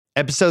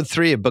Episode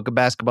 3 of Book of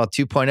Basketball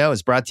 2.0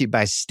 is brought to you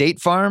by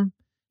State Farm.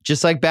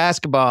 Just like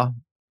basketball,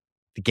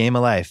 the game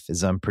of life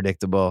is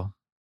unpredictable.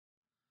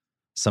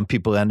 Some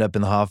people end up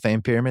in the Hall of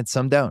Fame pyramid,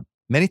 some don't.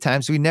 Many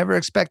times we never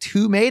expect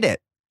who made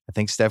it. I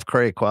think Steph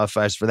Curry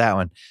qualifies for that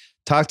one.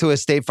 Talk to a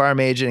State Farm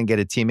agent and get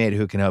a teammate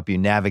who can help you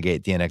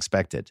navigate the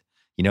unexpected.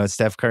 You know what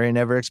Steph Curry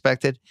never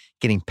expected?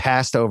 Getting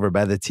passed over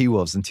by the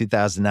T-Wolves in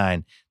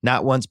 2009.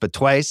 Not once, but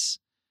twice.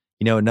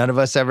 You know what none of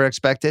us ever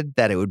expected?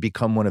 That it would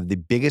become one of the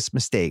biggest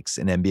mistakes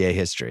in NBA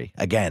history.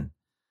 Again,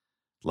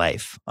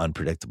 life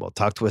unpredictable.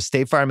 Talk to a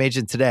State Farm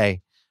agent today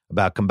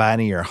about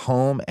combining your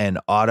home and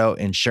auto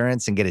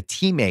insurance and get a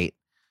teammate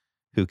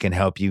who can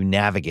help you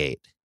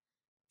navigate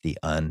the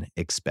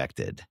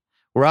unexpected.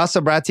 We're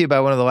also brought to you by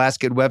one of the last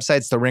good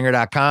websites,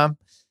 TheRinger.com,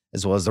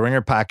 as well as the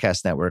Ringer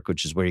Podcast Network,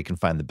 which is where you can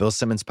find the Bill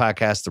Simmons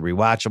podcast, The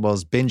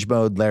Rewatchables, Binge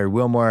Mode, Larry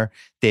Wilmore,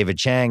 David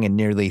Chang, and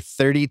nearly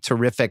 30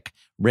 terrific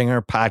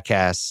Ringer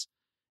podcasts,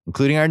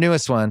 including our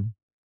newest one,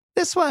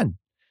 this one.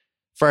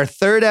 For our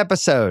third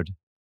episode,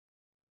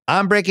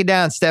 I'm breaking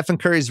down Stephen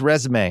Curry's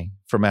resume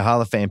for my Hall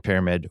of Fame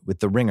pyramid with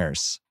the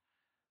Ringers.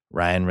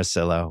 Ryan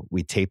Russillo.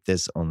 We taped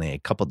this only a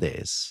couple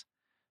days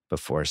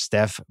before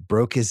Steph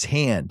broke his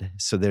hand,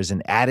 so there's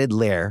an added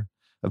layer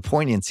of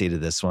poignancy to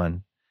this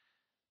one.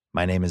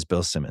 My name is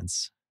Bill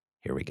Simmons.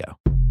 Here we go.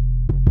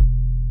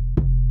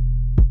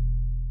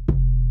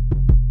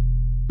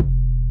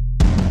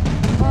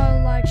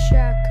 Like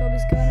Shaq,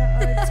 Kobe's gonna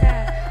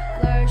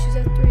attack. Larry shoots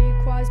at 3,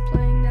 Kawhi's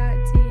playing that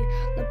D.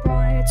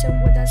 LeBron hits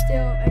him with that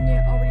steal, and you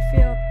already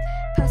feel.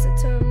 Pass it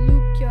to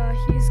Luke, yeah,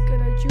 he's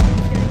gonna juke,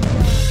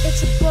 yeah.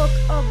 It's a book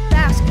of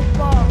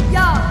basketball,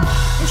 yeah.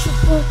 It's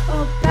a book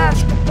of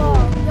basketball,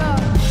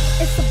 yeah.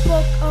 It's a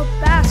book of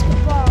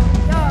basketball,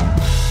 yeah.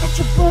 It's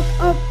a book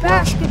of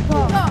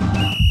basketball,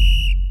 yeah.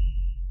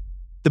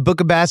 The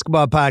Book of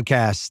Basketball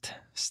podcast,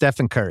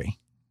 Stephen Curry.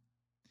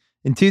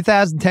 In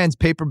 2010's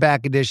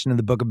paperback edition of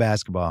the Book of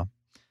Basketball,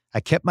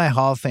 I kept my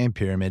Hall of Fame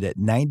pyramid at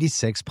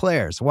 96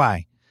 players.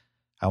 Why?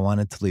 I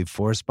wanted to leave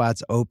 4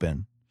 spots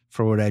open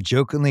for what I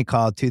jokingly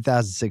called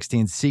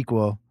 2016's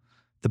sequel,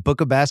 the Book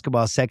of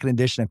Basketball second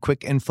edition, A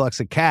Quick Influx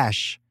of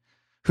Cash.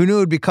 Who knew it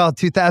would be called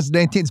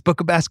 2019's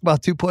Book of Basketball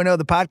 2.0,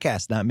 the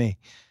podcast? Not me.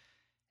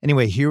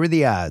 Anyway, here were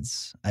the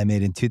odds I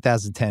made in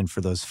 2010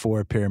 for those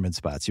 4 pyramid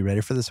spots. You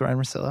ready for this, Ryan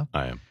Russillo?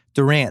 I am.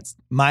 Durant,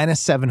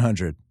 minus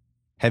 700.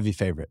 Heavy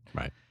favorite.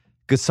 Right.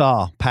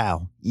 Gasol,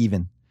 pow,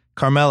 even.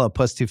 Carmelo,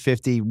 plus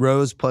 250.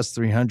 Rose, plus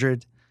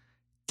 300.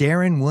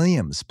 Darren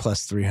Williams,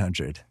 plus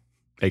 300.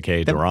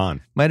 A.K.A.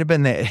 Duran. Might have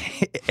been the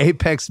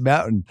Apex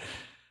Mountain.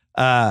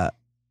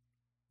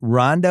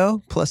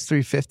 Rondo, plus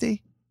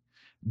 350.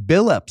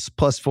 Billups,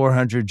 plus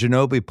 400.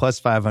 Ginobili, plus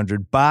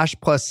 500. Bosh,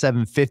 plus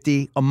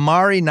 750.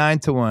 Amari,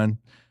 9-1.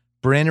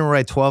 Brandon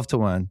Roy,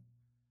 12-1.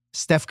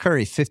 Steph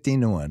Curry,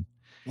 15-1.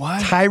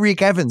 What?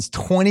 Tyreek Evans,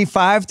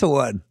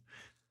 25-1.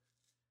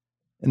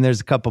 And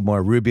there's a couple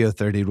more. Rubio,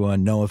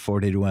 30-1. Noah,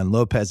 40-1.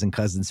 Lopez and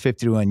Cousins,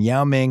 50-1.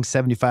 Yao Ming,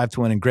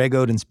 75-1. And Greg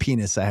Oden's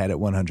penis I had at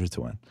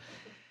 100-1.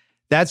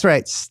 That's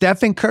right.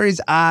 Stephen Curry's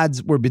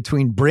odds were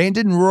between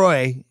Brandon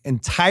Roy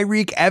and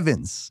Tyreek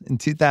Evans in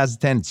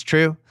 2010. It's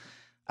true.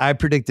 I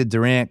predicted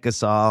Durant,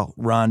 Gasol,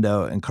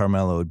 Rondo, and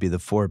Carmelo would be the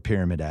 4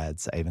 pyramid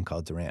ads. I even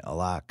called Durant a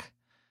lock.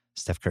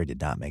 Steph Curry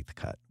did not make the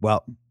cut.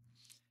 Well,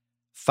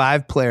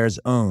 5 players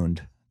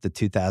owned the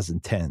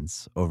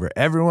 2010s over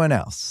everyone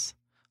else.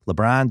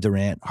 LeBron,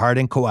 Durant,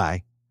 Harden,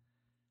 Kawhi,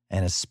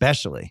 and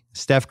especially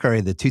Steph Curry,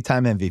 the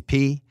 2-time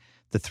MVP,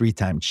 the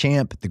 3-time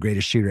champ, the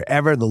greatest shooter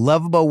ever, the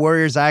lovable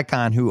Warriors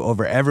icon who,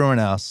 over everyone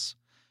else,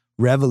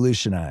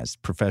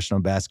 revolutionized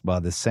professional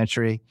basketball this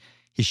century.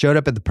 He showed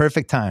up at the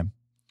perfect time,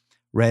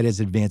 right as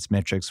advanced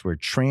metrics were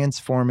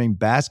transforming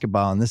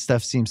basketball, and this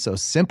stuff seems so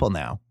simple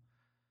now.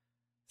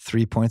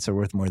 3 points are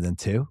worth more than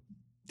 2.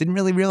 Didn't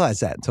really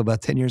realize that until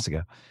about 10 years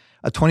ago.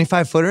 A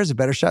 25-footer is a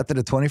better shot than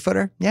a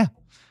 20-footer? Yeah.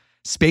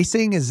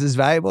 Spacing is as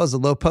valuable as a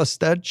low-post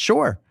stud?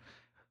 Sure.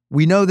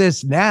 We know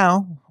this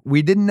now.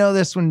 We didn't know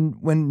this when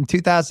in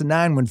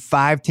 2009, when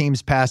 5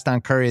 teams passed on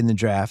Curry in the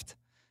draft,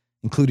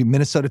 including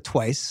Minnesota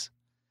twice,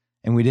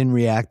 and we didn't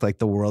react like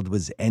the world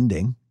was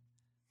ending.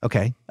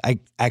 Okay, I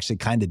actually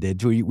kind of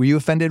did. Were you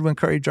offended when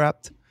Curry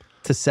dropped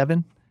to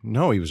 7?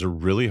 No, he was a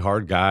really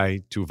hard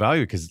guy to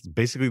evaluate because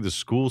basically the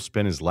school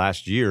spent his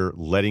last year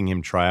letting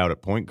him try out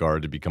at point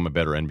guard to become a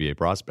better NBA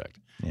prospect.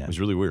 Yeah. It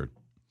was really weird.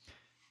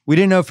 We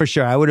didn't know for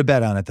sure. I would have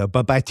bet on it, though.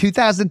 But by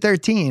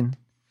 2013,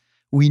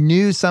 we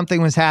knew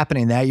something was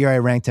happening. That year, I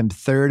ranked him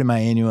 3rd in my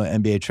annual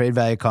NBA trade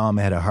value column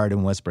ahead of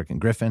Harden, Westbrook,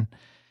 and Griffin.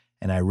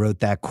 And I wrote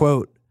that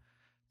quote,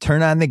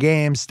 "Turn on the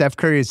game. Steph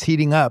Curry is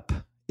heating up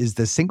is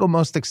the single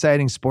most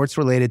exciting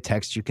sports-related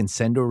text you can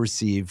send or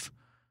receive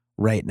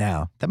right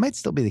now." That might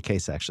still be the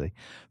case, actually.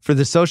 For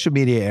the social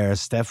media era,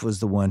 Steph was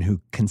the one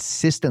who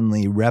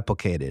consistently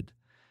replicated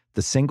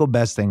the single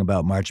best thing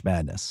about March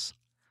Madness.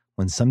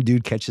 When some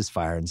dude catches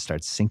fire and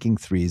starts sinking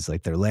threes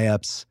like they're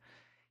layups,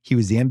 he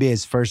was the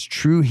NBA's first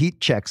true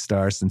heat check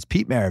star since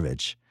Pete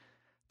Maravich.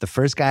 The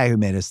first guy who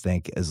made us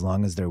think, as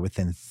long as they're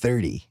within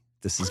 30,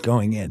 this is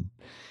going in.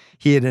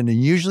 He had an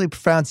unusually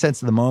profound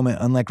sense of the moment,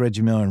 unlike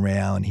Reggie Miller and Ray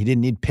Allen. He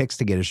didn't need picks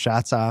to get his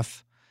shots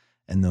off,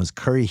 and those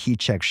Curry heat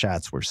check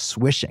shots were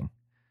swishing.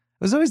 It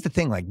was always the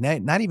thing, like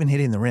not even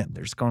hitting the rim.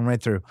 They're just going right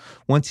through.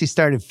 Once he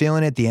started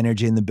feeling it, the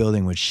energy in the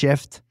building would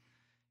shift.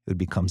 It would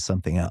become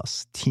something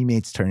else.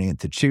 Teammates turning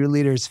into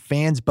cheerleaders,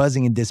 fans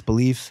buzzing in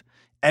disbelief,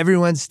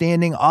 everyone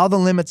standing all the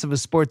limits of a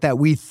sport that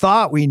we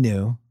thought we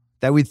knew,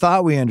 that we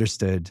thought we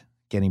understood,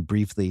 getting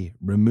briefly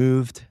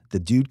removed. The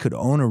dude could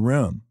own a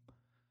room.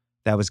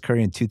 That was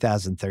Curry in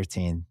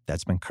 2013.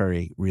 That's been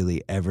Curry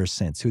really ever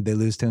since. Who'd they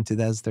lose to in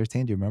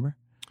 2013? Do you remember?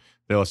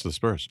 They lost to the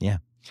Spurs. Yeah.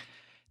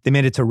 They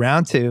made it to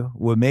round 2.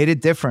 What made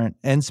it different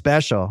and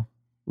special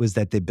was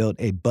that they built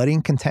a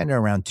budding contender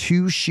around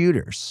 2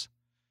 shooters.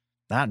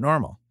 Not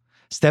normal.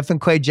 Steph and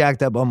Klay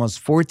jacked up almost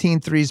 14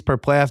 threes per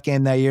playoff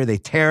game that year. They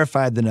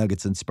terrified the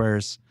Nuggets and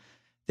Spurs.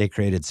 They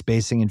created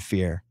spacing and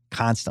fear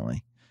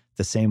constantly.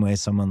 The same way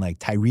someone like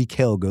Tyreek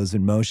Hill goes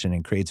in motion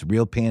and creates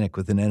real panic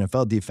with an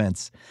NFL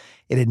defense.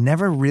 It had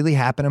never really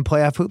happened in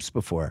playoff hoops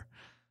before.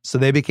 So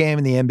they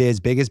became the NBA's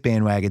biggest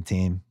bandwagon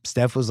team.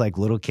 Steph was like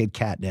little kid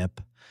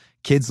catnip.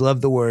 Kids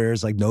loved the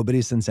Warriors like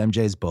nobody since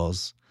MJ's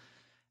Bulls.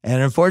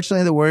 And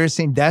unfortunately, the Warriors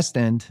seemed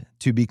destined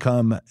to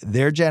become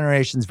their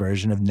generation's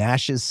version of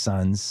Nash's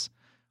Suns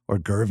or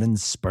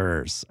Gervin's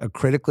Spurs, a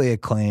critically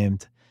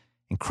acclaimed,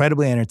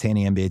 incredibly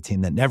entertaining NBA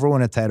team that never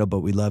won a title, but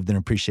we loved and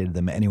appreciated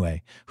them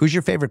anyway. Who's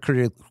your favorite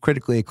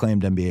critically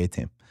acclaimed NBA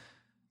team?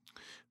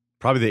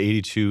 Probably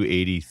the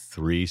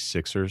 82-83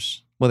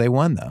 Sixers. Well, they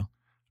won, though.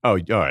 Oh,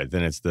 all right.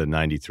 Then it's the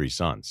 93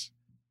 Suns.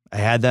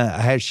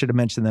 I should have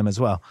mentioned them as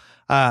well.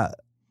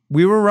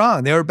 We were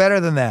wrong. They were better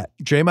than that.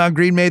 Draymond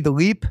Green made the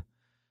leap.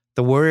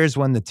 The Warriors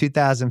won the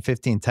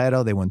 2015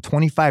 title. They won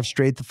 25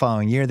 straight the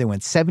following year. They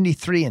went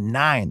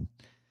 73-9.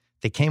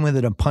 They came with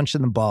it and punched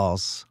in the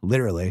balls,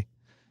 literally,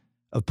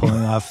 of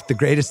pulling off the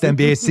greatest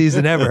NBA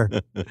season ever.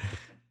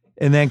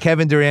 And then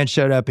Kevin Durant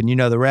showed up, and you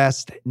know the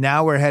rest.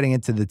 Now we're heading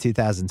into the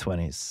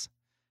 2020s.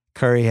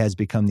 Curry has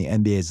become the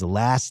NBA's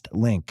last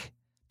link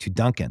to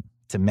Duncan,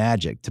 to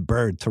Magic, to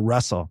Bird, to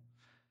Russell,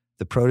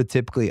 the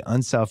prototypically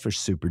unselfish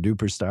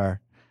super-duper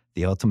star,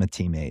 the ultimate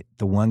teammate,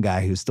 the one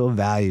guy who still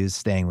values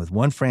staying with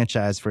one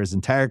franchise for his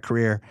entire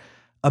career.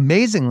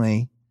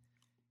 Amazingly,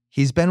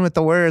 he's been with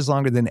the Warriors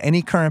longer than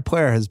any current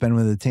player has been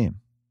with the team.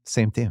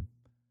 Same team.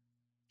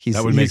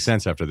 That would make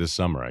sense after this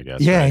summer, I guess.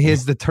 Yeah, right? He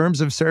has the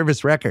terms of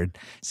service record.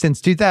 Since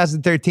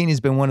 2013, he's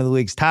been one of the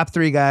league's top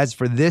 3 guys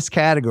for this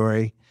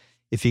category.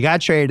 If he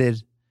got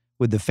traded,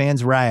 would the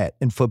fans riot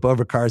and flip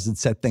over cars and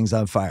set things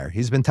on fire?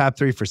 He's been top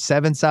 3 for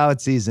 7 solid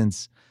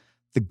seasons.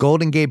 The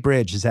Golden Gate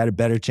Bridge has had a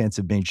better chance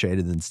of being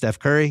traded than Steph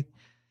Curry.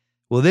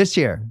 Well, this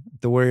year,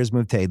 the Warriors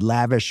moved to a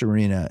lavish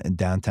arena in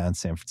downtown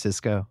San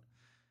Francisco,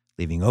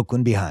 leaving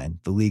Oakland behind,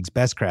 the league's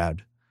best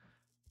crowd,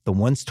 the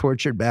once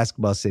tortured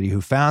basketball city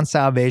who found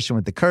salvation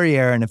with the Curry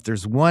era. And if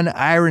there's one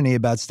irony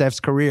about Steph's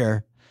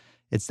career,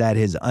 it's that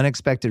his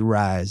unexpected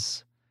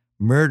rise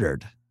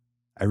murdered,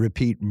 I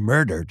repeat,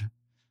 murdered,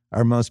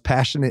 our most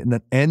passionate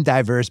and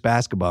diverse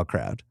basketball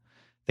crowd.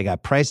 They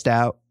got priced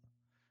out.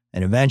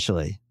 And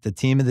eventually, the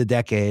team of the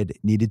decade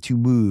needed to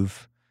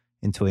move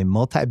into a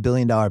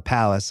multi-billion-dollar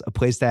palace, a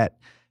place that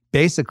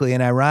basically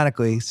and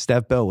ironically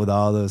Steph built with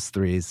all those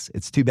threes.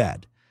 It's too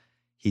bad.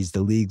 He's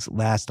the league's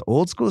last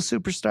old-school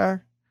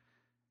superstar.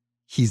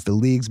 He's the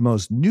league's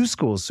most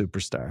new-school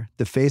superstar,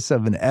 the face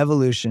of an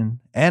evolution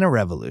and a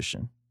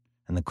revolution.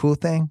 And the cool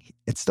thing,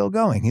 it's still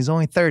going. He's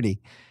only 30.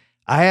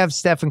 I have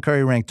Stephen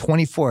Curry ranked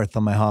 24th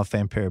on my Hall of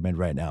Fame pyramid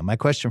right now. My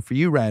question for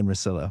you, Ryan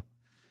Russillo,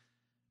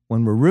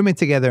 when we're rooming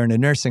together in a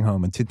nursing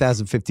home in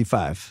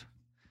 2055,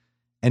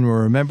 and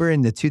we're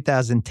remembering the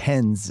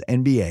 2010s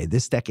NBA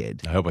this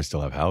decade. I hope I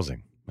still have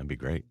housing. That'd be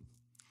great.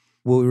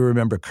 Will we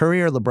remember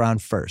Curry or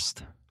LeBron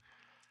first?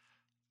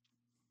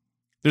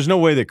 There's no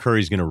way that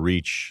Curry's going to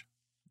reach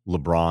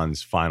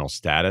LeBron's final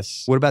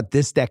status. What about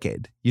this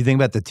decade? You think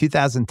about the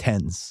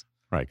 2010s.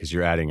 Right, because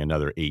you're adding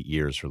another 8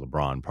 years for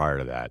LeBron prior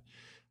to that.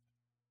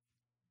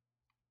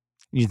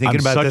 You thinking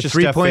I'm about such the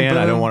a Steph 3-point fan.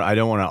 boom? I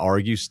don't want to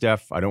argue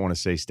Steph. I don't want to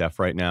say Steph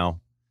right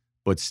now.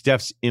 But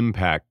Steph's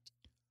impact,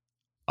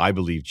 I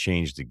believe,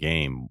 changed the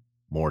game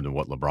more than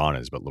what LeBron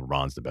is, but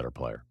LeBron's the better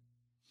player.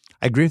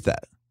 I agree with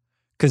that.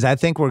 Because I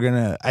think we're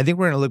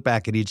gonna look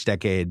back at each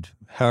decade.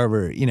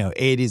 However,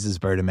 80s is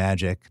Bird and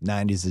Magic,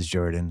 90s is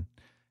Jordan,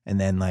 and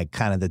then like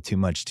kind of the too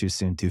much, too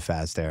soon, too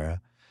fast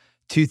era.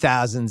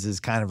 2000s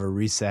is kind of a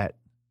reset,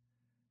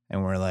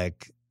 and we're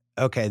like,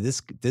 okay,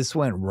 this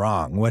went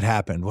wrong. What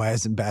happened? Why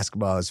isn't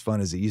basketball as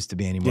fun as it used to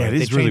be anymore? Yeah, it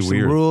They is really changed some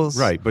weird. rules.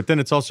 Right, but then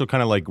it's also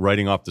kind of like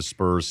writing off the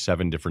Spurs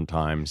 7 different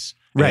times.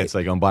 And Right. it's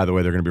like, oh, by the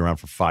way, they're going to be around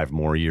for 5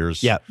 more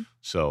years. Yep.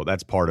 So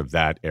that's part of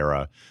that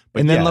era. But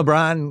And then yeah,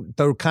 LeBron,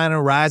 the kind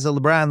of rise of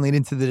LeBron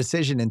leading to the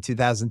decision in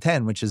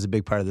 2010, which is a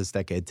big part of this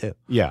decade too.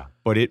 Yeah,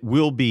 but it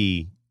will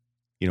be,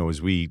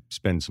 as we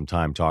spend some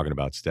time talking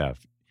about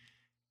Steph,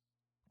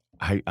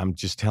 I'm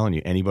just telling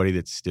you, anybody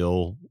that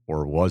still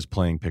or was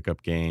playing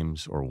pickup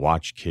games or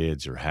watched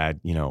kids or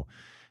had,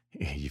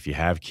 if you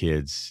have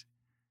kids,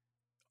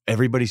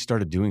 everybody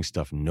started doing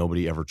stuff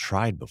nobody ever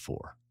tried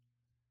before.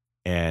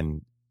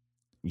 And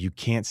you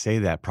can't say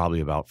that probably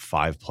about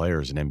 5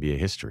 players in NBA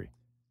history.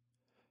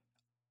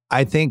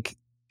 I think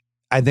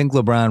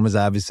LeBron was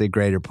obviously a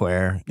greater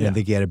player, and Yeah. I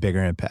think he had a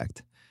bigger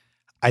impact.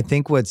 I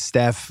think what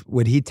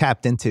he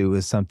tapped into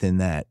was something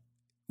that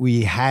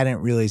we hadn't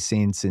really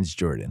seen since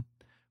Jordan,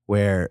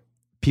 where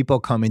people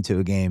come into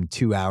a game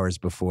 2 hours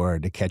before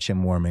to catch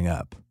him warming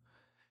up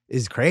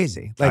is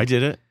crazy. I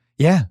did it.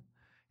 Yeah.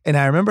 And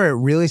I remember it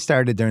really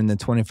started during the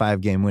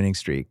 25-game winning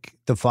streak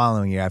the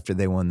following year after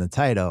they won the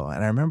title.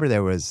 And I remember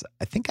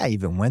I think I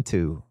even went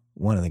to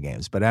one of the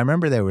games, but I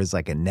remember there was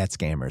like a Nets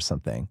game or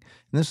something.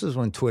 And this was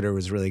when Twitter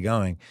was really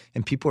going,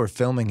 and people were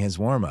filming his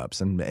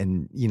warm-ups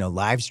and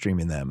live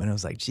streaming them. And I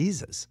was like,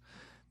 Jesus,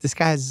 this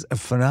guy's a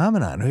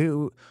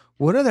phenomenon.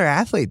 What other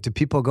athlete do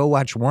people go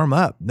watch warm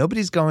up?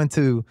 Nobody's going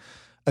to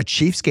a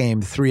Chiefs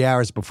game 3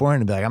 hours before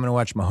and be like, I'm going to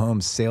watch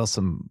Mahomes sail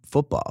some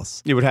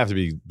footballs. It would have to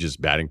be just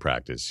batting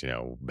practice,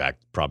 back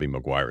probably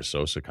Maguire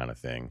Sosa kind of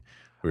thing.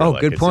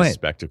 Good point. It's a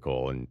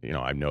spectacle. And,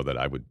 I know that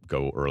I would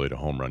go early to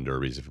home run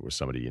derbies if it was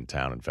somebody in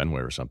town in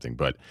Fenway or something.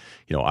 But,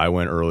 I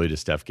went early to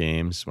Steph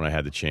games when I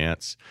had the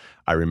chance.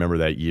 I remember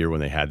that year when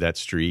they had that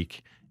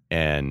streak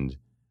and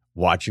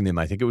watching them.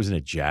 I think it was in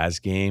a Jazz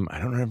game. I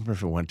don't remember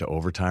if it went to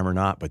overtime or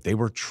not, but they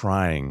were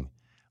trying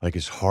like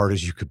as hard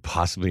as you could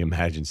possibly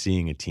imagine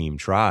seeing a team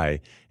try.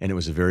 And it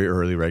was a very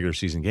early regular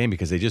season game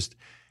because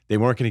they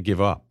weren't going to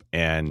give up.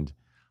 And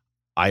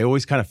I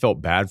always kind of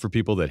felt bad for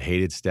people that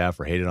hated Steph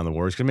or hated on the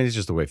Warriors. I mean, it's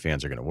just the way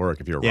fans are going to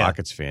work. If you're a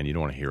Rockets fan, you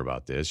don't want to hear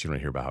about this. You don't want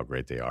to hear about how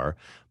great they are.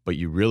 But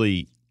you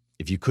really,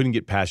 if you couldn't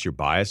get past your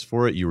bias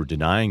for it, you were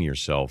denying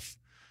yourself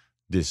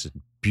this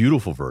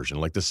beautiful version.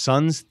 Like the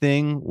Suns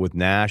thing with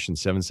Nash and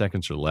 7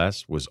 seconds or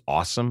less was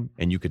awesome,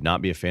 and you could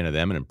not be a fan of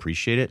them and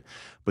appreciate it.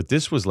 But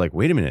this was like,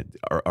 wait a minute,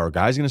 are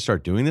guys going to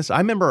start doing this? I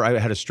remember I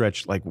had a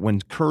stretch like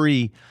when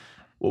Curry,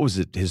 what was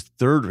it,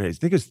 I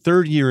think his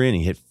third year in,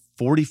 he hit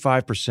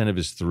 45% of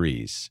his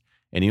threes,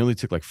 and he only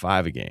took like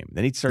 5 a game.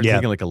 Then he started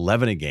taking like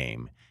 11 a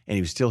game, and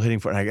he was still hitting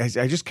for it.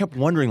 I just kept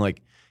wondering,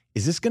 like,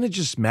 is this going to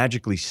just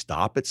magically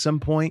stop at some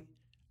point?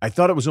 I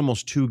thought it was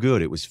almost too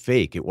good. It was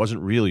fake. It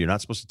wasn't real. You're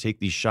not supposed to take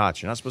these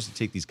shots. You're not supposed to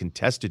take these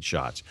contested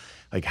shots.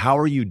 Like, how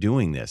are you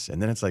doing this?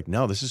 And then it's like,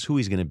 no, this is who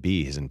he's going to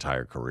be his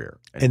entire career.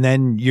 And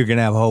then you're going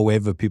to have a whole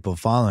wave of people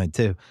following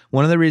too.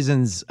 One of the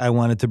reasons I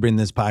wanted to bring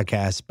this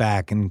podcast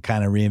back and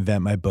kind of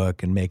reinvent my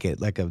book and make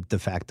it like a de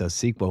facto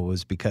sequel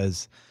was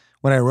because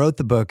when I wrote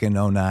the book in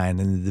 2009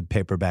 and the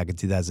paperback in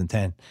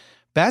 2010,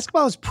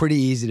 basketball was pretty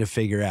easy to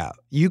figure out.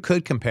 You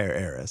could compare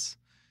eras.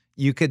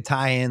 You could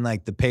tie in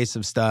like the pace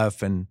of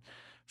stuff, and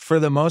for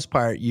the most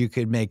part, you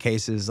could make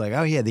cases like,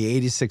 oh yeah, the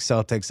 86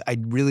 Celtics, I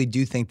really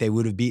do think they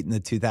would have beaten the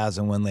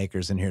 2001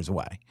 Lakers, and here's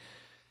why.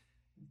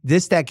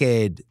 This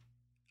decade,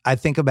 I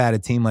think about a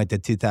team like the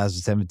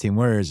 2017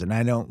 Warriors, and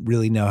I don't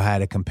really know how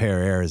to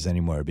compare eras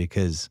anymore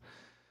because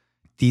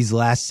these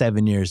last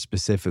 7 years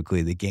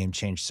specifically, the game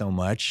changed so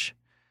much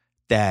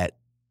that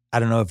I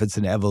don't know if it's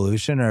an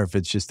evolution or if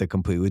it's just a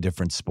completely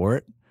different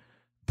sport.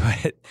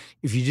 But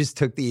if you just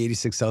took the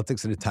 86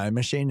 Celtics in a time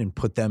machine and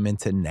put them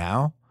into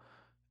now,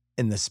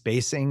 and the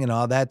spacing and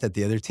all that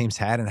the other teams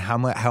had, and how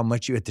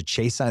much you had to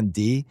chase on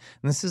D.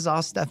 And this is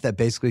all stuff that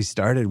basically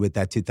started with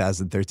that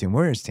 2013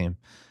 Warriors team.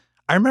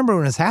 I remember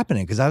when it was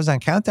happening because I was on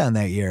Countdown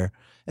that year,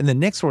 and the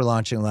Knicks were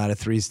launching a lot of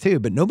threes too,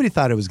 but nobody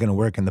thought it was going to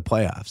work in the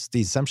playoffs.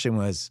 The assumption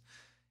was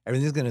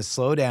everything's going to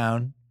slow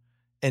down,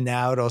 and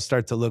now it'll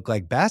start to look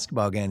like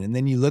basketball again. And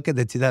then you look at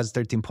the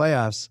 2013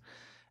 playoffs,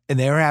 and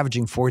they were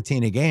averaging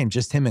 14 a game,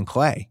 just him and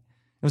Clay.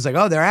 It was like,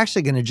 oh, they're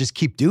actually going to just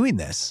keep doing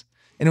this.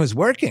 And it was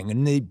working.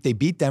 And they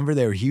beat Denver.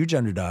 They were huge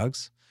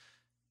underdogs.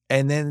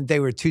 And then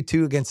they were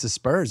 2-2 against the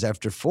Spurs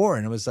after 4.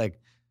 And it was like,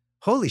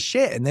 holy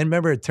shit. And then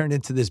remember, it turned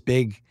into this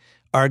big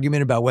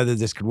argument about whether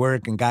this could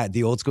work. And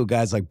the old school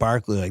guys like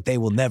Barkley, like they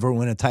will never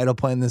win a title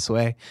playing this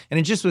way. And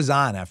it just was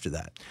on after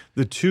that.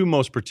 The two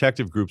most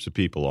protective groups of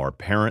people are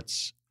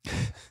parents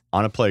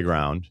on a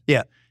playground.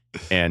 Yeah.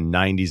 And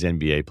 90s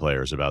NBA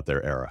players about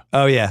their era.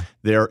 Oh, yeah.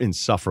 They're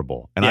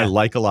insufferable. And I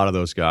like a lot of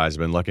those guys. I've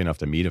been lucky enough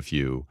to meet a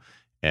few.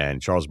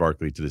 And Charles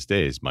Barkley, to this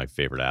day, is my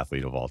favorite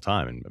athlete of all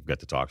time. And I've got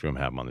to talk to him,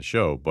 have him on the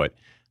show. But,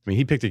 I mean,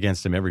 he picked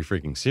against him every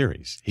freaking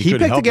series. He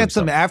picked against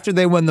them after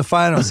they won the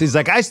finals. He's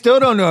like, I still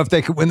don't know if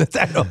they could win the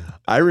title.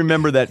 I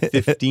remember that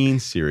 15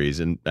 series.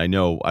 And I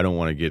know I don't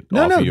want to get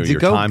off of your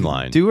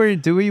timeline. Do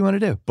what you want to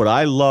do. But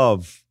I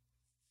love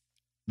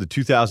the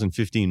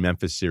 2015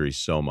 Memphis series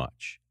so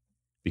much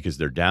because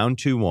they're down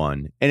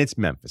 2-1. And it's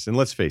Memphis. And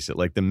let's face it,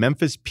 like the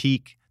Memphis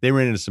peak, they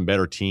ran into some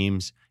better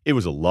teams. It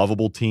was a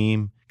lovable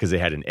team because they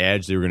had an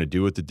edge. They were going to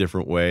do it the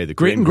different way. The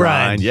grit and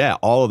grind. Yeah,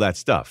 all of that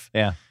stuff.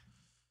 Yeah.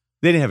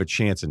 They didn't have a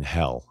chance in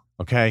hell,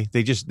 okay?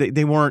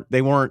 They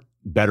weren't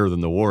better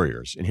than the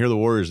Warriors. And here are the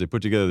Warriors. They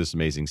put together this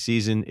amazing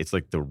season. It's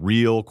like the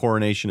real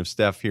coronation of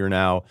Steph here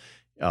now.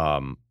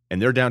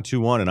 and they're down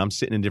 2-1, and I'm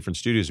sitting in different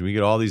studios, and we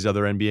get all these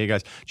other NBA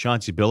guys.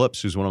 Chauncey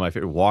Billups, who's one of my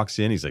favorite, walks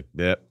in. He's like,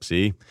 yep,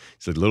 see?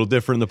 He's a little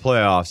different in the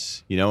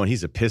playoffs, and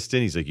he's a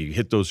Piston. He's like, you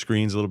hit those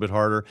screens a little bit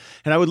harder.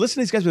 And I would listen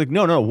to these guys and be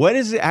like, no, what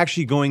is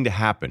actually going to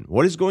happen?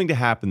 What is going to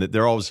happen that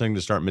they're all of a sudden going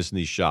to start missing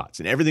these shots?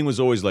 And everything was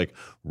always like,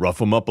 rough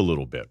them up a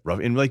little bit.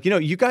 And like,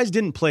 you guys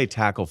didn't play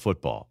tackle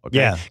football, okay?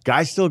 Yeah.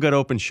 Guys still got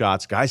open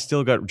shots. Guys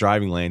still got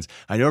driving lanes.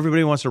 I know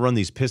everybody wants to run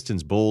these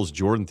Pistons, Bulls,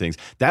 Jordan things.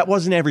 That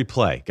wasn't every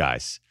play,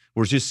 guys.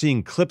 We're just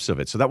seeing clips of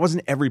it. So that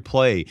wasn't every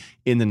play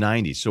in the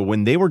 90s. So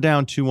when they were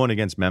down 2-1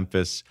 against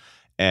Memphis,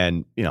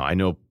 and, I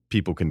know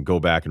people can go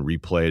back and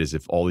replay it as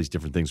if all these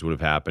different things would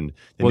have happened.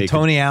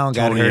 Tony Allen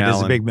got hurt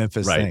as a big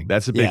Memphis right, thing.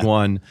 That's a big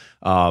one.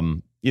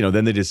 Then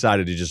they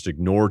decided to just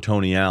ignore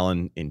Tony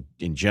Allen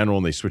in general,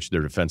 and they switched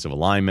their defensive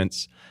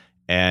alignments.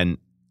 And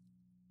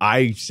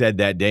I said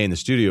that day in the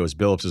studio, as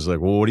Billups is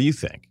like, well, what do you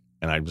think?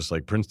 And I'm just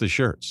like, print the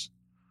shirts.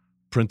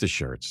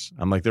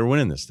 I'm like, they're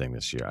winning this thing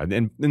this year.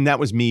 And that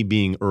was me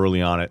being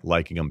early on it,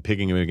 liking them,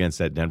 picking them against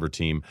that Denver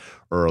team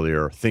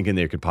earlier, thinking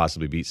they could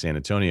possibly beat San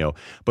Antonio.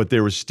 But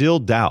there was still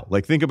doubt.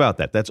 Like, think about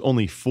that. That's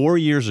only 4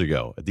 years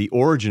ago, at the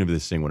origin of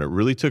this thing, when it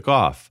really took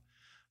off.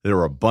 There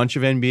were a bunch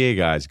of NBA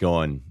guys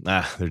going,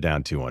 they're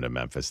down 2-1 to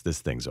Memphis. This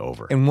thing's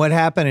over. And what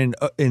happened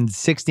in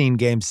 16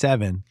 Game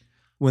 7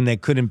 when they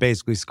couldn't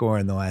basically score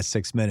in the last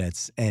 6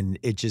 minutes, and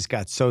it just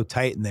got so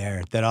tight in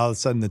there that all of a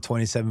sudden the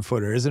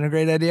 27-footer isn't a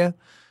great idea?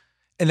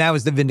 And that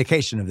was the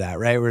vindication of that,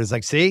 right? Where it's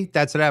like, see,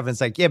 that's what happened.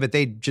 It's like, yeah, but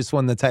they just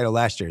won the title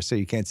last year, so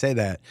you can't say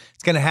that.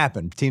 It's going to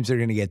happen. Teams are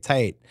going to get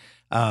tight.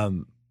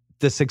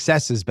 The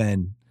success has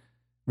been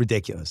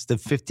ridiculous. The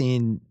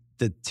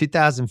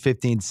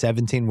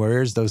 2015-17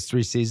 Warriors, those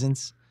 3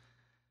 seasons,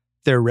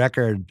 their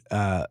record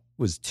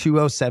was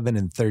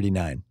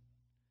 207-39.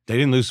 They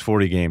didn't lose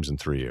 40 games in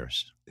 3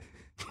 years.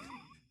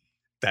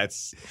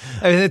 That's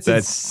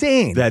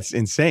insane. That's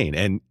insane.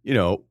 And,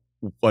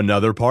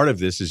 another part of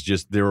this is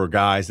just there were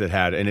guys that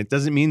had, and it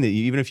doesn't mean that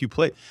even if you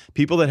play,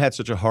 people that had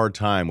such a hard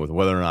time with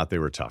whether or not they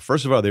were tough.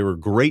 First of all, they were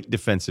great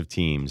defensive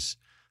teams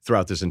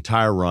throughout this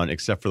entire run,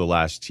 except for the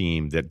last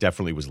team that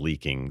definitely was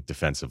leaking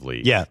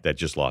defensively. Yeah. That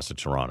just lost to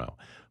Toronto.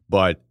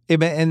 But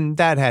and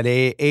that had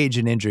age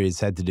and injuries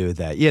had to do with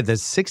that. Yeah, the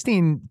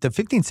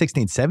 15,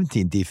 16,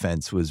 17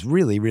 defense was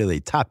really, really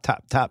top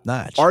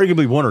notch.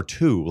 Arguably 1 or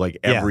 2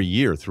 every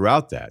year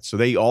throughout that. So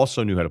they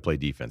also knew how to play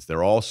defense.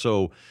 They're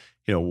also,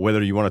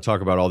 whether you want to talk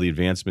about all the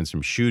advancements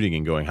from shooting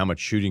and going, how much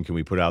shooting can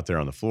we put out there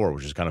on the floor,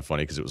 which is kind of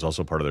funny because it was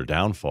also part of their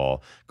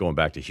downfall going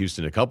back to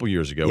Houston a couple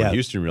years ago. When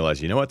Houston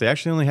realized, you know what, they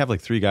actually only have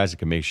 3 guys that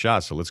can make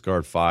shots. So let's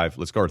guard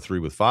 3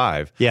 with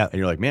 5. Yeah. And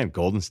you're like, man,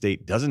 Golden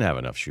State doesn't have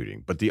enough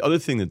shooting. But the other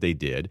thing that they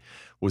did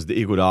was the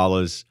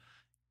Iguodalas,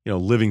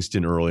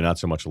 Livingston early, not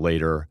so much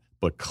later,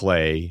 but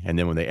Clay, and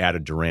then when they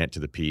added Durant to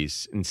the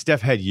piece, and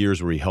Steph had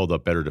years where he held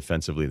up better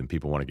defensively than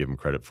people want to give him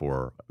credit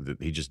for.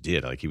 He just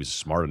did. He was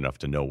smart enough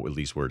to know at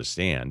least where to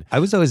stand. I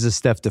was always a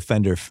Steph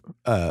defender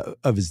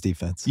of his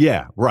defense.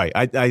 Yeah, right.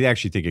 I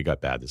actually think it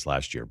got bad this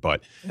last year,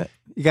 but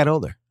you got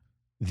older.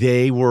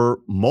 They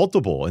were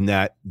multiple in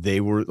that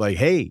they were like,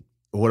 hey,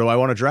 what do I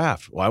want to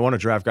draft? Well, I want to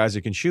draft guys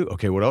that can shoot.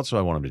 Okay, what else do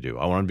I want them to do?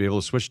 I want them to be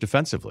able to switch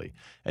defensively.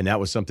 And that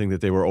was something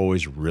that they were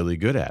always really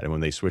good at. And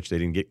when they switched, they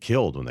didn't get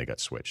killed when they got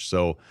switched.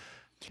 So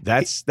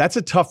that's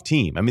a tough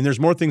team. I mean, there's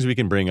more things we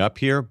can bring up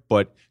here,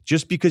 but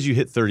just because you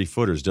hit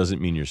 30-footers doesn't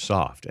mean you're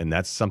soft. And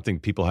that's something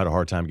people had a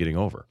hard time getting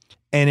over.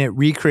 And it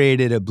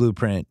recreated a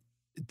blueprint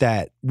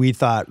that we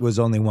thought was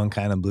only one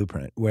kind of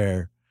blueprint,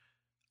 where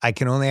I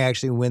can only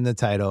actually win the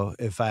title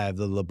if I have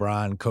the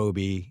LeBron,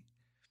 Kobe,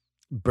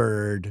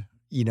 Bird,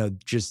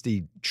 just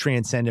the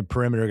transcendent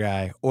perimeter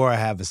guy, or I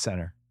have a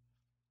center.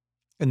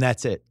 And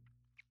that's it.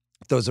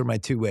 Those are my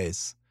 2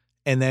 ways.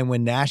 And then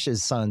when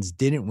Nash's Suns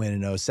didn't win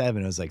in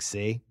 2007, it was like,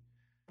 see,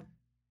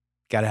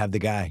 got to have the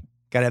guy.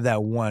 Got to have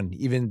that one.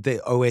 Even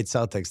the 2008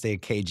 Celtics, they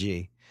had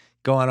KG.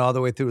 Going all the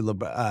way through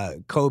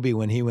Kobe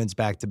when he wins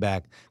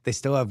back-to-back. They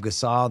still have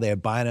Gasol. They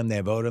have Bynum. They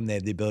have Odom. They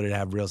have the ability to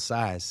have real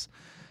size.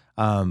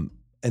 And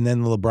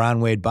then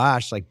LeBron, Wade,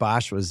 Bosh.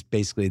 Bosh was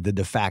basically the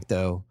de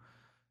facto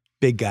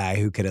big guy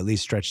who could at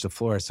least stretch the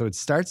floor. So it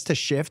starts to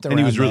shift around. And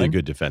he was really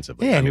good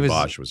defensively. Yeah,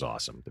 Bosh was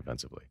awesome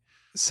defensively.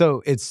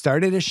 So it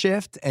started to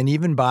shift, and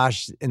even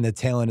Bosh in the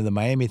tail end of the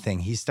Miami thing,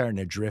 he's starting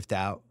to drift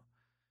out,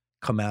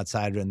 come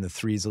outside in the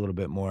threes a little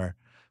bit more.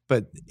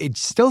 But it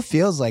still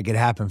feels like it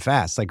happened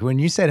fast. When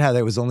you said how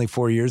that was only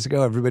 4 years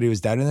ago, everybody was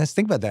doubting this.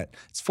 Think about that.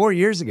 It's 4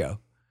 years ago.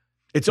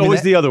 It's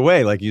always the other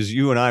way.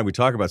 You and I, we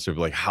talk about stuff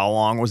how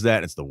long was that?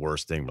 And it's the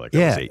worst thing. We're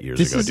that was 8 years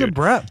ago, This is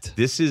abrupt.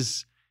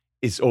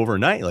 It's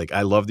overnight.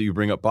 I love that you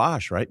bring up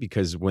Bosh, right?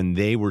 Because when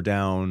they were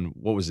down,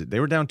 what was it? They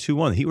were down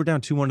 2-1. He were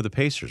down 2-1 to the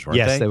Pacers, weren't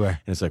they? Yes, they were.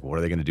 And it's what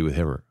are they going to do with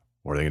Hibbert?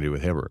 What are they going to do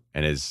with Hibbert?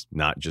 And it's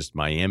not just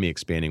Miami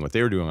expanding what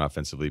they were doing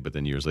offensively, but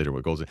then years later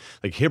what goes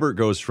Hibbert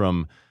goes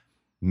from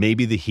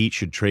maybe the Heat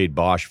should trade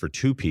Bosh for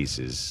 2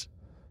 pieces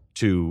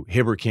to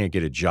Hibbert can't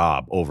get a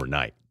job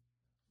overnight.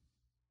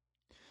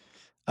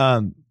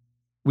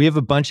 We have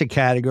a bunch of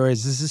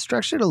categories. This is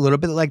structured a little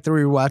bit like the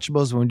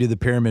rewatchables when we do the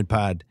Pyramid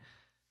Pod.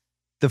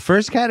 The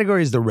first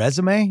category is the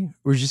resume.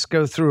 We just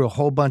go through a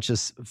whole bunch of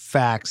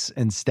facts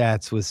and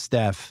stats with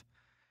Steph,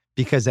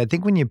 because I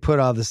think when you put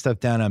all this stuff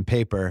down on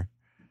paper,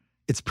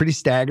 it's pretty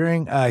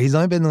staggering. He's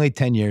only been in the league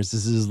 10 years.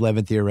 This is his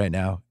 11th year right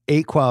now.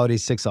 8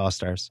 qualities, 6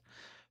 All-Stars.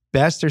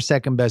 Best or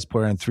second best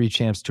player on 3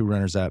 champs, 2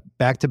 runners-up.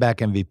 Back-to-back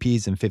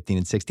MVPs in 15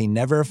 and 16.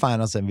 Never a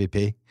finals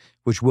MVP,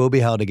 which will be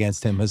held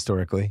against him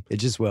historically. It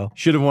just will.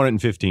 Should have won it in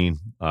 15.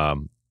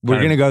 We're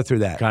going to go through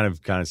that. Kind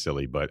of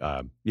silly, but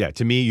yeah,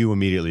 to me, you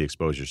immediately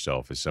expose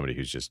yourself as somebody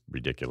who's just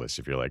ridiculous.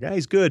 If you're like,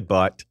 he's good,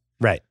 but.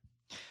 Right.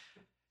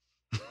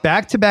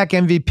 Back-to-back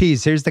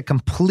MVPs. Here's the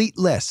complete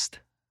list.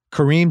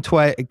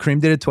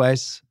 Kareem did it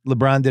twice.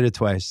 LeBron did it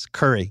twice.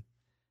 Curry,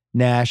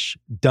 Nash,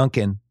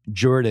 Duncan,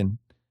 Jordan,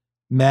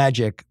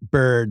 Magic,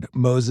 Bird,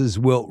 Moses,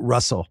 Wilt,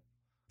 Russell.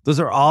 Those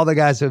are all the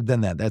guys who have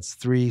done that. That's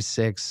 3,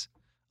 6,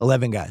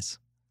 11 guys.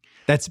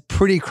 That's a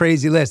pretty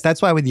crazy list.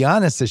 That's why with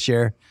Giannis this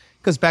year,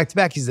 goes back to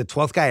back. He's the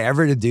 12th guy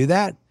ever to do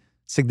that.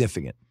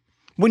 Significant.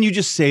 When you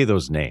just say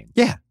those names.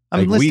 Yeah.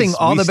 I'm listing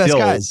all the best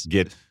guys.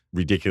 Get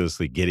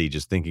ridiculously giddy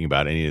just thinking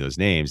about any of those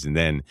names. And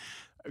then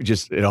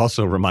it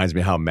also reminds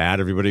me how mad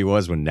everybody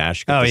was when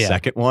Nash got the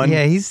second one.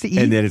 Yeah,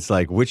 and then it's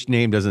like, which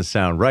name doesn't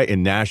sound right?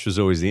 And Nash was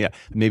always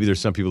maybe there's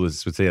some people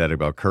that would say that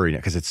about Curry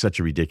because it's such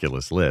a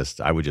ridiculous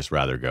list. I would just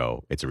rather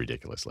go, it's a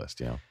ridiculous list,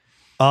 you know.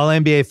 All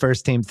NBA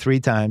first team 3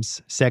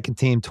 times, second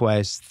team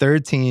twice,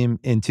 third team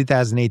in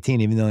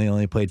 2018, even though he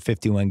only played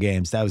 51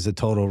 games. That was a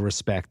total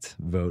respect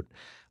vote.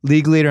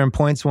 League leader in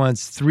points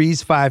once,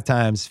 threes 5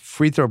 times,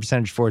 free throw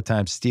percentage 4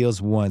 times,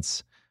 steals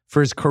once.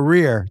 For his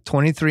career,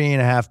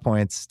 23.5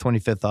 points,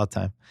 25th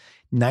all-time.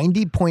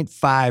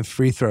 90.5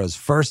 free throws,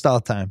 first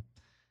all-time.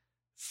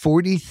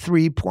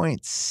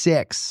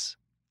 43.6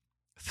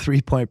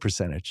 three-point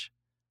percentage,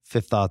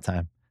 5th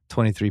all-time.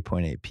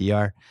 23.8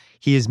 PR.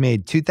 He has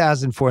made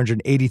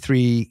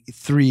 2,483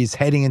 threes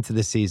heading into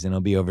the season.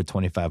 It'll be over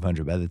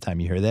 2,500 by the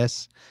time you hear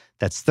this.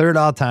 That's 3rd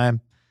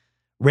all-time.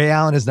 Ray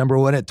Allen is number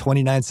 1 at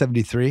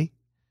 29.73.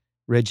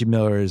 Reggie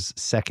Miller is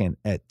 2nd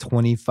at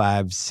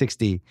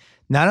 25.60.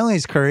 Not only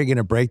is Curry going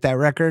to break that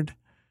record,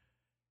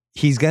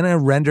 he's going to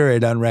render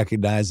it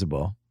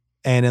unrecognizable.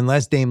 And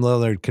unless Dame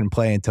Lillard can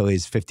play until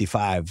he's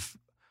 55,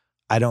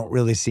 I don't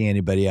really see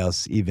anybody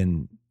else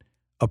even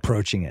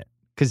approaching it.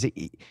 Because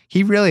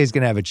he really is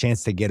going to have a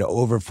chance to get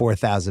over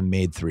 4,000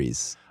 made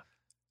threes.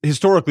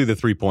 Historically, the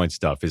 3-point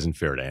stuff isn't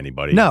fair to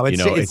anybody. No,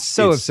 it's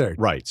so absurd.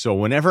 Right. So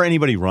whenever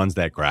anybody runs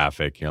that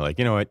graphic, you're like,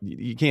 you know what,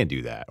 you can't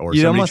do that. Or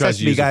you somebody almost tries have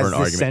to be use it guys for an this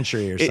argument.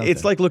 century or something.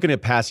 It's like looking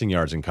at passing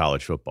yards in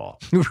college football.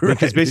 Right.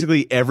 Because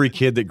basically every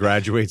kid that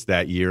graduates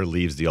that year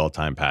leaves the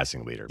all-time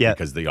passing leader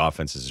because the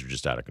offenses are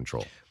just out of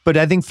control. But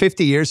I think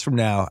 50 years from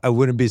now, I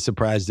wouldn't be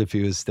surprised if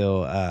he was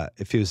still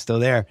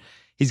there.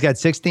 He's got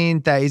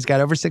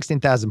over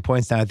 16,000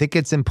 points now. I think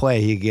it's in play.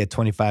 He could get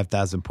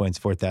 25,000 points,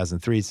 4,000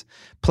 threes.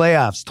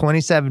 Playoffs,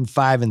 27,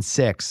 5, and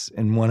 6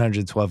 in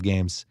 112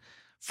 games.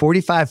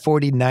 45,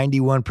 40,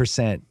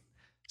 91%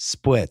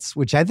 splits,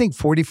 which I think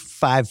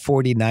 45,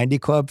 40, 90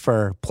 club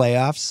for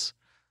playoffs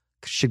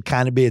should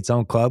kind of be its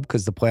own club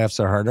because the playoffs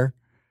are harder.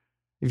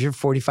 If you're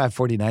 45,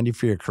 40, 90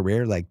 for your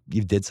career, like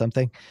you did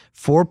something.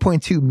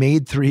 4.2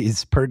 made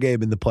threes per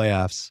game in the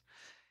playoffs.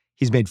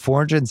 He's made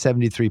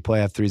 473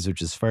 playoff threes,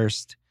 which is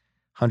first.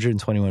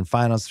 121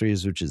 finals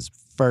threes, which is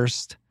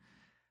first.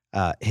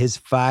 His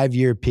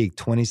 5-year peak,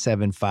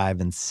 27, 5,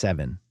 and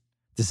 7.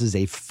 This is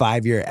a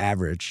 5-year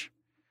average.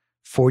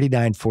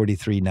 49,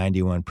 43,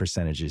 91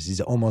 percentages.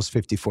 He's almost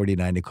 50, 40,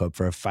 90 club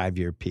for a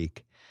 5-year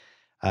peak.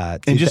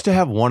 And just to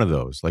have one of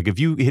those, like if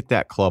you hit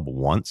that club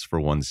once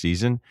for one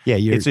season,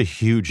 it's a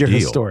huge deal.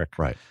 Historic.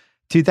 Right.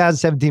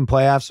 2017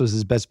 playoffs was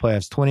his best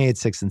playoffs, 28,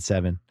 6, and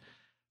 7.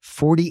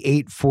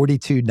 48,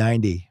 42,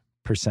 90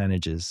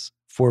 percentages,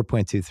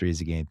 4.2 threes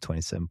a game,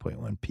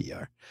 27.1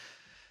 PR.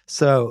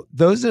 So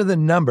those are the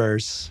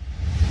numbers.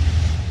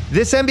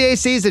 This NBA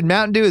season,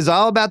 Mountain Dew is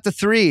all about the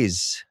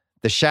threes,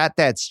 the shot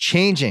that's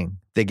changing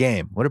the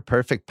game. What a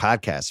perfect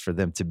podcast for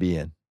them to be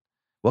in.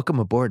 Welcome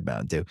aboard,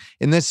 Mountain Dew.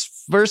 In this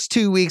first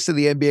 2 weeks of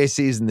the NBA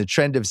season, the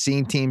trend of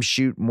seeing teams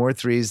shoot more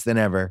threes than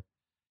ever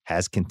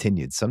has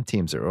continued. Some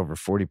teams are over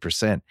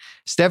 40%.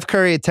 Steph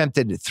Curry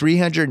attempted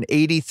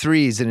 380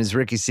 threes in his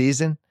rookie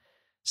season.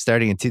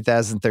 Starting in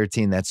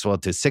 2013, that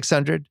swelled to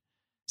 600,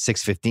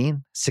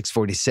 615,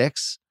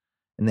 646,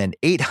 and then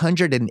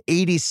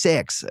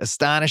 886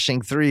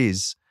 astonishing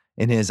threes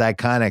in his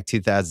iconic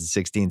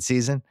 2016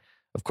 season.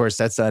 Of course,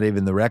 that's not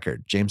even the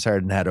record. James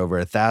Harden had over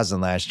 1,000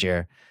 last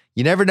year.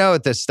 You never know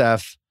with this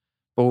stuff,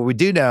 but what we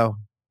do know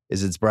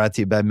is it's brought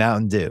to you by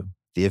Mountain Dew,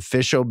 the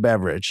official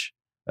beverage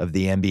of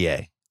the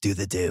NBA. Do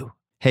the Dew.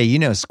 Hey, you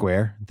know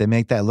Square. They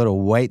make that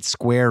little white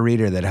Square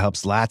reader that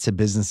helps lots of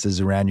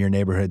businesses around your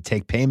neighborhood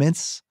take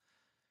payments.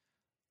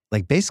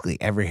 Like basically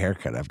every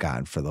haircut I've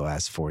gotten for the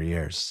last 4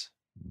 years,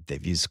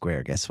 they've used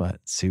Square. Guess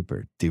what?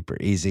 Super duper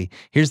easy.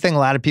 Here's the thing a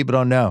lot of people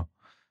don't know.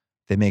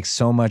 They make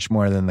so much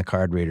more than the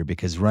card reader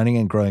because running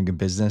and growing a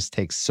business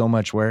takes so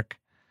much work.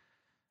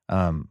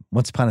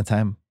 Once upon a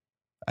time,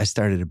 I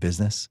started a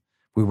business.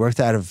 We worked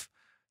out of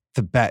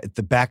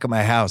the back of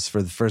my house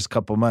for the first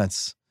couple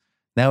months.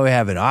 Now we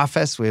have an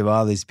office. We have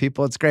all these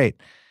people. It's great.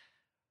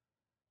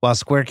 While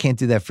Square can't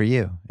do that for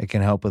you, it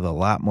can help with a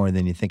lot more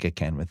than you think it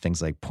can with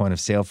things like point of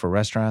sale for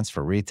restaurants,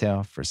 for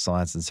retail, for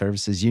salons and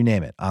services, you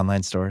name it.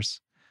 Online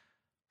stores,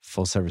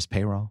 full service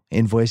payroll,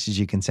 invoices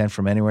you can send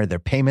from anywhere. Their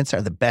payments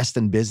are the best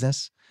in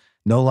business.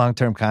 No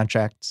long-term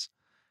contracts.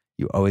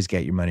 You always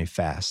get your money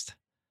fast.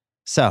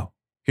 So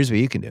here's what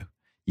you can do.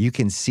 You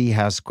can see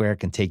how Square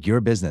can take your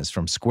business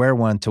from square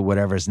one to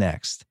whatever's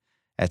next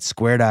at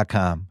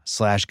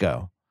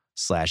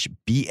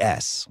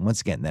square.com/go/BS.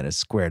 Once again, that is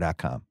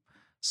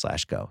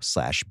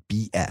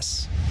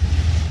square.com/go/BS.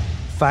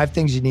 5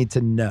 things you need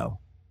to know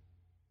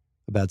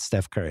about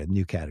Steph Curry, a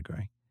new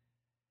category.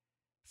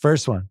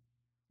 First one,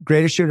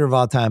 greatest shooter of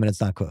all time, and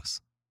it's not close.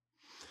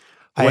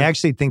 I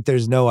actually think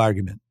there's no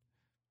argument.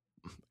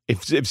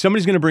 If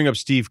somebody's going to bring up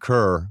Steve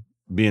Kerr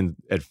being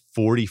at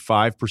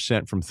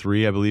 45% from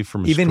three, I believe,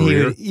 from his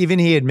career. Even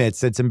he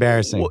admits it's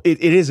embarrassing. Well, it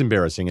is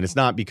embarrassing, and it's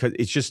not because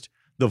it's just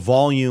the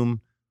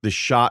volume, the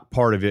shot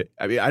part of it.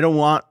 I mean, I don't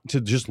want to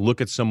just look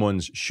at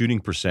someone's shooting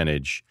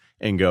percentage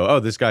and go,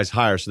 oh, this guy's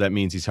higher, so that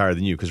means he's higher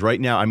than you. Because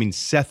right now, I mean,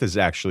 Seth is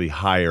actually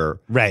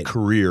higher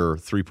career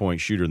three-point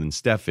shooter than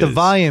Steph is. The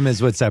volume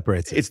is what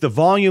separates it. It's the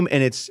volume,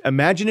 and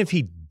imagine if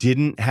he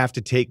didn't have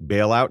to take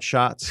bailout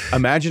shots.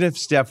 Imagine if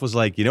Steph was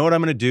like, you know what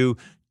I'm going to do?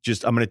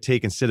 I'm going to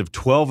take, instead of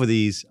 12 of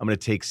these, I'm going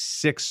to take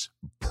 6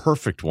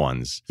 perfect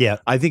ones. Yeah.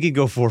 I think he'd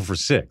go 4 for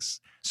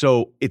 6.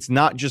 So it's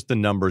not just the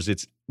numbers,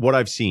 it's what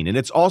I've seen. And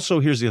it's also,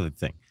 here's the other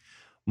thing.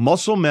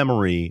 Muscle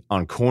memory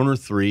on corner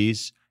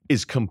threes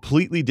is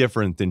completely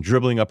different than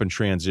dribbling up in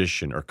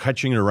transition or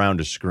catching it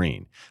around a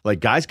screen. Like,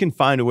 guys can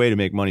find a way to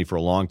make money for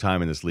a long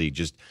time in this league,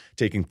 just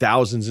taking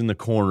thousands in the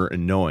corner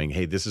and knowing,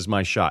 hey, this is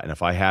my shot. And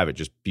if I have it,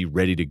 just be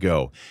ready to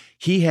go.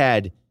 He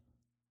had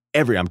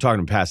I'm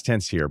talking in past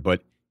tense here,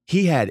 but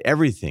he had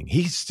everything.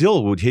 He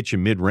still would hit you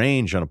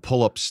mid-range on a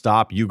pull-up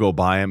stop. You go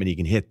by him, and he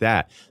can hit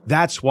that.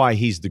 That's why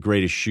he's the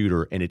greatest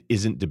shooter, and it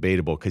isn't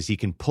debatable because he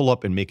can pull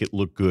up and make it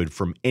look good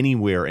from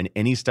anywhere in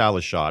any style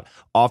of shot,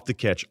 off the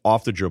catch,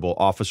 off the dribble,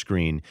 off a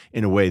screen,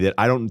 in a way that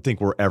I don't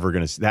think we're ever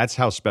going to see. That's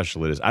how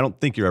special it is. I don't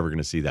think you're ever going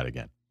to see that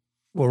again.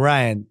 Well,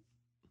 Ryan,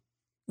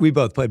 we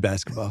both played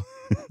basketball.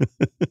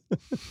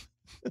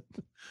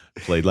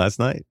 Played last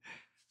night.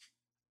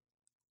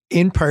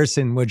 In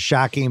person, what's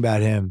shocking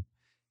about him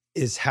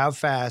is how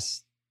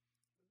fast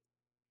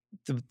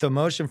the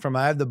motion from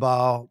I have the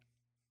ball,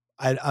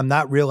 I'm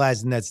not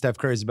realizing that Steph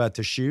Curry is about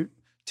to shoot,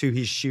 to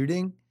he's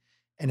shooting,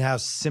 and how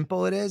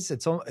simple it is.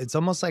 It's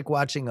almost like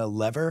watching a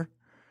lever.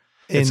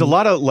 It's a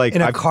lot of like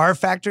in a car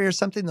factory or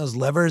something, those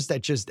levers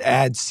that just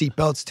add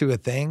seatbelts to a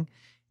thing.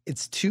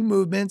 It's 2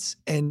 movements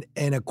and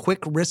a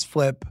quick wrist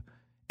flip,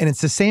 and it's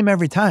the same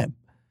every time.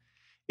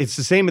 It's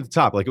the same at the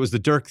top. Like, it was the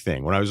Dirk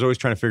thing when I was always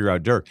trying to figure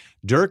out Dirk.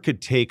 Dirk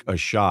could take a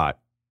shot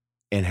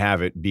and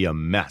have it be a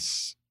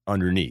mess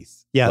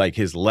underneath. Yeah. Like,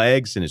 his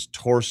legs and his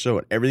torso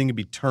and everything could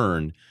be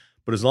turned.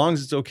 But as long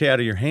as it's okay out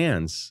of your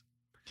hands,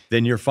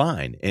 then you're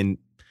fine. And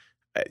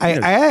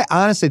I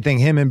honestly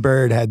think him and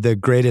Bird had the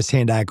greatest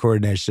hand-eye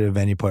coordination of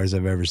any players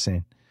I've ever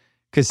seen.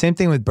 Because same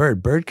thing with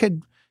Bird. Bird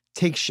could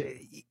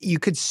you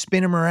could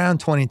spin him around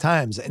 20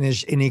 times and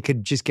he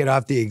could just get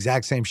off the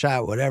exact same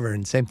shot, whatever.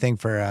 And same thing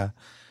for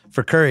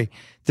Curry.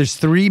 There's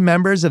 3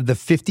 members of the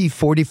 50,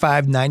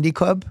 45, 90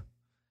 club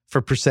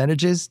for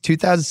percentages.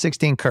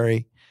 2016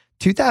 Curry,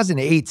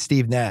 2008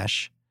 Steve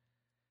Nash,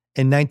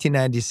 and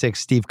 1996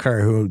 Steve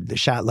Kerr, who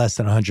shot less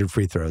than 100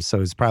 free throws.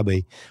 So it's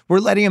probably, we're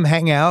letting him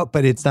hang out,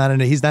 but he's not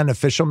an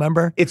official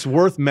member. It's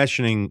worth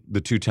mentioning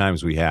the 2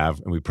 times we have,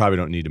 and we probably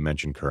don't need to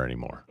mention Kerr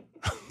anymore.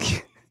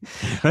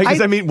 Right?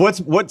 Because I mean,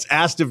 what's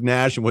asked of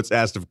Nash and what's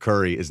asked of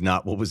Curry is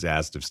not what was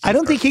asked of Steve I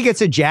don't Kerr. think he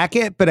gets a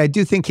jacket, but I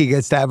do think he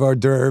gets to have hors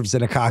d'oeuvres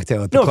and a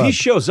cocktail at the club. No, if he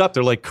shows up,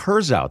 they're like,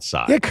 Kerr's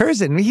outside. Yeah,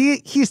 Kerr's in.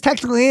 He's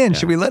technically in. Yeah.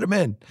 Should we let him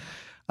in?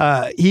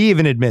 He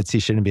even admits he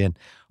shouldn't be in.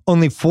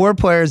 Only 4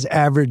 players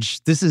average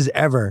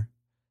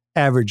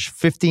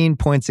 15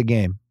 points a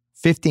game.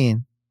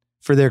 15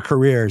 for their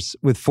careers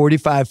with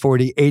 45,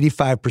 40,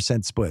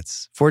 85%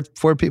 splits.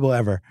 Four people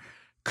ever.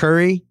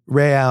 Curry,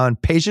 Ray Allen,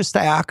 Peja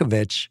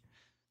Stojakovic,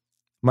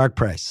 Mark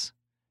Price.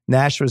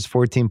 Nash was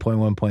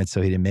 14.1 points,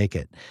 so he didn't make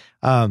it.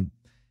 I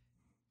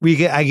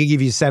could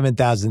give you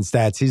 7,000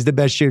 stats. He's the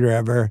best shooter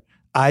ever.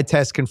 Eye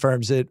test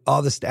confirms it.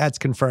 All the stats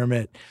confirm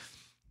it.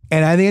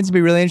 And I think it's going to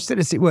be really interesting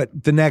to see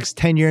what the next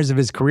 10 years of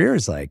his career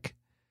is like.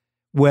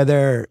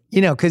 Whether,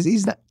 because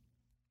he's not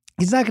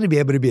going to be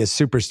able to be a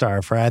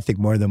superstar for, I think,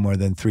 more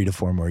than 3 to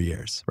 4 more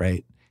years,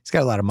 right? He's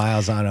got a lot of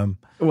miles on him.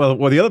 Well,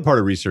 the other part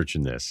of research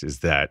in this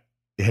is that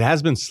it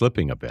has been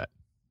slipping a bit.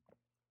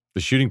 The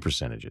shooting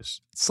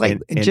percentages. It's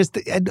like just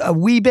a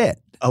wee bit.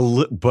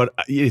 But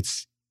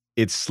it's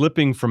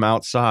slipping from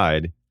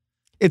outside.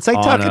 It's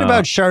like talking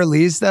about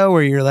Charlize, though,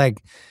 where you're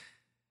like,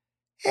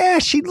 yeah,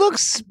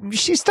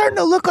 she's starting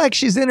to look like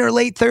she's in her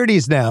late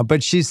 30s now,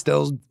 but she's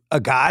still a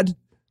god.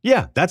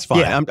 Yeah, that's fine.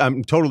 Yeah.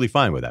 I'm totally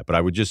fine with that. But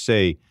I would just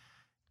say,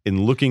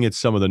 in looking at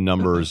some of the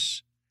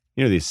numbers,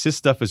 the assist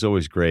stuff is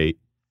always great.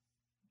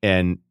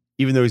 And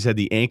even though he's had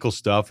the ankle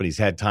stuff and he's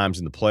had times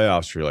in the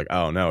playoffs where you're like,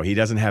 oh no, he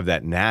doesn't have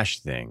that Nash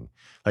thing.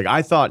 Like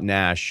I thought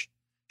Nash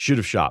should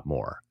have shot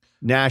more.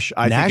 Nash,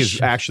 I think, is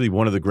actually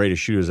one of the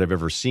greatest shooters I've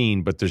ever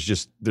seen, but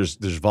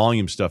there's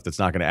volume stuff that's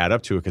not going to add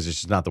up to it because it's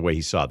just not the way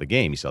he saw the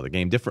game. He saw the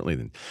game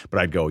differently but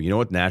I'd go, you know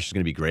what? Nash is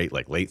going to be great,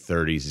 like late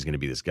 30s. He's going to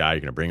be this guy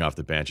you're going to bring off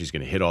the bench. He's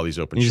going to hit all these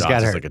open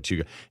shots. It's like a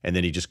two, and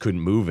then he just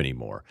couldn't move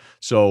anymore.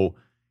 So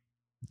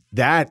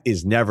that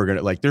is never going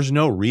to, like, there's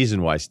no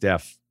reason why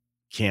Steph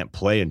can't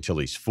play until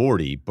he's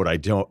 40, but I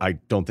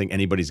don't think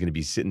anybody's going to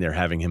be sitting there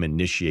having him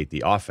initiate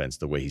the offense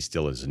the way he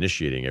still is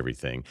initiating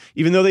everything.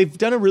 Even though they've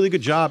done a really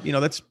good job,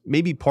 that's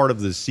maybe part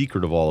of the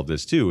secret of all of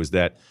this too, is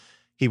that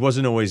he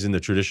wasn't always in the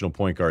traditional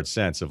point guard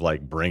sense of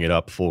like bring it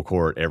up full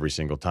court every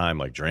single time.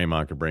 Like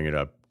Draymond could bring it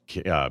up.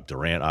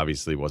 Durant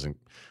obviously wasn't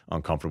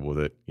uncomfortable with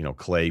it.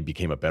 Clay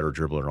became a better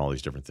dribbler and all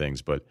these different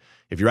things. But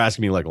if you're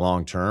asking me like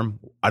long term,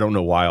 I don't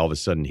know why all of a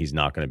sudden he's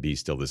not going to be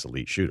still this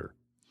elite shooter.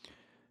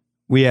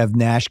 We have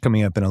Nash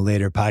coming up in a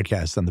later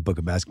podcast on the Book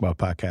of Basketball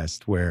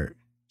podcast where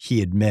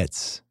he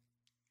admits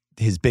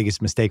his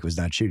biggest mistake was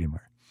not shooting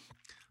more.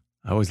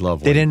 I always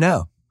love They didn't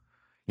know.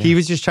 Yeah. He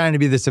was just trying to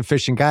be this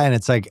efficient guy, and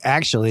it's like,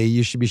 actually,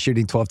 you should be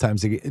shooting 12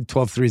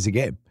 threes a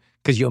game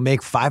because you'll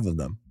make 5 of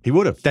them. He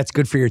would have. That's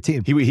good for your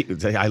team.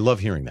 I love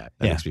hearing that.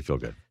 That makes me feel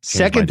good.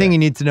 Second thing you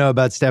need to know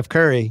about Steph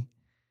Curry.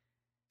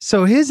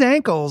 So his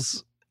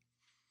ankles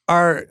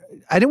are,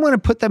 I didn't want to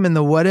put them in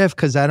the what if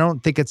because I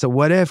don't think it's a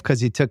what if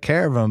because he took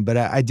care of them, but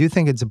I do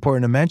think it's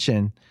important to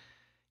mention,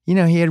 he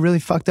had really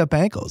fucked up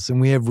ankles, and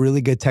we have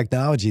really good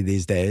technology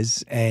these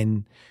days,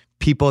 and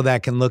people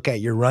that can look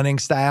at your running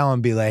style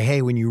and be like,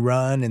 hey, when you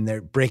run and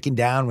they're breaking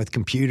down with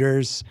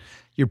computers,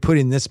 you're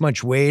putting this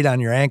much weight on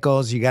your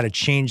ankles, you got to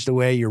change the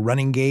way your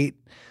running gait.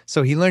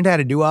 So he learned how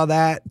to do all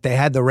that. They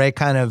had the right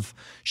kind of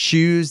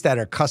shoes that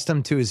are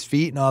custom to his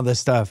feet and all this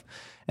stuff.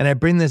 And I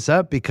bring this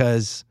up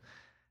because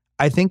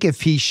I think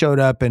if he showed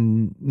up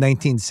in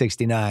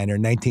 1969 or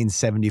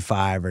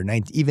 1975 or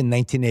even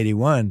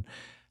 1981,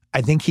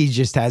 I think he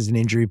just has an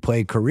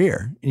injury-plagued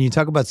career. And you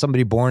talk about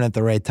somebody born at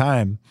the right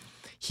time.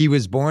 He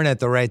was born at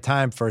the right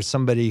time for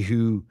somebody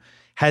who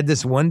had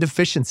this one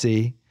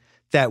deficiency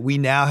that we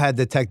now had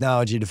the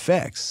technology to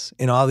fix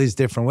in all these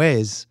different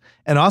ways.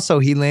 And also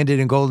he landed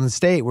in Golden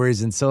State, where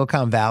he's in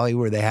Silicon Valley,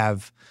 where they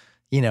have,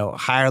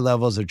 higher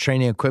levels of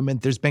training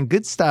equipment. There's been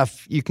good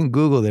stuff. You can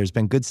Google. There's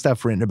been good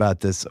stuff written about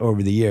this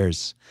over the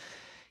years.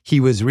 He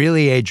was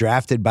really a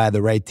drafted by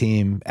the right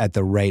team at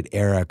the right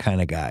era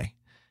kind of guy.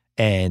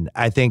 And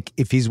I think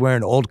if he's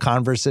wearing old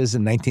Converses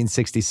in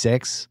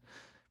 1966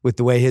 with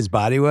the way his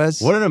body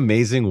was. What an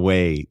amazing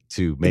way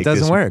to make this. It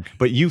doesn't work.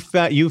 But you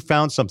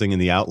found something in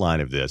the outline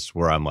of this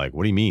where I'm like,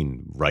 what do you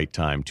mean right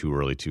time, too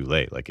early, too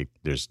late? Like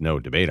there's no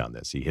debate on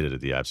this. He hit it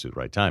at the absolute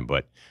right time.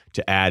 But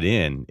to add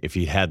in, if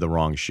he had the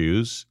wrong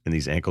shoes and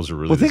these ankles are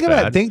really think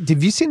about it.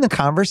 Have you seen the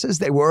Converses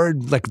they wore,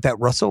 like that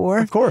Russell wore?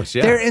 Of course,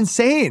 yeah. They're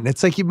insane.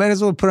 It's like you might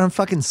as well put on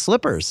fucking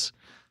slippers.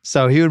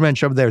 So he would have been in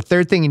trouble there.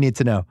 Third thing you need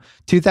to know,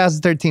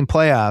 2013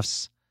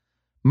 playoffs,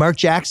 Mark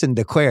Jackson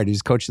declared, he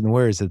was coaching the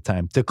Warriors at the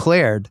time,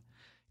 declared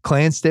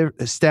Clay and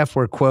Steph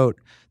were, quote,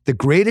 the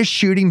greatest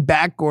shooting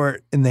backcourt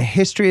in the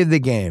history of the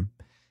game.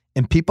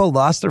 And people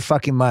lost their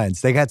fucking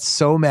minds. They got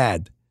so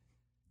mad.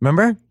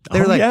 Remember? They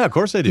were like, yeah, of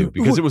course I do.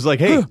 Because it was like,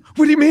 hey.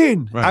 What do you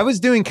mean? Right. I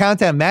was doing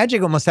countdown.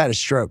 Magic almost had a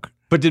stroke.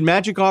 But did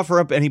Magic offer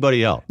up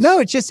anybody else? No,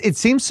 it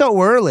seemed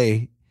so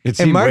early.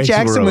 And Mark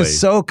Jackson was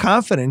so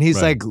confident.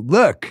 He's like,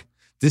 look,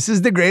 this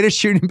is the greatest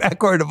shooting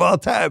backcourt of all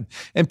time.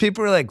 And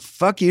people were like,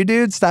 fuck you,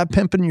 dude. Stop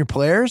pimping your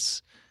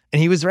players.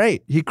 And he was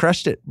right. He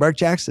crushed it. Mark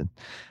Jackson.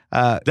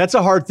 That's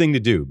a hard thing to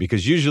do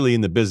because usually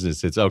in the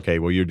business, it's okay,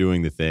 well, you're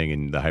doing the thing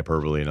and the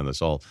hyperbole and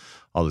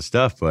all this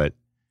stuff. But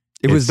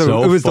it was the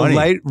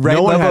right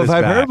level of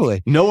hyperbole.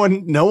 Back.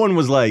 No one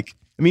was like,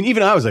 I mean,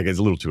 even I was like, it's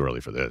a little too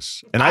early for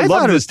this. And I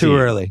thought it was too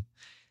early.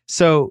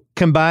 So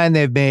combined,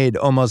 they've made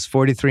almost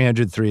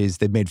 4,300 threes.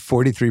 They've made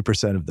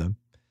 43% of them.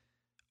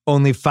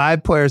 Only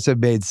 5 players have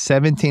made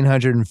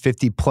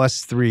 1,750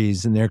 plus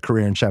threes in their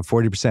career and shot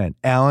 40%.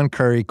 Allen,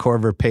 Curry,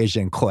 Korver, Page,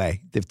 and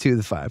Clay. They have 2 of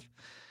the 5.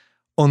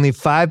 Only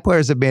 5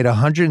 players have made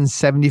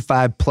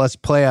 175 plus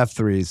playoff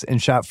threes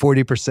and shot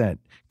 40%.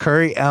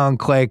 Curry, Allen,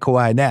 Clay,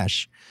 Kawhi,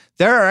 Nash.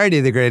 They're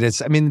already the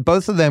greatest. I mean,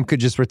 both of them could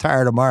just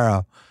retire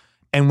tomorrow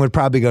and would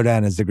probably go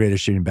down as the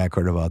greatest shooting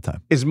backcourt of all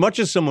time. As much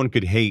as someone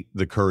could hate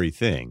the Curry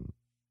thing,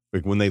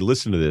 like when they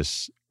listen to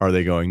this, are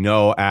they going,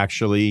 no,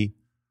 actually,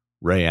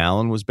 Ray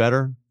Allen was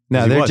better?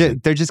 No,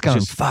 they're just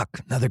going, fuck,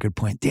 another good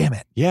point. Damn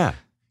it. Yeah.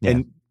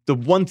 And the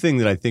one thing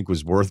that I think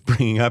was worth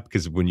bringing up,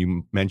 because when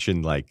you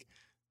mentioned like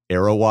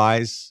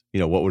era-wise,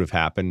 what would have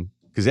happened?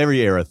 Because every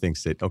era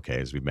thinks that,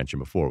 okay, as we mentioned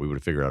before, we would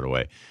have figured out a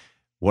way.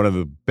 One of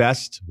the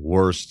best,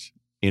 worst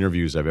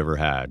interviews I've ever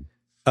had.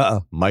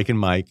 Mike and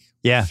Mike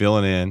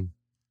filling in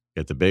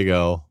at the Big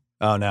O.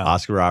 Oh, no.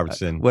 Oscar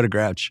Robertson. What a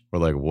grouch. We're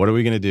like, what are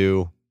we going to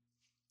do?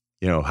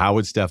 How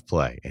would Steph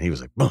play? And he was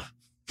like,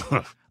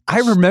 I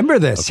remember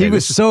this. Okay, he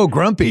was so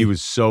grumpy. He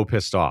was so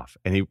pissed off.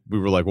 And we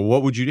were like, well,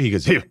 what would you do? He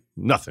goes, hey,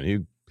 nothing.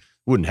 It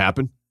wouldn't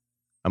happen.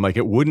 I'm like,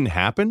 it wouldn't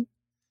happen?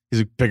 He's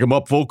like, pick him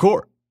up full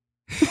court.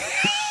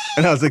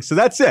 And I was like, so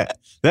that's it.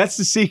 That's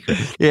the secret.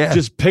 Yeah.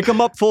 Just pick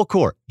him up full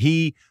court.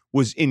 He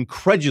was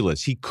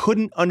incredulous. He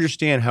couldn't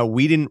understand how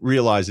we didn't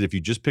realize that if you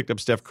just picked up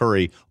Steph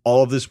Curry,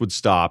 all of this would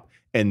stop.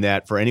 And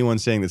that for anyone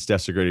saying that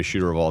Steph's the greatest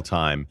shooter of all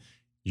time,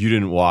 you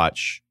didn't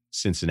watch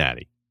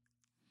Cincinnati.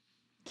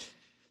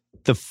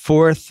 The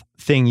fourth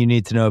thing you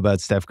need to know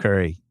about Steph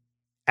Curry,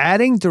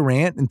 adding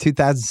Durant in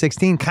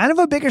 2016, kind of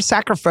a bigger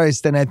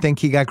sacrifice than I think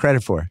he got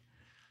credit for.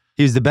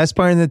 He was the best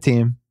player in the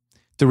team.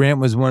 Durant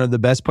was one of the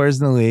best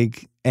players in the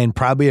league and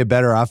probably a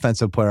better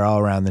offensive player all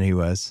around than he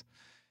was.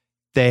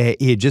 He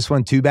had just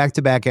won 2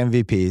 back-to-back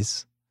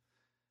MVPs.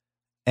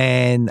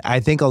 And I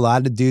think a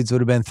lot of dudes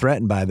would have been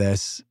threatened by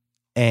this.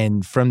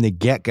 And from the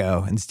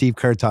get-go, and Steve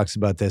Kerr talks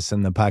about this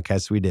in the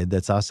podcast we did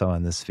that's also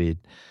on this feed,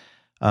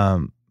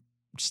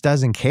 just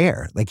doesn't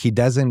care. Like, he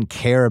doesn't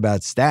care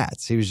about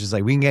stats. He was just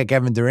like, we can get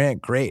Kevin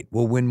Durant, great,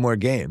 we'll win more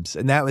games.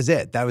 And that was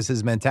it. That was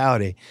his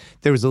mentality.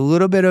 There was a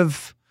little bit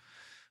of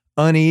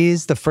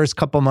unease the first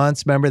couple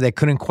months. Remember, they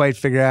couldn't quite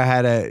figure out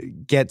how to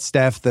get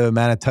Steph the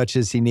amount of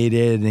touches he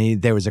needed.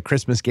 And there was a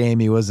Christmas game.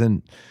 He was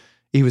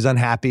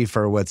unhappy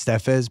for what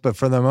Steph is. But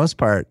for the most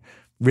part,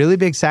 really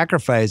big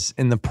sacrifice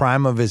in the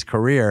prime of his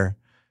career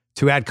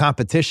to add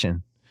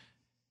competition.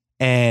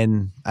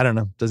 And I don't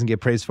know, doesn't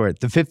get praised for it.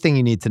 The fifth thing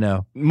you need to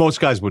know. Most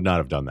guys would not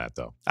have done that,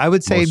 though. I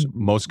would say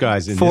most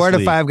guys in 4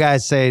 this to 5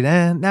 guys say,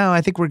 no,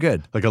 I think we're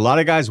good. Like, a lot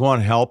of guys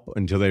want help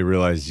until they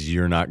realize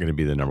you're not going to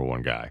be the number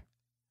one guy.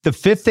 The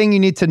fifth thing you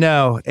need to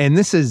know, and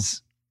this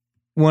is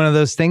one of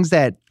those things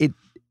that it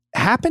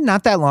happened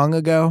not that long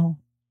ago,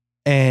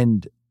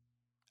 and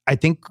I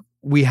think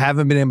we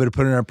haven't been able to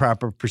put it in our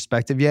proper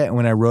perspective yet. And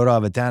when I wrote all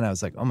of it down, I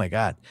was like, oh my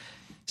God.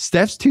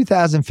 Steph's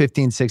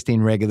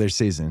 2015-16 regular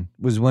season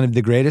was one of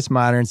the greatest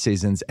modern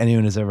seasons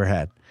anyone has ever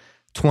had.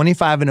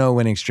 25-0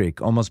 winning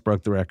streak, almost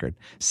broke the record.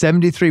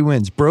 73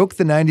 wins, broke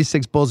the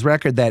 96 Bulls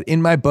record that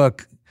in my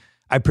book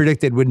I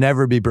predicted would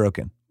never be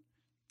broken.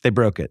 They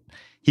broke it.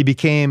 He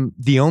became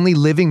the only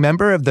living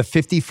member of the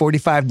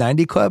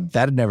 50-45-90 club.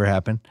 That had never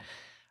happened.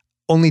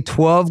 Only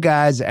 12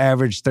 guys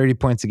averaged 30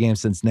 points a game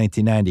since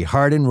 1990.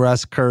 Harden,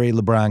 Russ, Curry,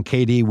 LeBron,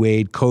 KD,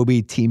 Wade,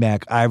 Kobe,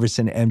 T-Mac,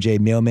 Iverson, MJ,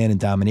 Millman, and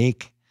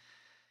Dominique.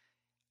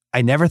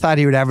 I never thought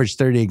he would average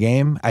 30 a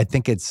game. I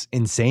think it's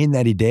insane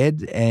that he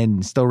did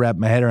and still wrap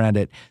my head around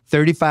it.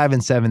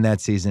 35-7 that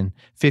season,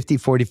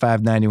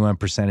 50-45-91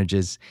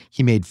 percentages.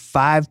 He made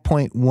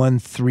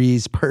 5.1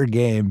 threes per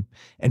game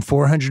and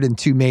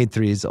 402 made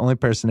threes. The only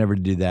person ever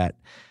to do that.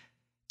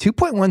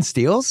 2.1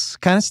 steals,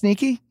 kind of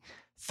sneaky.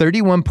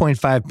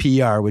 31.5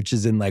 PR, which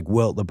is in like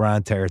Wilt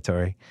LeBron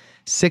territory.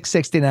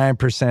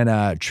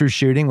 669% true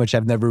shooting, which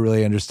I've never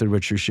really understood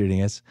what true shooting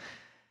is.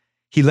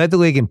 He led the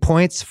league in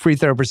points, free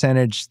throw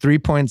percentage,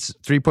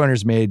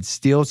 3-pointers made,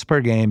 steals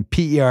per game,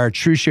 PER,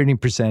 true shooting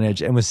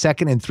percentage, and was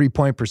second in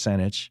 3-point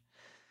percentage.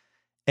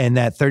 And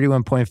that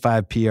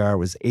 31.5 PR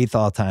was 8th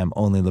all-time.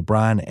 Only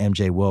LeBron,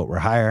 MJ, Wilt were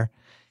higher.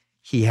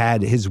 He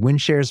had his win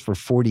shares for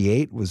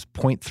 48 was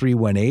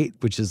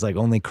 0.318, which is like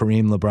only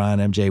Kareem, LeBron,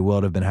 MJ,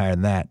 Wilt have been higher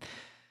than that.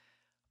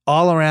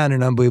 All around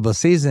an unbelievable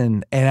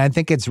season. And I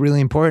think it's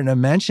really important to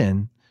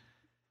mention,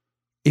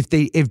 if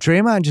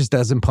Draymond just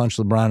doesn't punch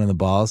LeBron in the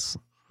balls,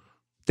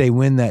 they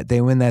win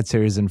that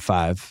series in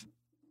 5.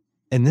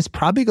 And this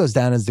probably goes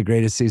down as the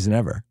greatest season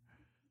ever.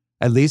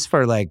 At least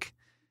for like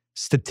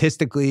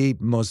statistically,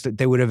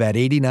 they would have had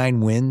 89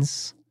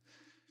 wins.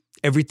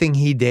 Everything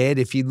he did,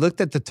 if you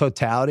looked at the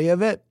totality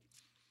of it,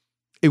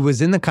 it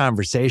was in the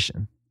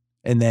conversation.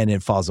 And then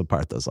it falls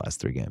apart those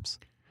last 3 games.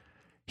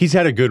 He's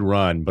had a good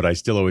run, but I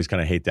still always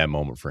kind of hate that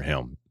moment for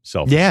him,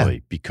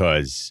 selfishly,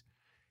 because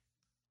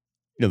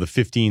the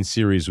 15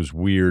 series was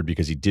weird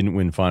because he didn't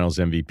win Finals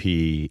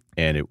MVP,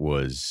 and it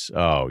was,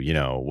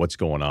 what's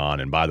going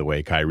on? And by the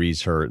way,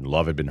 Kyrie's hurt, and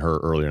Love had been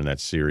hurt earlier in that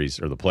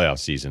series or the playoff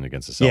season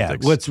against the Celtics.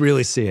 Yeah, let's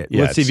really see it.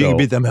 Let's see if you can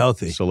beat them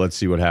healthy. So let's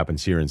see what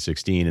happens here in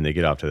 16, and they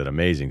get off to that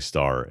amazing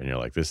start, and you're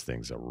like, this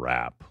thing's a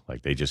wrap.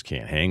 Like, they just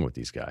can't hang with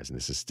these guys, and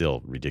this is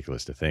still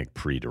ridiculous to think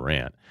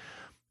pre-Durant.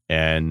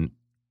 And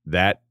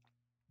that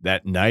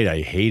night,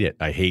 I hate it.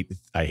 I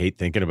hate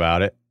thinking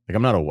about it.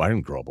 Like, I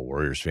didn't grow up a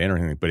Warriors fan or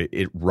anything, but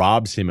it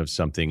robs him of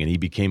something, and he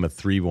became a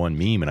 3-1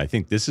 meme. And I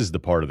think this is the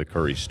part of the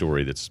Curry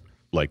story that's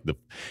like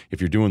if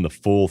you're doing the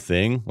full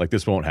thing, like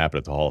this won't happen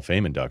at the Hall of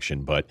Fame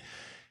induction, but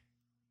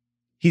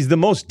he's the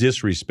most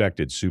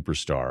disrespected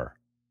superstar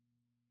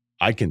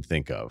I can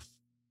think of,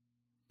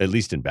 at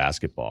least in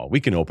basketball. We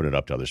can open it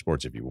up to other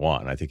sports if you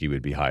want, and I think he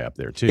would be high up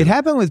there too. It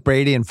happened with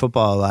Brady in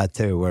football a lot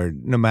too, where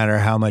no matter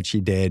how much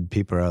he did,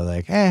 people are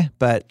like,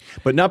 but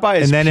not by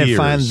his peers.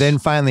 And then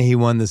finally he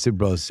won the Super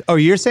Bowls. Oh,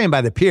 you're saying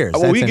by the peers.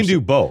 Well, we can do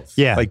both.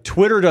 Yeah. Like,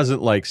 Twitter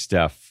doesn't like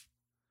Steph.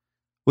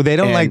 Well, they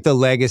don't like the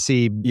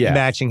legacy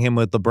matching him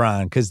with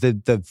LeBron, because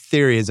the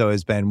theory has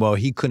always been, well,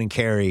 he couldn't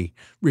carry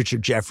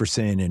Richard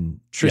Jefferson and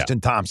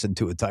Tristan Thompson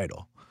to a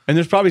title. And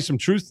there's probably some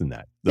truth in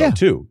that, though,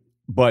 too.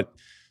 But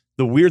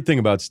the weird thing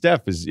about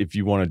Steph is, if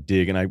you want to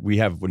dig, and we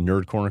have a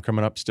Nerd Corner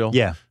coming up still.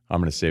 Yeah. I'm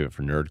going to save it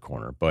for Nerd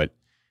Corner. But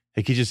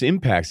Like he just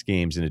impacts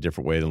games in a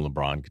different way than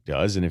LeBron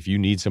does. And if you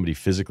need somebody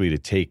physically to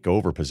take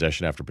over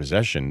possession after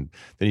possession,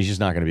 then he's just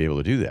not going to be able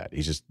to do that.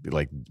 He's just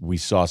like, we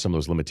saw some of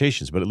those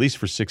limitations. But at least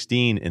for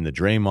 16 in the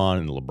Draymond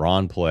and the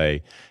LeBron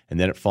play, and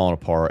then it falling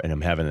apart and him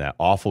having that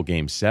awful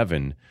game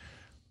 7,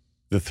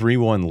 the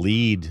 3-1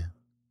 lead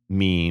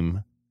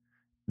meme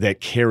that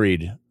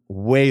carried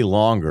way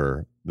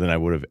longer than I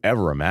would have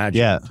ever imagined.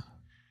 Yeah.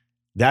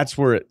 That's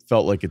where it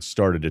felt like it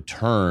started to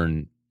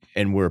turn,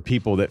 and where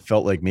people that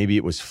felt like maybe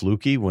it was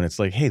fluky, when it's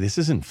like, hey, this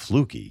isn't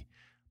fluky,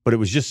 but it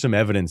was just some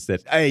evidence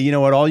that, hey, you know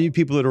what, all you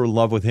people that are in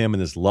love with him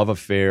and this love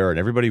affair and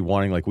everybody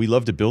wanting, like, we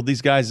love to build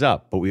these guys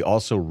up, but we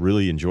also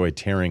really enjoy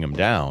tearing them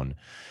down.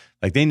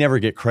 Like, they never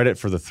get credit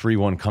for the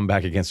 3-1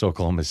 comeback against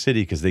Oklahoma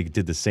City because they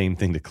did the same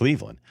thing to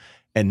Cleveland.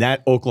 And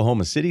that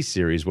Oklahoma City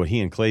series, what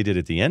he and Clay did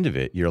at the end of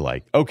it, you're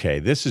like, okay,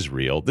 this is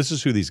real. This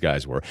is who these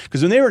guys were.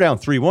 Because when they were down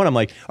 3-1, I'm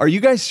like, are you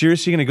guys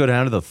seriously going to go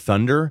down to the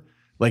Thunder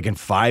like in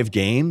 5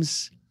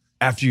 games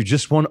after you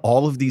just won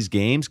all of these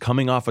games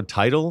coming off a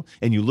title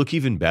and you look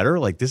even better?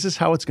 Like, this is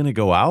how it's going to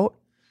go out?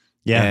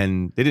 Yeah.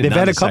 And they didn't. They've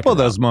had a couple of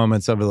those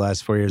moments over the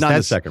last 4 years. Not in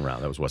the second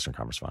round. That was Western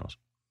Conference Finals.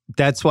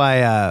 That's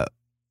why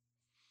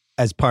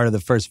as part of the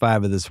first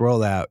 5 of this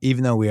rollout,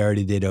 even though we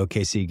already did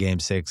OKC Game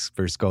 6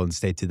 versus Golden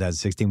State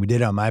 2016, we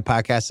did it on my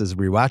podcast as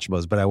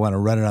rewatchables, but I want to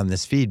run it on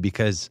this feed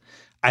because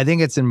I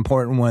think it's an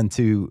important one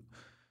to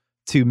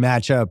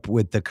match up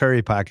with the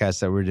Curry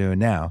podcast that we're doing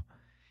now.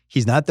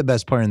 He's not the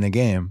best player in the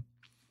game,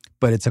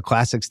 but it's a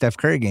classic Steph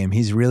Curry game.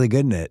 He's really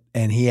good in it,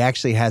 and he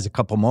actually has a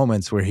couple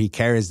moments where he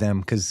carries them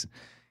because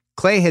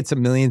Clay hits a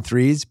million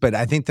threes, but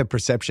I think the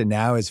perception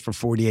now is for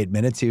 48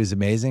 minutes, he was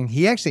amazing.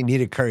 He actually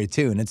needed Curry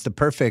too, and it's the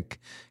perfect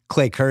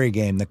Clay Curry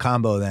game, the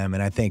combo of them,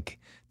 and I think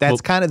that's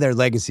kind of their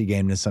legacy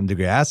game to some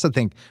degree. I also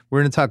think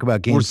we're going to talk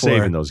about Game 4. We're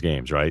saving those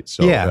games, right?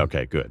 So, yeah.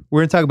 Okay, good. We're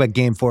going to talk about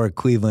Game 4 at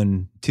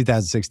Cleveland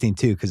 2016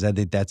 too, because I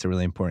think that's a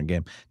really important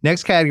game.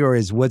 Next category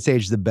is what's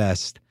aged the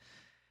best.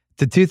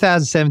 The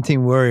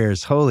 2017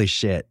 Warriors, holy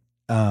shit.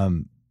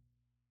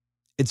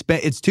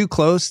 It's too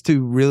close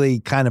to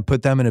really kind of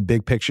put them in a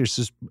big picture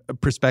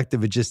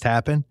perspective. It just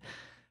happened.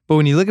 But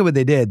when you look at what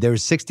they did, there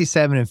was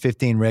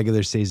 67-15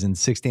 regular season,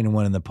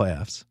 16-1 in the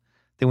playoffs.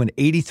 They went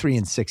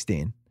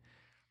 83-16.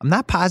 I'm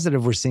not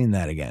positive we're seeing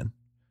that again.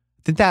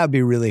 I think that would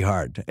be really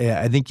hard.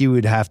 I think you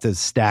would have to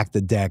stack the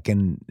deck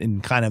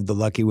in kind of the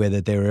lucky way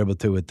that they were able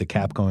to with the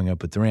cap going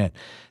up with Durant.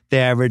 They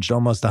averaged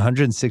almost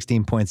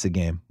 116 points a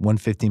game,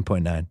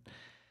 115.9.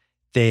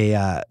 They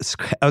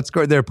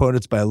outscored their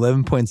opponents by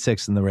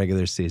 11.6 in the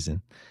regular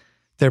season.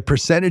 Their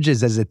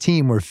percentages as a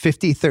team were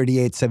 50,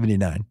 38,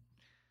 79.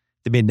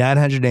 They made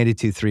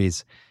 982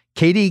 threes.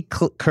 KD,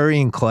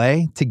 Curry, and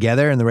Clay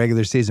together in the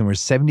regular season were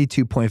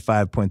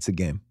 72.5 points a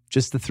game,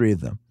 just the 3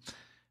 of them.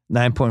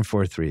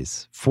 9.4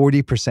 threes,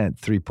 40%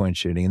 three-point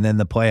shooting. And then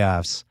the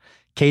playoffs,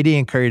 KD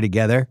and Curry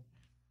together,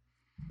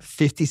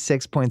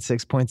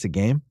 56.6 points a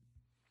game,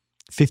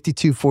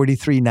 52,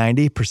 43,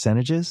 90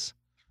 percentages.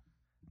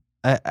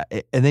 And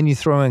then you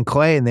throw in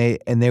Clay,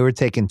 and they were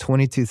taking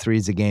 22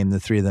 threes a game, the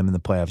 3 of them in the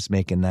playoffs,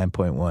 making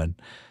 9.1.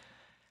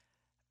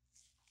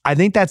 I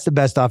think that's the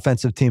best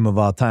offensive team of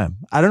all time.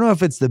 I don't know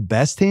if it's the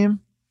best team,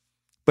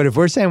 but if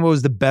we're saying what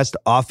was the best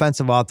offense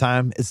of all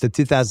time, it's the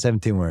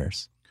 2017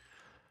 Warriors.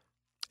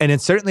 And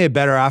it's certainly a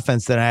better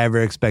offense than I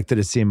ever expected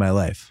to see in my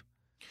life.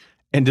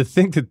 And to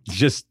think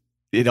that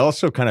it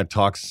also kind of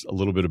talks a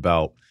little bit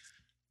about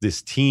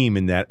this team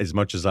in that as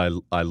much as I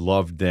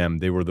loved them,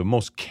 they were the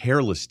most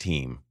careless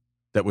team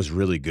that was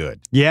really good.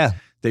 Yeah.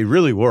 They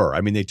really were.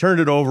 I mean, they turned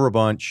it over a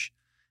bunch,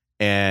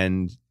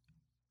 and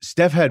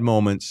Steph had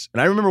moments.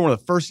 And I remember one of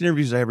the first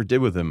interviews I ever did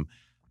with him,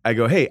 I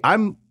go, hey,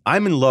 I'm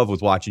in love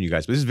with watching you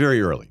guys, but this is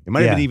very early. It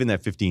might have been even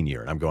that 15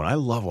 year. And I'm going, I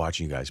love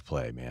watching you guys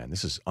play, man.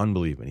 This is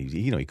unbelievable.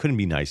 He couldn't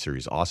be nicer.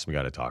 He's an awesome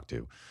guy to talk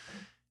to.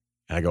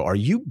 And I go, are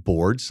you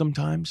bored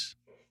sometimes?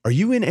 Are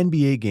you in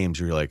NBA games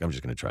where you're like, I'm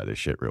just going to try this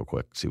shit real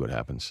quick, see what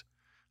happens?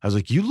 I was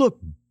like, you look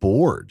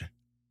bored,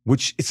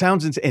 which it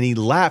sounds insane. And he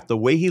laughed. The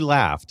way he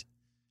laughed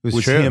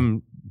was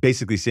him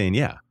basically saying,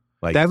 yeah.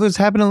 Like, that was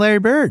happening to Larry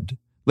Bird.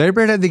 Larry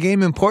Bird had the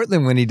game in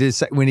Portland when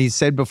he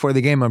said before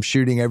the game, I'm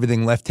shooting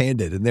everything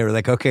left-handed. And they were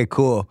like, okay,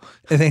 cool.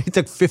 And then he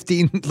took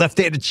 15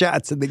 left-handed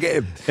shots in the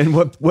game. And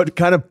what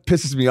kind of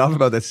pisses me off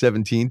about that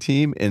 17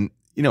 team, and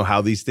you know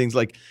how these things,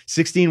 like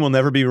 16 will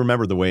never be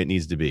remembered the way it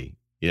needs to be.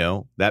 You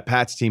know, that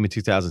Pats team in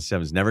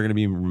 2007 is never going to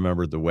be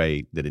remembered the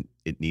way that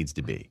it needs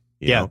to be.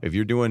 You know? If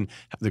you're doing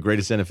the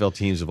greatest NFL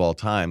teams of all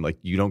time, like,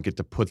 you don't get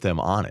to put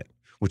them on it,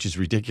 which is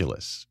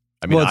ridiculous.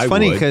 I mean, it's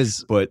funny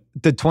because the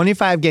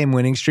 25-game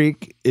winning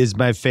streak is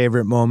my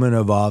favorite moment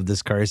of all of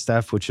this Curry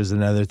stuff, which is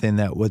another thing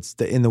that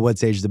in the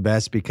what's aged the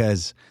best,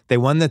 because they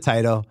won the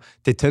title.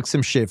 They took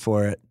some shit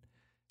for it.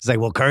 It's like,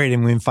 well, Curry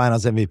didn't win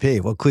Finals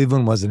MVP. Well,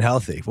 Cleveland wasn't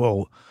healthy.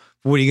 Well,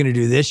 what are you going to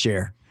do this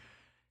year?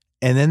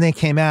 And then they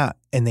came out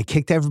and they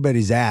kicked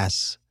everybody's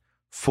ass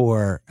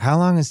for how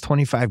long is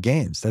 25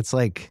 games? That's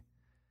like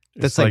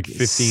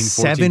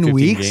 15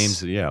 weeks?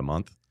 games. Yeah, a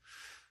month.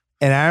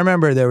 And I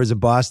remember there was a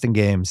Boston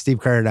game, Steve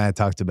Kerr and I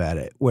talked about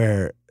it,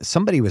 where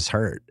somebody was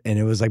hurt, and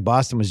it was like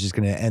Boston was just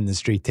going to end the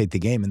streak, take the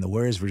game, and the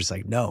Warriors were just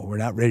like, no, we're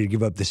not ready to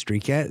give up the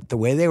streak yet. The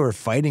way they were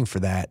fighting for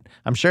that,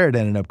 I'm sure it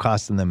ended up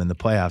costing them in the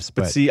playoffs.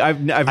 But see,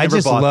 I've never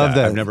just bought love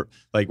that. I've never,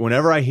 like,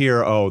 whenever I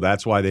hear, oh,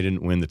 that's why they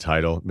didn't win the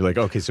title, I'd be like,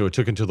 okay, so it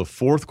took until the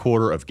fourth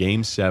quarter of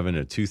Game 7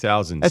 of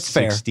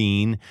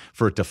 2016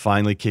 for it to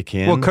finally kick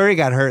in. Well, Curry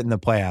got hurt in the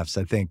playoffs,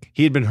 I think.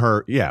 He had been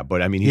hurt, yeah,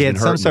 but I mean, he's been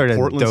hurt in the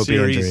Portland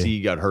series. Injury.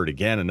 He got hurt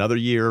again another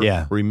year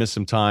where he missed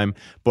some time.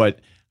 But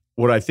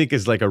what I think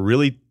is like a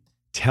really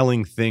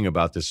telling thing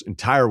about this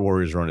entire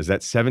Warriors run is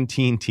that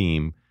 17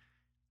 team,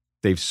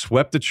 they've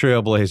swept the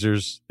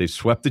Trailblazers, they've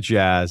swept the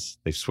Jazz,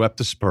 they've swept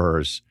the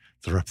Spurs.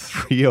 They're up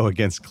 3-0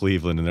 against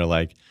Cleveland, and they're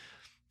like,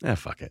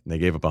 fuck it. And they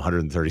gave up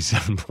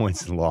 137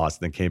 points and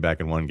lost, and then came back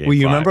and won game 5. Well,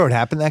 you remember what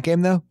happened that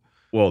game, though?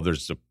 Well,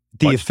 the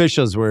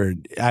officials were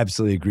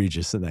absolutely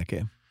egregious in that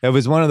game. It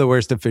was one of the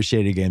worst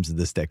officiated games of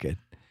this decade.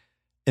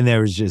 And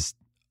there was just,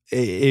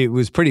 it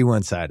was pretty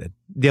one-sided.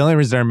 The only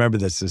reason I remember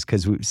this is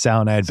because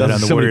Sal and I had bet on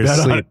the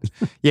Warriors sweep.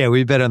 Yeah,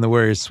 we bet on the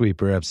Warriors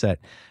sweep. We were upset.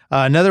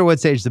 Another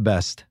What's Age the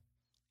Best.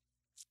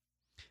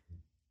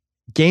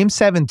 Game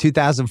 7,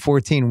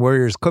 2014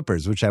 Warriors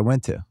Clippers, which I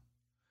went to.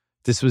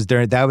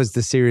 That was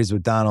the series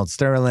with Donald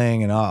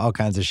Sterling and all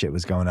kinds of shit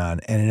was going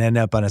on. And it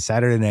ended up on a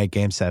Saturday night,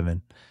 Game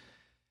 7.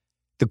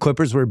 The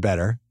Clippers were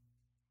better.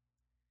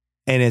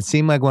 And it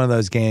seemed like one of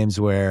those games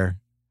where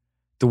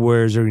the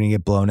Warriors were going to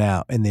get blown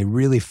out, and they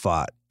really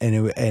fought.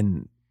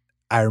 And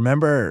I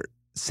remember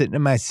sitting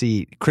in my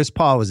seat. Chris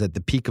Paul was at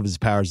the peak of his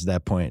powers at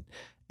that point,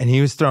 and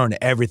he was throwing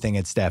everything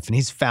at Steph, and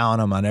he's fouling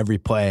him on every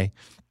play.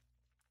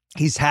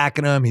 He's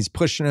hacking him, he's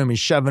pushing him, he's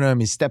shoving him,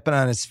 he's stepping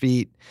on his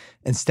feet,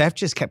 and Steph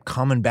just kept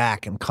coming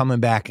back and coming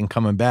back and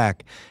coming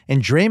back.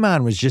 And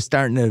Draymond was just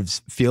starting to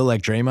feel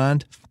like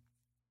Draymond,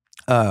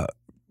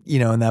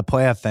 in that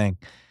playoff thing.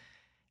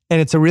 And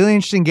it's a really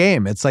interesting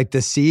game. It's like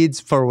the seeds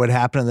for what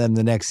happened to them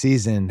the next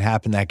season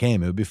happened that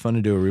game. It would be fun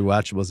to do a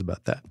rewatchables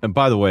about that. And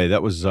by the way,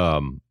 that was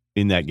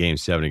in that Game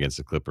 7 against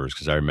the Clippers,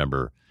 because I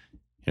remember,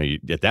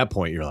 at that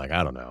point, you're like,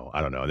 I don't know.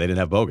 They didn't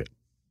have Bogut.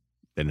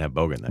 They didn't have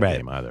Bogut in that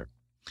game either.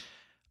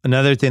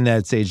 Another thing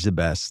that's aged the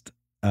best,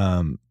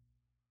 the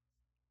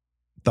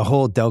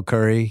whole Del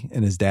Curry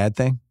and his dad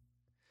thing.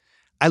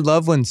 I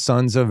love when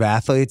sons of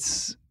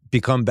athletes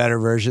become better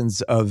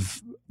versions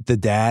of the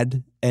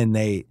dad, and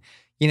they...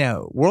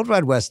 World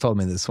Wide West told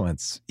me this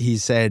once. He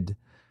said,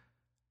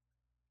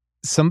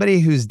 somebody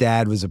whose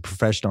dad was a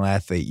professional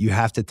athlete, you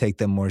have to take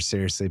them more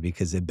seriously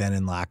because they've been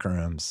in locker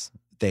rooms.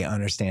 They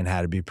understand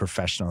how to be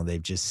professional.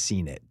 They've just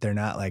seen it. They're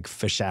not like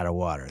fish out of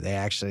water.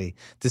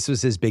 This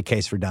was his big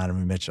case for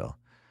Donovan Mitchell.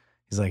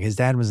 He's like, his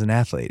dad was an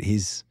athlete.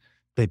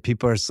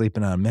 People are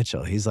sleeping on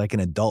Mitchell. He's like an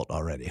adult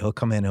already. He'll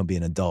come in, he'll be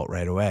an adult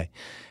right away.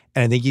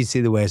 And I think you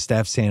see the way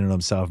Steph's handled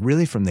himself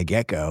really from the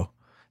get-go.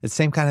 It's the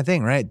same kind of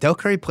thing, right? Del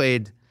Curry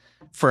played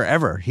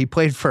forever. He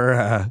played for,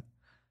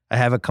 I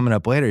have it coming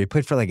up later, he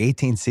played for like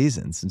 18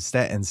 seasons. And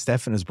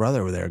Steph and his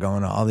brother were there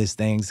going to all these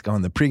things,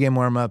 going to pregame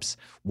warm-ups,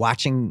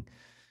 watching,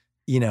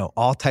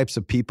 all types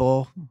of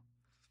people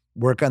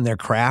work on their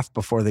craft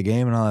before the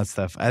game and all that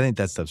stuff. I think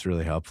that stuff's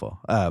really helpful.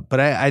 But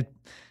I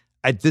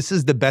this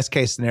is the best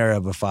case scenario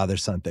of a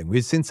father-son thing.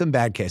 We've seen some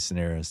bad case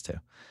scenarios too.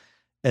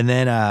 And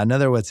then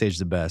another What's Age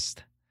the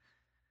Best.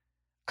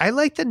 I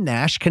like the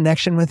Nash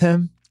connection with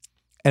him.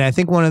 And I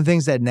think one of the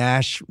things that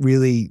Nash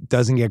really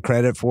doesn't get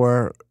credit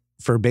for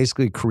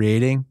basically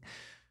creating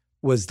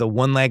was the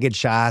one-legged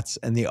shots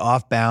and the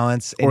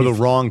off-balance. Or the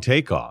wrong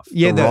takeoff.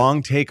 Yeah, the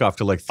wrong takeoff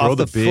to like throw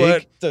the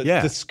big. Foot,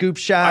 the scoop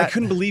shot. I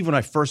couldn't believe when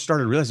I first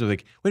started realizing, I was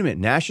like, wait a minute,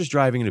 Nash is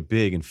driving in a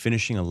big and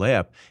finishing a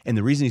layup. And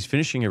the reason he's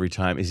finishing every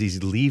time is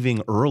he's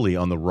leaving early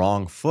on the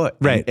wrong foot.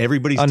 Right. And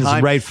everybody's on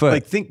his right foot.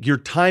 Like, think you're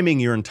timing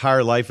your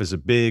entire life as a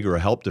big or a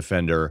help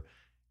defender.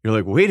 You're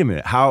like, wait a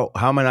minute, how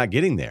am I not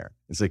getting there?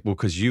 It's like, well,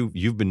 because you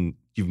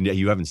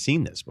haven't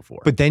seen this before.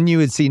 But then you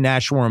would see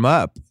Nash warm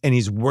up, and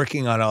he's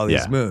working on all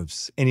these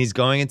moves, and he's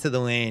going into the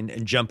lane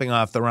and jumping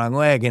off the wrong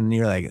leg, and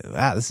you're like,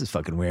 wow, this is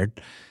fucking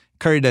weird.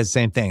 Curry does the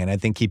same thing, and I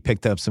think he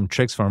picked up some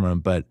tricks from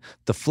him. But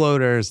the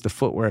floaters, the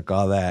footwork,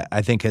 all that,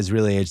 I think has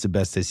really aged the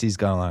best as he's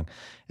gone along.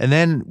 And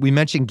then we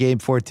mentioned Game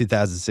 4,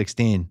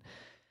 2016.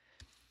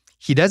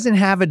 He doesn't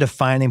have a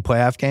defining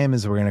playoff game,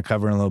 as we're going to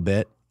cover in a little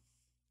bit.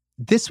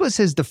 This was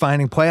his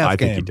defining playoff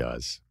game. I think he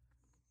does.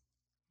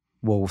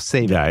 Well, we'll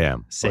save it. Yeah, I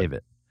am. Save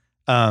it.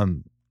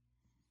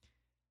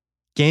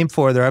 Game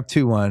 4, they're up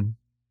 2-1.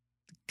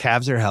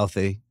 Cavs are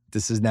healthy.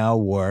 This is now a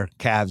war.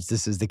 The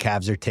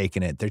Cavs are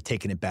taking it. They're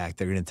taking it back.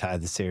 They're going to tie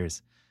the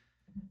series.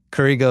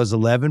 Curry goes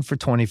 11 for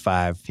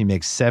 25. He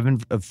makes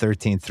 7 of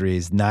 13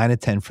 threes, 9 of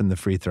 10 from the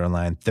free throw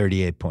line,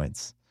 38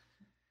 points.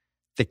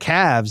 The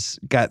Cavs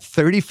got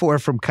 34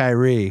 from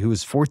Kyrie, who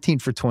was 14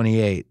 for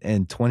 28,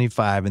 and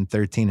 25 and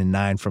 13 and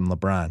 9 from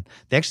LeBron.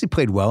 They actually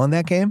played well in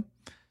that game,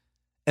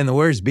 and the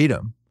Warriors beat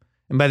them.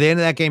 And by the end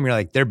of that game, you're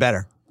like, they're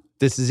better.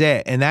 This is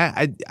it. And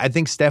that I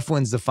think Steph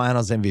wins the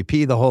Finals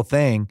MVP, the whole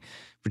thing,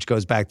 which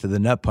goes back to the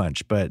nut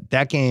punch. But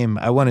that game,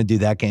 I want to do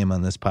that game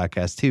on this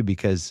podcast too,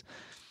 because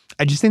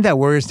I just think that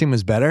Warriors team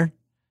was better.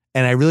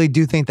 And I really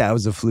do think that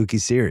was a fluky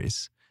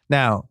series.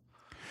 Now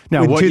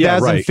in what?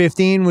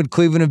 2015, would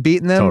Cleveland have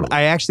beaten them? Totally.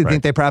 I actually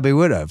think they probably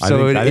would have.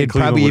 So I think it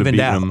probably Cleveland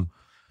evened out. them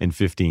in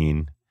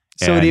 15.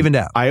 So it evened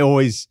out. I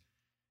always,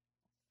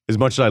 as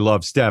much as I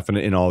love Steph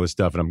and all this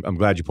stuff, and I'm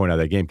glad you pointed out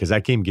that game, because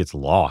that game gets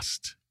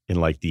lost in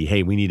like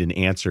hey, we need an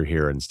answer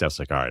here. And Steph's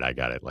like, all right, I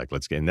got it. Like,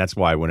 let's get, and that's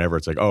why whenever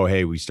it's like, oh,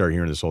 hey, we start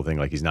hearing this whole thing,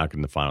 like he's not good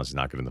in the finals.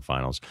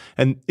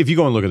 And if you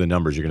go and look at the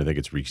numbers, you're going to think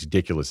it's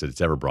ridiculous that it's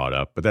ever brought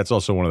up. But that's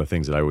also one of the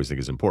things that I always think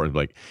is important.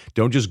 Like,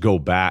 don't just go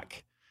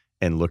back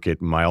and look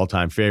at my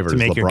all-time favorite to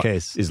make your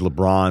case. Is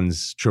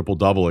LeBron's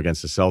triple-double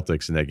against the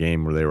Celtics in that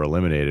game where they were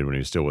eliminated when he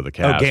was still with the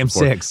Cavs. Oh, game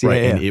 6.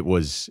 Right, Yeah. and it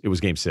was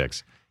game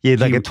 6. He had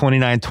like a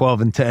 29,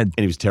 12, and 10. And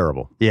he was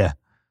terrible. Yeah.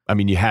 I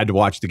mean, you had to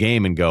watch the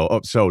game and go,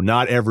 oh, so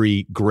not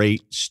every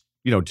great,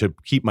 to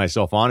keep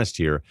myself honest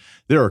here,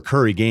 there are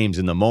Curry games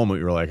in the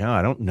moment you're like, oh,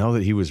 I don't know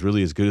that he was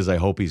really as good as I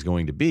hope he's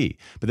going to be.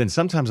 But then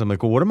sometimes I'm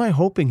like, well, what am I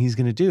hoping he's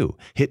going to do?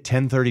 Hit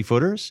 10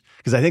 30-footers?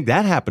 Because I think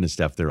that happened to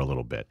Steph there a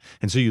little bit.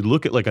 And so you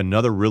look at like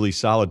another really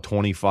solid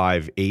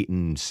 25, 8,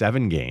 and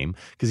 7 game,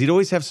 because he'd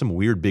always have some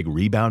weird big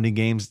rebounding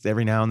games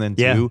every now and then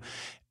too.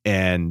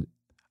 And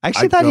I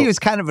actually thought he was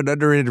kind of an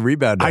underrated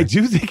rebounder. I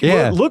do think,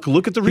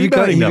 look at the he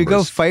rebounding numbers. He would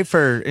go fight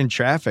for in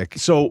traffic.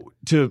 So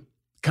to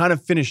kind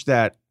of finish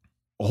that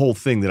whole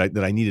thing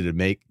that I needed to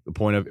make the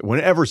point of,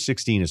 whenever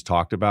 16 is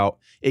talked about,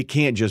 it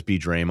can't just be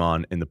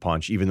Draymond and the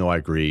punch, even though I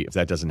agree if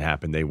that doesn't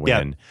happen, they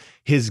win. Yep.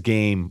 His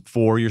game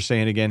 4, you're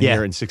saying again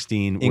here in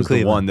 16 was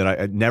the one that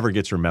I never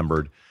gets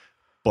remembered,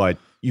 but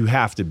you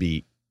have to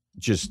be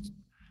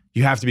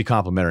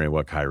complimentary of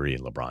what Kyrie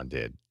and LeBron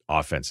did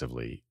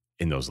offensively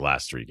in those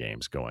last 3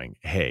 games, going,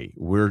 hey,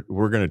 we're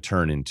going to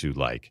turn into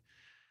like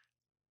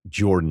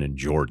Jordan and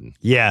Jordan.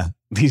 Yeah.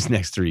 These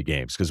next 3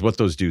 games, because what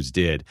those dudes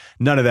did,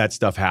 none of that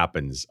stuff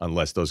happens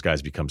unless those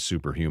guys become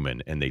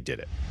superhuman, and they did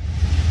it.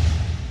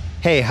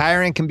 Hey,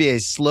 hiring can be a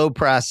slow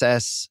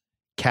process.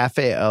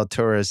 Cafe El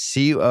Toro's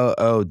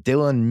COO,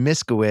 Dylan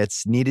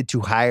Miskowitz, needed to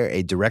hire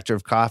a director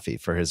of coffee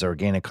for his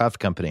organic coffee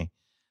company,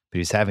 but he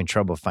was having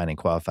trouble finding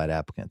qualified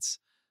applicants.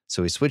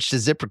 So he switched to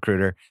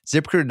ZipRecruiter.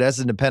 ZipRecruiter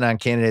doesn't depend on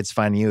candidates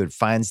finding you. It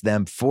finds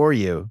them for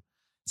you.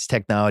 Its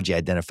technology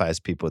identifies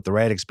people with the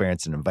right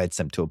experience and invites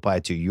them to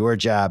apply to your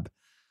job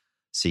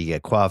so you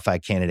get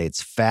qualified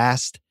candidates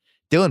fast.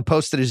 Dylan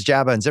posted his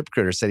job on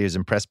ZipRecruiter, said he was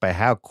impressed by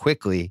how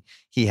quickly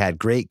he had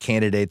great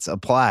candidates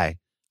apply.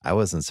 I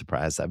wasn't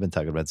surprised. I've been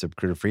talking about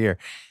ZipRecruiter for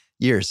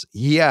years.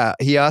 He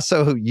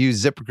also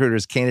used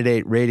ZipRecruiter's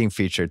candidate rating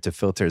feature to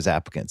filter his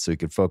applicants so he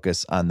could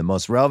focus on the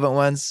most relevant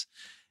ones.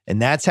 And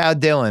that's how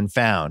Dylan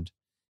found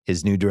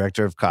his new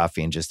director of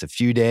coffee in just a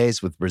few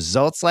days. With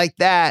results like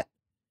that,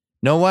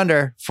 no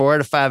wonder 4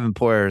 out of 5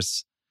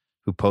 employers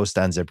who post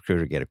on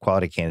ZipRecruiter get a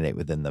quality candidate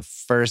within the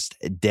first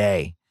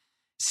day.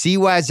 See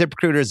why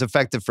ZipRecruiter is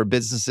effective for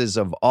businesses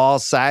of all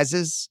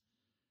sizes?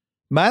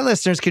 My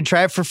listeners can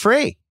try it for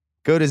free.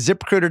 Go to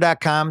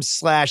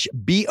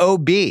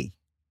ZipRecruiter.com/BOB.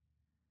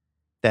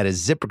 That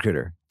is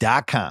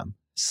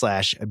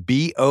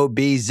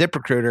ZipRecruiter.com/BOB.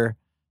 ZipRecruiter,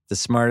 the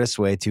smartest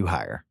way to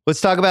hire.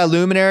 Let's talk about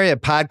Luminary, a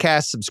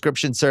podcast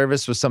subscription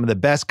service with some of the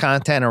best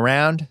content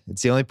around.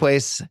 It's the only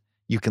place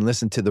you can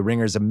listen to The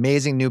Ringer's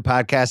amazing new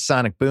podcast,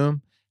 Sonic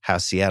Boom, How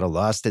Seattle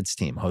Lost Its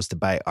Team, hosted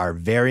by our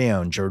very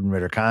own Jordan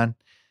Ritter-Kahn.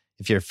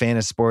 If you're a fan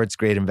of sports,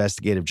 great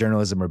investigative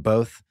journalism, or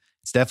both,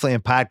 it's definitely a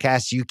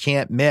podcast you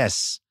can't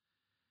miss.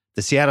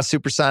 The Seattle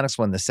Supersonics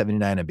won the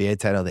 '79 NBA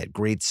title. They had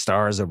great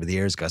stars over the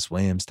years: Gus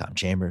Williams, Tom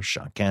Chambers,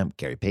 Sean Kemp,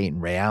 Gary Payton,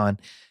 Ray Allen.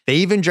 They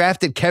even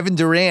drafted Kevin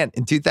Durant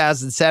in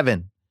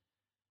 2007.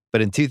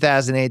 But in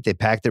 2008, they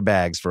packed their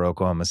bags for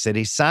Oklahoma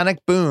City. Sonic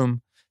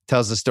Boom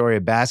tells the story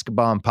of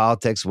basketball and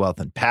politics, wealth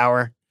and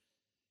power.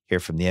 Hear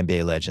from the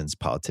NBA legends,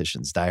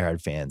 politicians,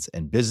 diehard fans,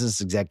 and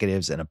business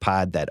executives in a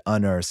pod that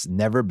unearths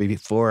never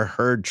before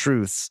heard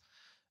truths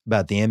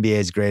about the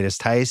NBA's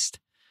greatest heist.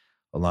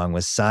 Along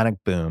with Sonic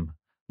Boom,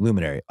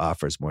 Luminary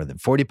offers more than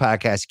 40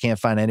 podcasts you can't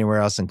find anywhere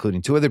else,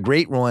 including 2 other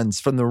great ones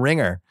from The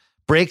Ringer: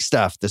 Break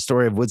Stuff, The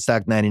Story of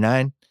Woodstock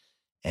 99,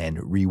 and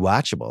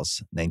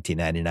Rewatchables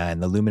 1999.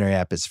 The Luminary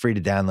app is free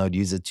to download.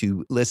 Use it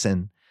to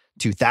listen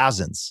to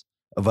thousands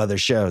of other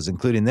shows,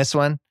 including this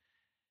one.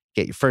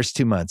 Get your first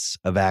 2 months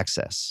of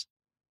access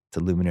to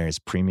Luminary's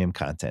premium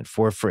content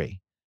for free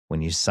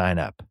when you sign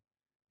up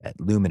at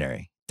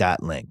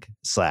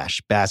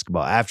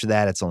luminary.link/basketball. After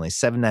that, it's only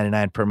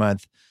 $7.99 per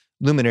month.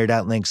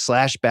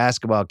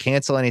 Luminary.link/basketball.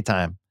 Cancel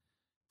anytime.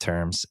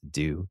 Terms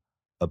do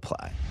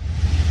apply.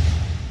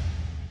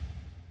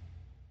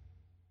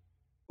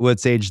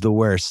 What's aged the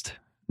worst?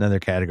 Another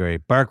category.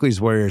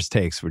 Barkley's Warriors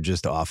takes were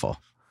just awful.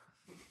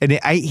 And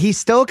he's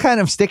still kind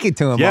of sticking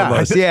to him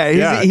almost.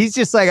 Yeah, he's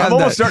just like, I'm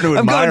almost starting to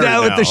admire I'm going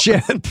down it with the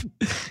ship.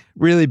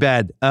 Really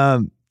bad.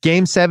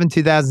 Game 7,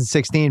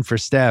 2016 for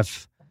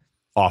Steph.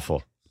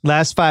 Awful.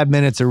 Last 5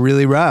 minutes are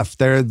really rough.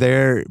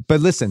 They're but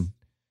listen,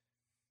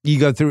 you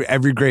go through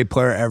every great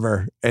player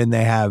ever, and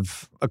they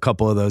have a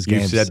couple of those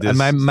games. Said this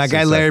my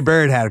guy Larry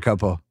Bird had a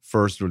couple.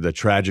 First with the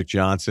tragic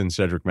Johnson,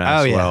 Cedric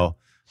Maxwell.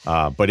 Oh,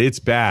 yeah. But it's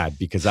bad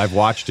because I've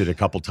watched it a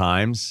couple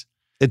times.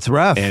 It's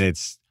rough.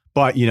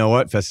 But you know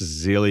what?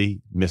 Festus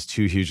Ezeli missed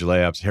 2 huge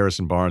layups.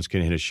 Harrison Barnes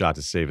couldn't hit a shot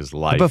to save his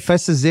life. But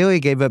Festus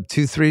Ezeli gave up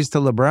 2 threes to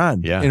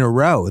LeBron Yeah. in a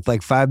row with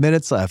like 5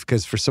 minutes left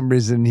because for some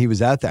reason he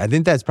was out there. I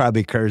think that's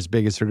probably Kerr's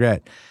biggest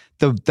regret.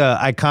 The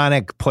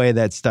iconic play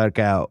that stuck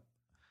out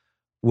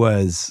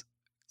was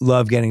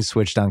Love getting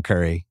switched on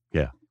Curry.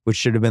 Yeah. Which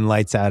should have been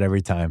lights out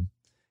every time.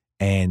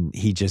 And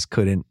he just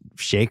couldn't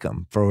shake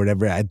him for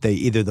whatever.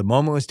 Either the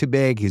moment was too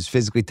big, he was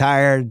physically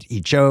tired, he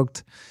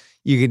choked.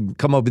 You could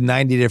come up with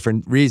 90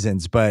 different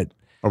reasons, but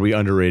Are we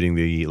underrating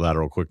the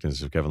lateral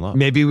quickness of Kevin Love?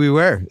 maybe we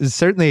were.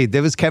 Certainly,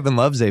 that was Kevin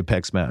Love's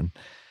apex mountain.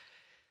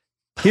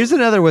 Here's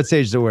another what's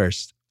aged the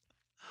worst.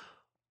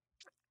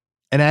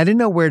 And I didn't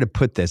know where to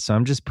put this, so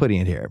I'm just putting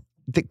it here.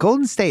 The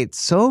Golden State,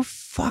 so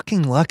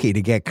fucking lucky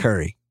to get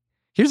Curry.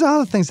 Here's all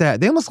the things that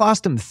happened. They almost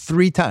lost him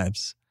 3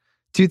 times.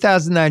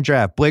 2009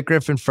 draft, Blake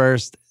Griffin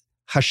first.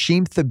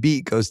 Hasheem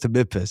Thabeet goes to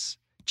Memphis.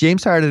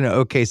 James Harden to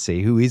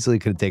OKC, who easily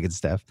could have taken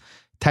Steph.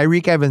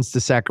 Tyreek Evans to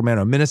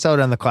Sacramento.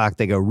 Minnesota on the clock.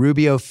 They go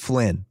Rubio,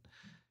 Flynn.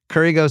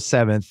 Curry goes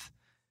 7th.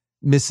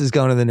 Misses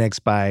going to the Knicks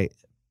by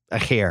a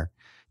hair.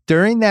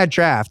 During that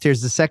draft,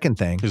 here's the second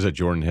thing. Is that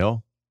Jordan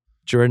Hill?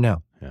 Jordan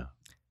Hill. Yeah.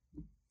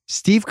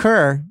 Steve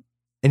Kerr,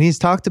 and he's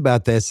talked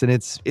about this, and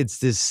it's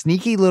this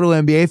sneaky little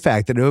NBA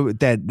fact that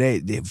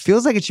it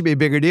feels like it should be a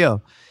bigger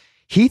deal.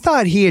 He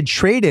thought he had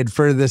traded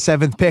for the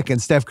 7th pick in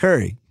Steph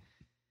Curry.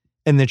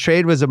 And the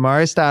trade was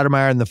Amari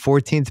Stoudemire in the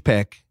 14th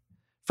pick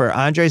for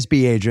Andres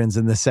B. Adrians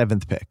in the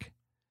 7th pick.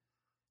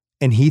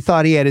 And he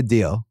thought he had a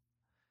deal.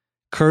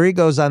 Curry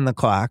goes on the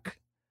clock,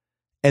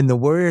 and the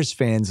Warriors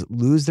fans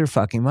lose their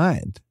fucking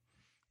mind.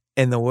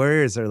 And the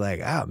Warriors are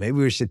like, oh, maybe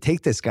we should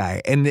take this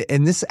guy. And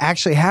this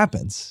actually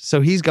happens.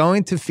 So he's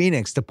going to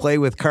Phoenix to play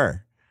with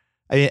Kerr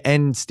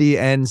and Steve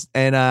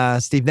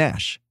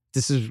Nash.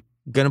 This is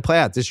going to play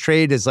out. This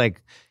trade is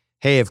like,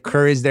 hey, if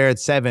Curry's there at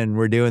 7,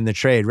 we're doing the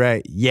trade,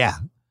 right? Yeah.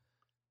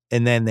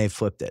 And then they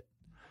flipped it.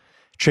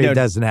 Trade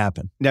doesn't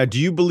happen. Now, do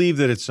you believe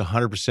that it's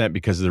 100%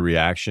 because of the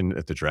reaction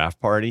at the draft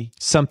party?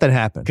 Something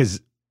happened.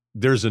 Because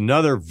there's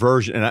another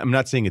version, and I'm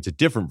not saying it's a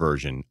different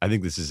version. I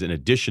think this is in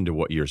addition to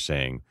what you're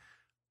saying.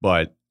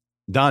 But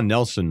Don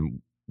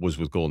Nelson was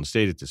with Golden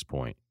State at this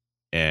point.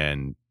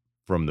 And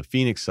from the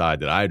Phoenix side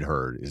that I'd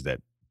heard is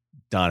that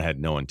Don had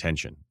no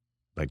intention.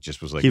 Like,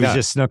 just was like, he was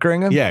just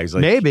snookering him? Yeah. He's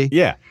like, maybe.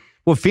 Yeah.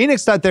 Well,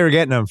 Phoenix thought they were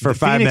getting him for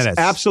 5 Phoenix minutes.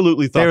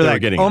 Absolutely thought they were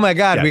like, getting oh him. my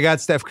God, Yeah. we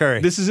got Steph Curry.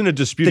 This isn't a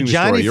disputing the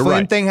Johnny story. You're Flynn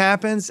right. thing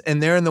happens,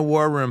 and they're in the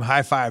war room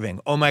high-fiving.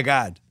 Oh my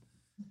God.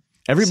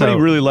 Everybody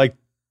really liked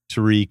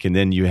Tariq, and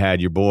then you had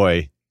your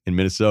boy in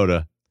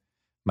Minnesota.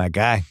 My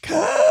guy. Come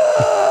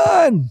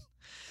on.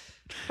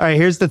 All right,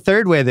 here's the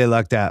third way they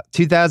lucked out.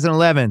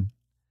 2011,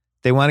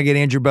 they want to get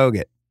Andrew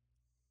Bogut.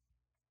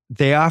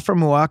 They offer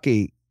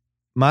Milwaukee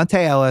Monte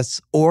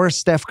Ellis or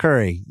Steph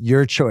Curry,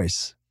 your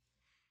choice.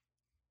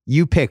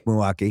 You pick,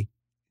 Milwaukee.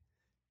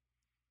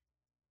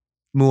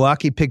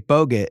 Milwaukee picked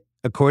Bogut.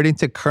 According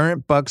to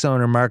current Bucks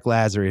owner Mark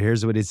Lazary,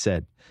 here's what he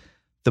said.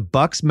 The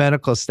Bucks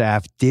medical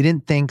staff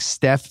didn't think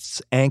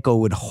Steph's ankle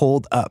would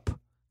hold up.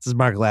 This is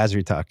Mark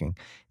Lazary talking.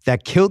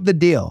 That killed the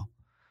deal.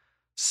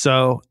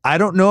 So I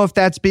don't know if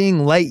that's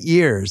being light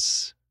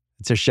years.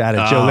 It's a shot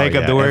at Joe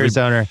Lacob, the Warriors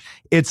owner.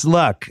 It's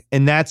luck,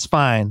 and that's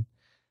fine.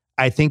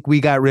 I think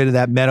we got rid of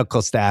that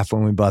medical staff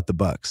when we bought the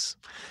Bucks.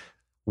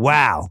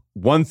 Wow.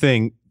 One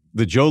thing,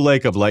 the Joe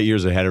Lacob light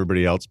years ahead,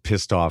 everybody else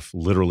pissed off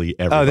literally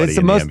everybody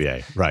in the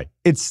NBA. Right.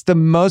 It's the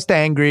most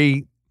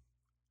angry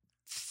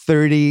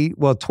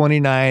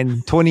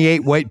 29,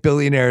 28 white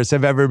billionaires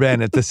have ever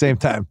been at the same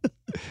time.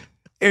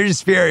 They're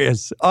just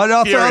furious. And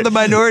also all the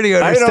minority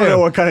owners, I don't know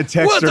what kind of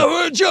text. What the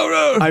word,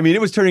 Joe? I mean,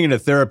 it was turning into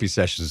therapy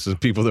sessions of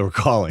people that were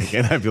calling,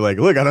 and I'd be like,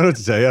 "Look, I don't know what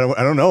to tell you.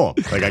 I don't know him.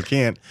 Like,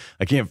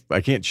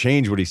 I can't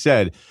change what he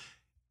said."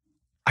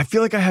 I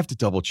feel like I have to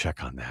double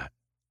check on that.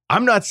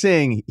 I'm not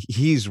saying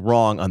he's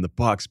wrong on the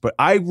Bucks, but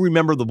I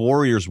remember the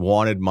Warriors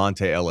wanted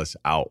Monte Ellis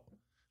out.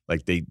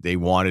 Like they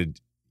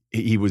wanted.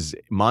 He was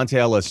Monte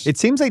Ellis. It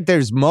seems like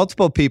there's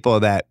multiple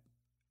people that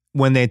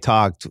when they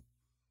talked,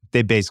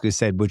 they basically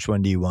said, "Which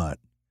one do you want?"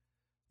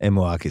 And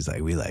Milwaukee's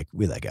like, we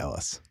like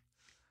Ellis.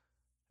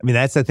 I mean,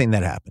 that's the thing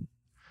that happened.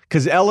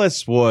 Because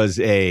Ellis was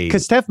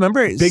because Steph,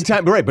 remember, big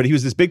time, right? But he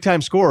was this big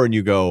time scorer, and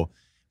you go,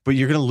 but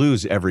you're going to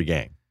lose every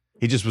game.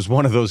 He just was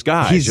one of those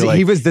guys.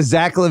 He was the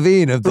Zach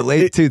LaVine of the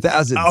late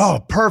 2000s.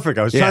 Oh, perfect.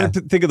 I was trying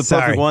to think of the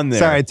perfect one there.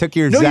 Sorry, I took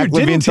your Zach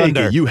LaVine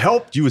thunder. You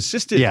helped. You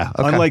assisted. Yeah,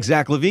 okay. Unlike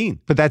Zach LaVine.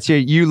 But that's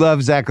you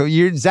love Zach.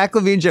 Your Zach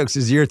LaVine jokes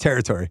is your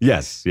territory.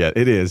 Yes, yeah,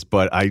 it is.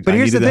 But I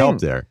here's needed the help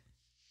there.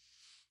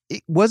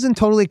 It wasn't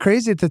totally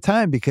crazy at the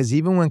time because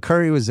even when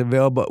Curry was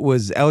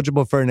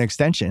eligible for an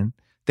extension,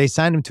 they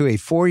signed him to a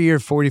 4-year,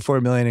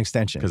 $44 million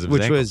extension,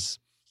 which was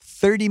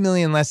 $30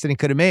 million less than he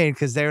could have made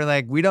because they were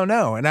like, we don't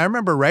know. And I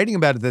remember writing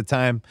about it at the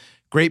time.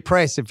 Great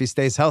price if he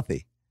stays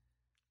healthy.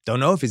 Don't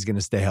know if he's going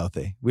to stay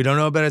healthy. We don't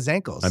know about his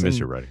ankles. I miss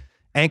your writing.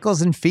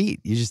 Ankles and feet.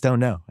 You just don't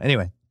know.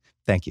 Anyway,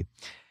 thank you.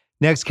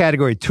 Next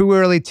category, too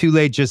early, too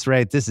late, just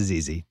right. This is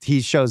easy.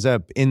 He shows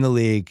up in the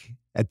league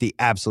at the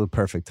absolute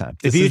perfect time.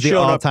 If This he is had the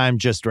showed up- all-time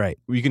just right.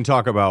 We can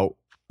talk about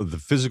the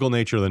physical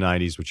nature of the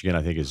 90s, which again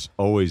I think is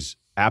always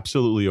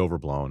absolutely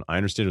overblown. I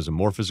understand it was a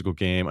more physical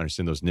game. I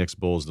understand those Knicks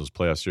Bulls, those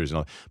playoff series and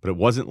all, but it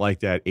wasn't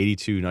like that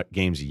 82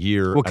 games a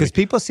year. Well, because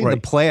people see right.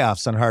 the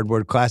playoffs on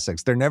Hardwood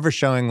Classics. They're never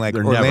showing like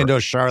They're Orlando,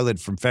 never. Charlotte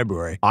from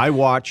February. I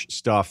watch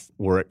stuff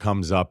where it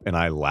comes up and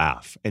I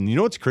laugh. And you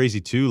know what's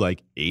crazy too?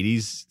 Like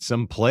 80s,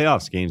 some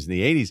playoffs games in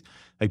the 80s,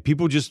 like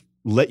people just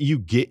let you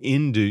get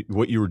into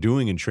what you were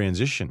doing in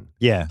transition.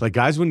 Yeah. Like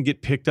guys wouldn't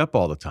get picked up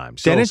all the time.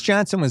 So Dennis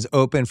Johnson was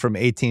open from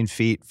 18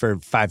 feet for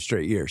 5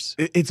 straight years.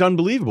 it's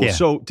unbelievable. Yeah.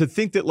 So to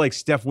think that like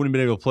Steph wouldn't have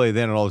been able to play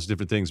then and all those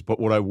different things. But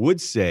what I would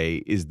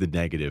say is the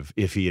negative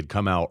if he had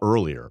come out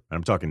earlier, and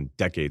I'm talking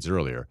decades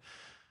earlier,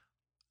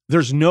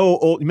 there's no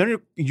old.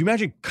 You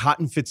imagine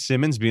Cotton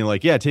Fitzsimmons being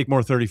like, yeah, take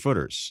more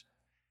 30-footers.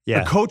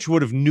 Yeah. A coach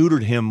would have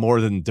neutered him more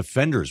than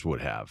defenders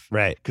would have.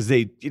 Right. Because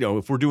they,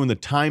 if we're doing the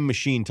time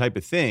machine type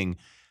of thing,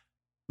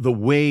 the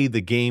way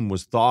the game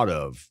was thought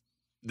of,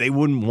 they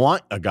wouldn't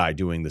want a guy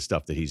doing the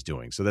stuff that he's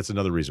doing. So that's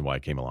another reason why I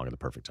came along at the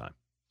perfect time.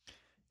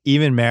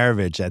 Even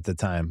Maravich at the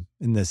time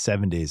in the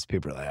 70s,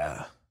 people were like,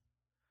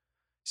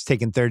 he's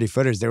taking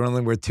 30-footers. They were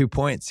only worth 2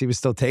 points. He was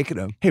still taking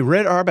them. Hey,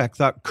 Red Auerbach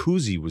thought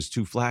Kuzi was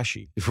too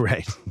flashy.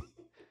 Right.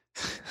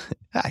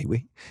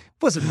 We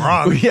wasn't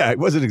wrong. Yeah, it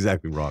wasn't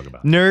exactly wrong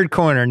about it. Nerd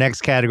Corner,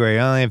 next category.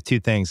 I only have 2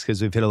 things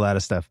because we've hit a lot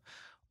of stuff.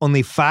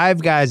 Only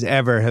 5 guys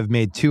ever have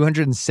made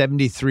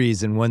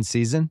 273s in one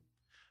season.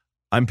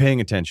 I'm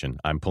paying attention.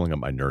 I'm pulling up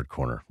my Nerd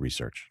Corner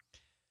research.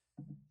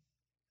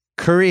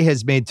 Curry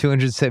has made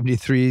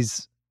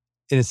 273s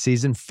in a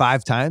season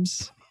 5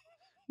 times.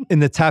 In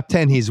the top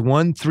 10, he's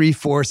 1, 3,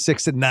 4,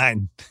 6, and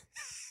 9.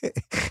 Wait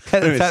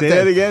a minute, say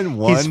that again.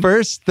 He's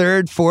first,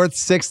 third, fourth,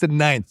 sixth, and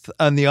ninth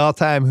on the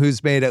all-time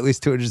who's made at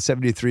least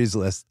 273s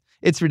list.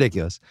 It's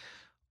ridiculous.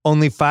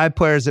 Only 5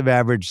 players have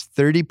averaged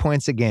 30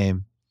 points a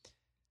game,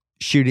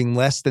 shooting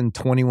less than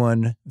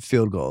 21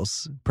 field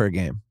goals per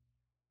game.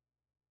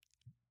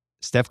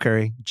 Steph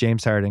Curry,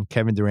 James Harden,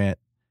 Kevin Durant,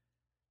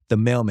 the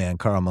mailman,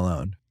 Karl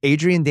Malone.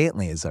 Adrian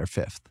Dantley is our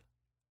 5th.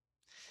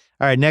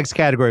 All right, next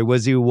category.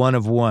 Was he one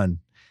of one?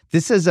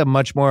 This is a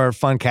much more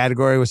fun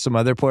category with some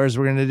other players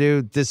we're going to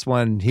do. This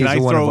one, he's Can I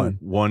a one throw of one.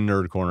 one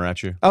Nerd Corner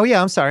at you? Oh,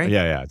 yeah, I'm sorry.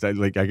 Yeah.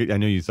 I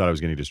knew you thought I was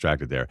getting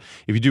distracted there.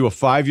 If you do a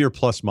 5-year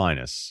plus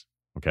minus,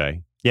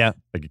 okay? Yeah.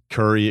 Like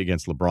Curry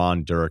against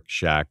LeBron, Dirk,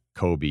 Shaq,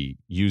 Kobe,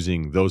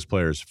 using those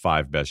players'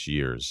 5 best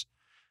years.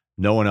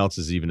 No one else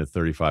is even at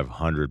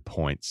 3,500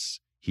 points.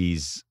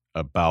 He's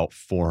about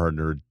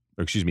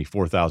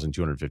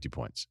 4,250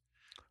 points.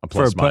 A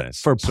plus minus.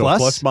 For So plus?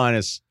 plus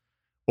minus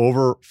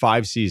over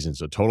 5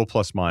 seasons, a total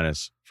plus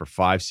minus for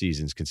 5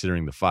 seasons,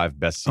 considering the 5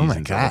 best Oh my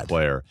seasons of a God.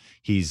 player.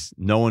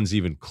 No one's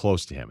even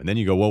close to him. And then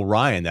you go, well,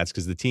 Ryan, that's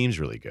because the team's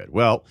really good.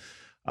 Well,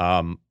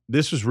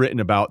 this was written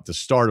about the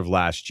start of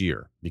last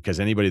year because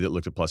anybody that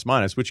looked at plus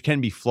minus, which can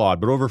be flawed,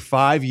 but over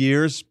 5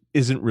 years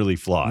isn't really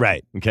flawed.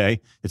 Right.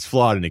 Okay. It's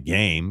flawed in a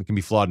game. It can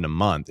be flawed in a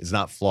month. It's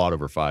not flawed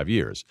over 5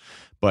 years.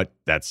 But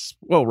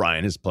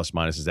Ryan, his plus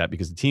minus is that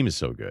because the team is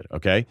so good.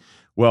 Okay.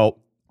 Well,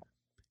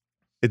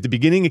 at the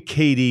beginning of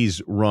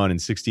KD's run in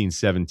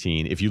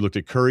 16-17, if you looked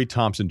at Curry,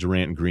 Thompson,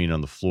 Durant, and Green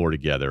on the floor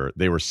together,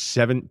 they were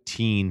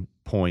 17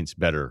 points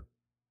better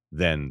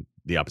than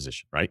the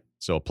opposition, right?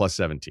 So a plus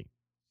 17.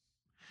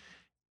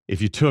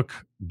 If you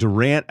took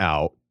Durant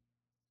out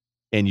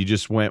and you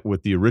just went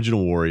with the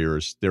original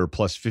Warriors, they were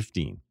plus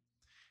 15.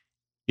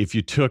 If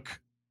you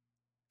took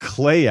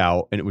Clay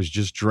out and it was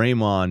just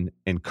Draymond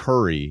and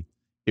Curry,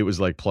 it was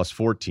like plus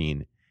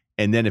 14.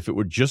 And then if it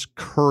were just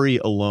Curry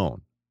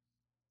alone,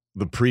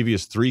 the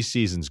previous 3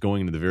 seasons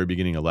going into the very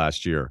beginning of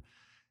last year,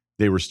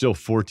 they were still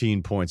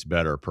 14 points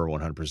better per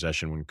 100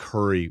 possession when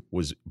Curry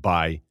was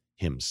by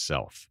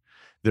himself.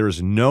 There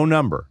is no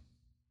number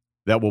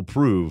that will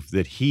prove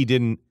that he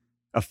didn't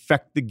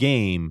affect the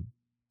game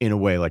in a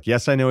way. Like,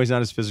 yes, I know he's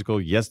not as physical.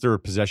 Yes, there are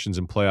possessions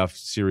in playoff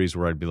series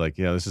where I'd be like,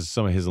 yeah, this is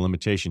some of his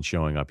limitations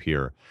showing up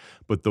here.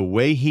 But the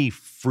way he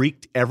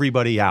freaked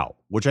everybody out,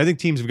 which I think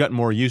teams have gotten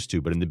more used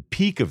to, but in the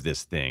peak of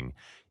this thing,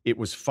 it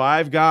was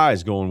 5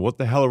 guys going, what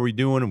the hell are we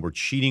doing? And we're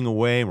cheating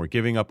away and we're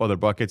giving up other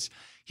buckets.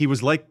 He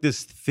was like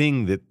this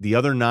thing that the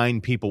other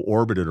 9 people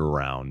orbited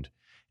around.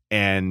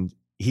 And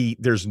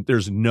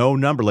there's no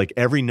number. Like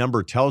every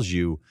number tells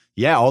you,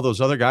 yeah, all those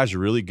other guys are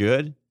really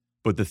good.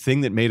 But the thing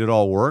that made it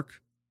all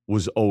work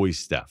was always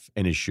Steph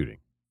and his shooting.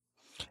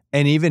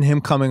 And even him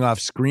coming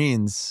off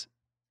screens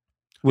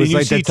was And you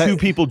like see the 2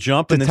 people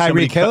jump the and then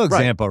somebody Tyreek Hill cut-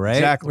 right, example, right?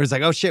 Exactly. Where it's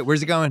like, oh shit,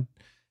 where's he going?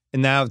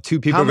 And now 2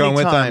 people How are going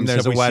many with him. times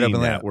There's have a we wide seen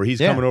open that layup. where he's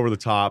Yeah. coming over the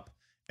top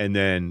and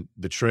then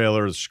the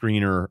trailer, the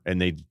screener,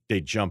 and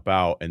they jump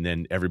out and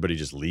then everybody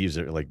just leaves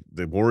it. Like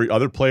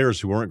other players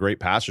who weren't great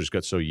passers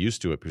got so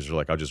used to it because they're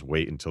like, I'll just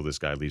wait until this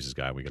guy leaves his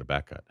guy and we get a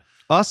back cut.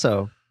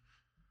 Also,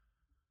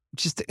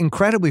 just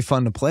incredibly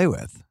fun to play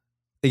with.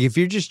 Like if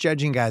you're just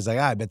judging guys like,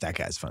 I bet that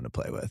guy's fun to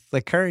play with.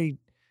 Like Curry,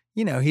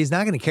 he's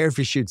not going to care if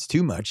he shoots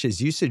too much. His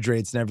usage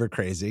rate's never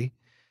crazy.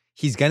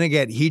 he's going to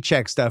get heat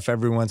check stuff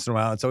every once in a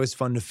while. It's always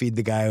fun to feed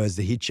the guy who has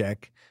the heat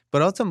check.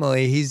 But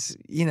ultimately, he's,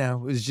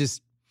 was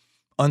just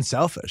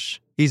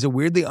unselfish. He's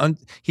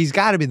he's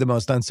got to be the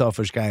most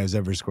unselfish guy who's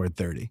ever scored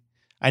 30.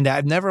 And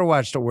I've never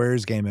watched a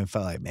Warriors game and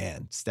felt like,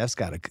 man, Steph's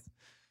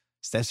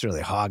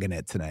really hogging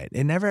it tonight.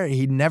 He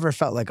never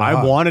felt like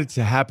I wanted it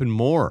to happen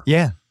more.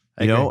 Yeah.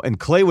 And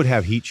Clay would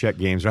have heat check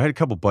games. I had a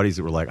couple buddies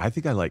that were like, I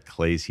think I like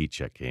Clay's heat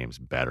check games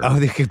better. Oh,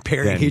 they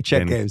compared heat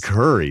check games.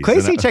 Curry's.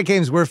 Clay's heat check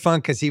games were fun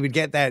because he would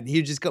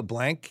just go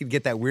blank. He'd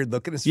get that weird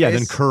look in his face. Yeah,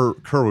 then Kerr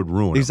would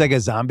ruin it. He was like a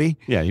zombie.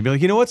 Yeah, he'd be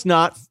like,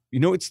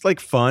 it's like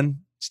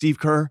fun, Steve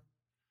Kerr.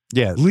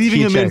 Yeah.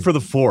 Leaving him in for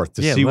the fourth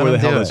to see where the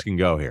hell this can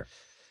go here.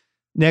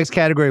 Next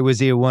category, was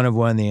he a one of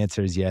one? The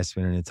answer is yes.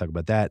 We don't need to talk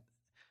about that.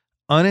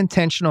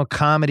 Unintentional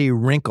comedy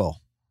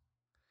wrinkle.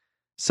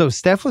 So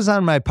Steph was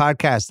on my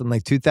podcast in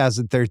like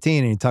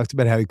 2013 and he talked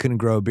about how he couldn't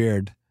grow a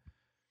beard.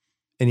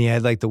 And he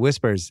had like the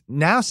whispers.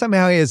 Now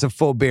somehow he has a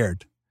full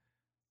beard.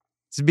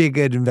 This would be a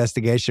good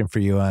investigation for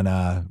you on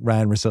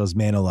Ryan Russo's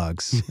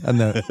monologues on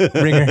the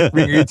Ringer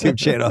YouTube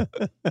channel.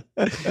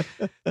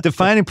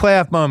 Defining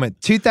playoff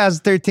moment,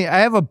 2013. I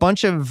have a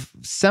bunch of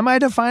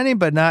semi-defining,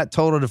 but not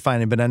total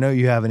defining, but I know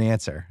you have an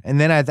answer.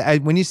 And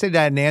then when you said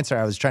I had an answer,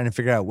 I was trying to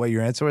figure out what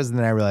your answer was, and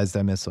then I realized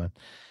I missed one.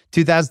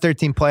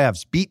 2013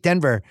 playoffs, beat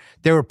Denver.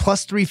 They were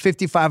plus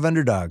 355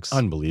 underdogs.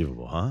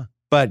 Unbelievable, huh?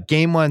 But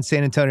game one,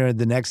 San Antonio,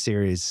 the next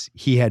series,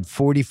 he had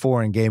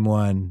 44 in game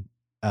one.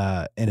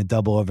 In a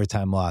double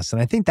overtime loss. And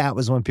I think that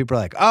was when people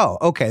were like, oh,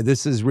 okay,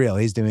 this is real.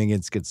 He's doing it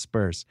against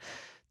Spurs.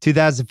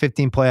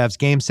 2015 playoffs,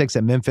 game 6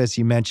 at Memphis,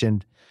 you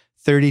mentioned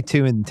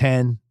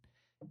 32-10,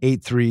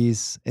 8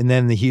 threes. And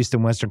then the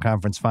Houston Western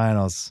Conference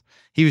Finals.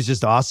 He was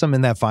just awesome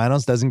in that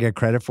finals, doesn't get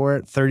credit for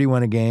it.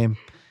 31 a game,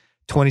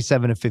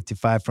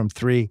 27-55 from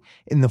 3.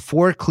 In the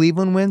 4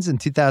 Cleveland wins in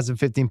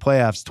 2015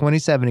 playoffs,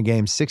 27 a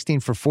game,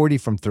 16 for 40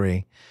 from 3.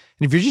 And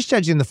if you're just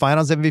judging the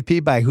finals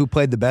MVP by who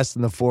played the best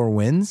in the 4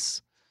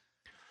 wins,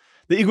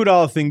 the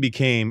Iguodala thing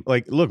became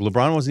like, look,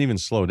 LeBron wasn't even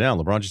slowed down.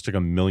 LeBron just took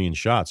 1 million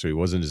shots, so he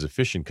wasn't as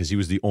efficient because he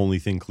was the only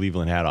thing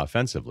Cleveland had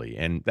offensively.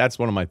 And that's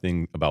one of my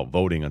things about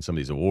voting on some of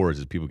these awards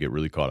is people get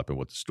really caught up in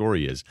what the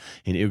story is.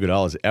 And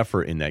Iguodala's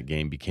effort in that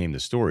game became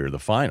the story or the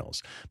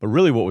finals. But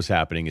really what was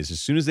happening is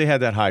as soon as they had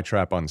that high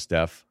trap on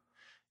Steph,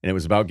 and it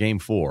was about game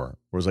 4, where it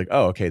was like,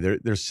 oh, okay,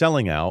 they're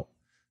selling out.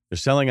 They're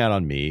selling out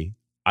on me.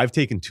 I've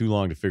taken too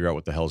long to figure out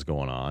what the hell's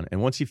going on.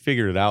 And once he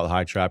figured it out, the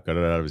high trap got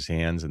it out of his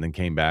hands and then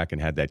came back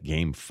and had that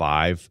game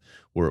 5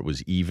 where it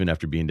was even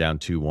after being down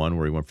 2-1,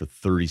 where he went for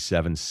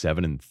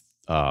 37-7 and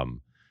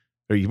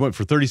or he went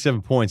for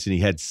 37 points and he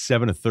had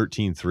 7 of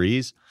 13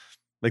 threes.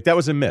 Like that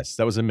was a miss.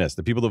 That was a miss.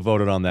 The people that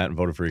voted on that and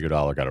voted for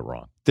Iguodala got it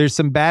wrong. There's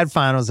some bad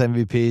finals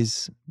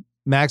MVPs.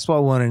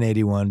 Maxwell won in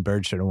 81.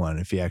 Bird should have won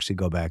if you actually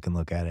go back and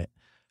look at it.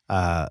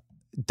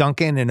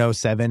 Duncan in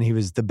 07, he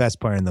was the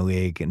best player in the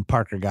league, and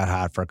Parker got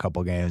hot for a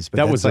couple games. But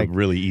that was like, a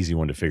really easy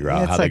one to figure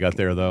out how they got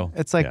there, though.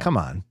 It's like, come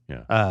on.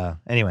 Yeah.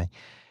 Anyway,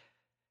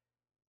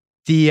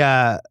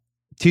 the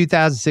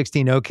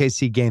 2016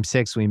 OKC Game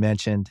 6 we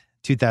mentioned.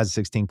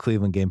 2016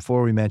 Cleveland Game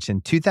 4 we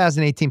mentioned.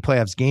 2018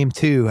 playoffs Game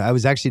 2. I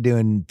was actually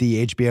doing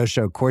the HBO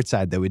show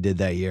Courtside that we did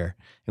that year,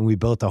 and we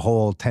built a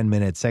whole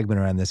 10-minute segment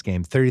around this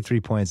game.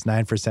 33 points,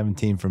 9 for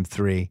 17 from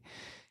 3.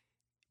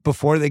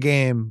 Before the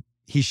game,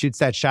 he shoots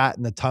that shot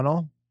in the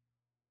tunnel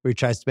where he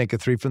tries to make a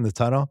 3 from the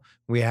tunnel.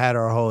 We had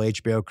our whole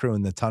HBO crew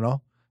in the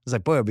tunnel. I was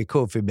like, boy, it'd be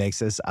cool if he makes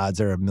this.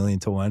 Odds are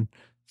 1,000,000-1.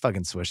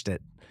 Fucking swished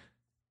it.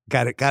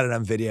 Got it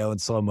on video in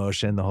slow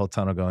motion, the whole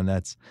tunnel going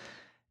nuts.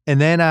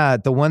 And then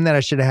the one that I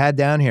should have had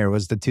down here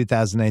was the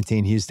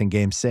 2019 Houston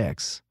Game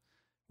 6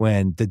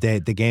 when the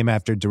game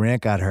after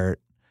Durant got hurt,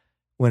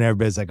 when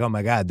everybody's like, oh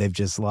my God, they've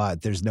just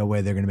lost. There's no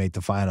way they're going to make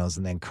the finals.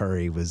 And then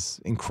Curry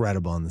was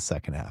incredible in the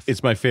second half.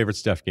 It's my favorite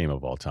Steph game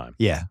of all time.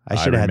 Yeah, I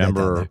should have had that down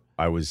there. I remember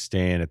I was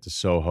staying at the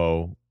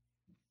Soho,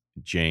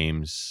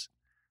 James,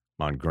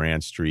 on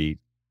Grand Street,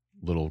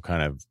 little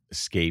kind of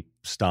escape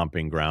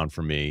stomping ground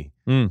for me.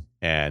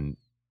 And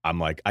I'm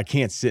like, I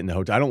can't sit in the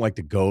hotel. I don't like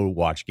to go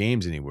watch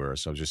games anywhere.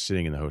 So I was just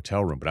sitting in the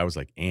hotel room, but I was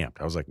like amped.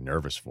 I was like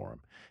nervous for him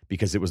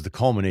because it was the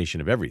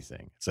culmination of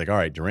everything. It's like, all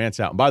right, Durant's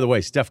out. And by the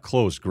way, Steph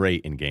closed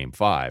great in game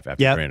 5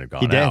 after Durant had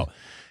gone out.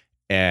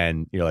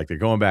 And you're like, they're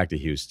going back to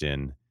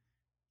Houston.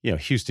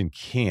 Houston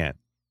can't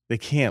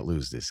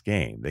lose this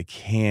game. They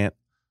can't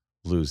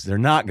lose. They're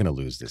not going to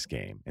lose this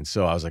game. And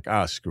so I was like,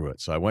 screw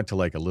it. So I went to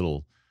like a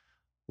little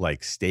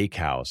like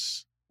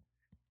steakhouse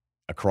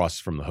across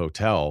from the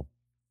hotel.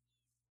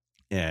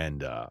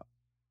 And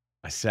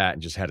I sat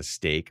and just had a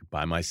steak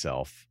by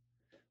myself,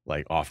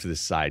 like off to the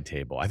side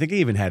table. I think I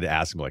even had to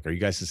ask him, like, are you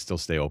guys still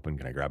stay open?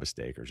 Can I grab a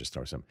steak or just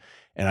throw some?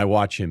 And I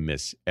watch him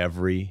miss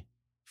every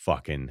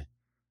fucking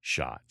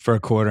shot. For a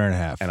quarter and a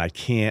half. And I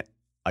can't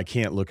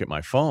look at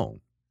my phone.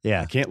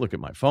 Yeah. I can't look at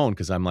my phone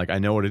because I'm like, I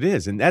know what it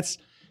is. And that's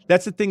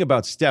the thing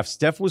about Steph.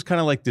 Steph was kind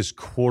of like this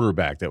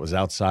quarterback that was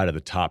outside of the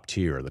top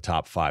tier, the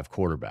top 5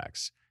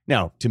 quarterbacks.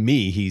 Now, to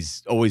me,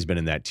 he's always been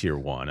in that tier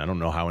one. I don't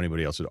know how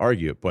anybody else would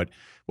argue it, but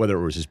whether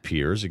it was his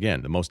peers,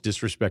 again, the most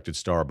disrespected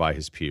star by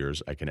his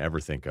peers I can ever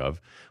think of,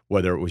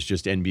 whether it was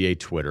just NBA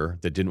Twitter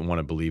that didn't want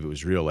to believe it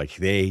was real, like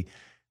the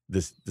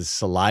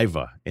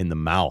saliva in the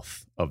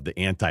mouth of the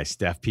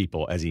anti-Steph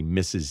people as he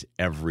misses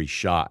every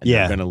shot. And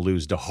they're going to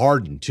lose to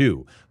Harden,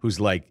 too, who's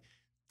like,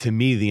 to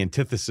me, the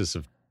antithesis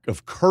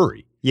of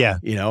Curry. Yeah.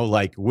 You know,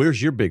 like,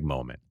 where's your big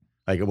moment?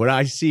 Like, what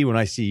I see when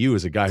I see you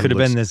as a guy could who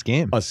have been this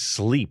game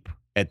asleep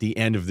at the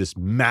end of this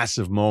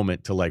massive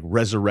moment to like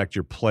resurrect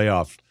your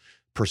playoff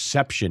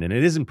perception. And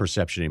it isn't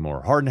perception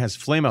anymore. Harden has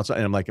flame outside.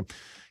 And I'm like,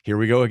 here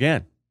we go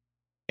again.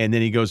 And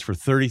then he goes for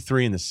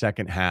 33 in the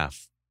second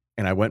half.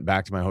 And I went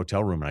back to my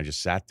hotel room and I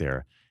just sat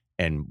there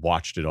and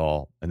watched it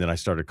all. And then I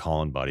started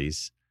calling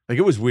buddies. Like,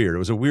 it was weird. It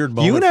was a weird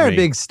moment. You and I for are me.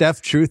 big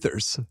Steph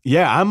truthers.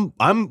 Yeah,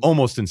 I'm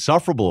almost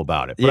insufferable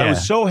about it. But I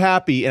was so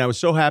happy, and I was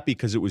so happy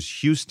because it was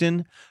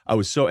Houston.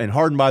 And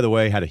Harden, by the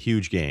way, had a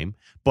huge game.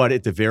 But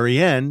at the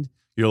very end,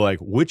 you're like,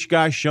 which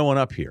guy's showing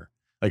up here?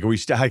 Like, are we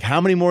like, how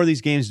many more of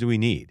these games do we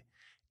need?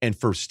 And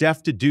for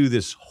Steph to do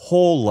this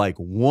whole like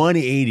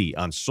 180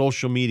 on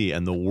social media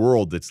and the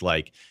world that's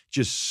like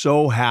just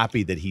so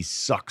happy that he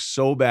sucks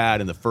so bad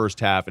in the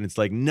first half. And it's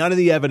like none of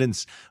the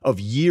evidence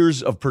of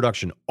years of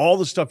production, all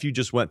the stuff you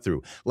just went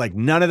through, like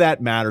none of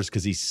that matters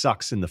because he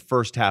sucks in the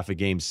first half of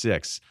game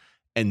 6.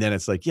 And then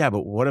it's like, yeah,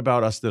 but what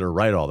about us that are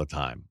right all the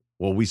time?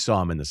 Well, we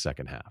saw him in the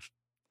second half.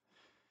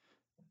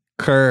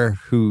 Kerr,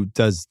 who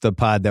does the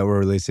pod that we're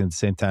releasing at the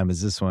same time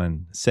as this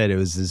one, said it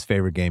was his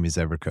favorite game he's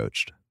ever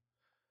coached.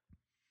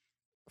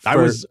 I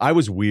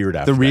was weird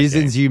after the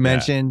reasons game. You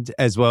mentioned,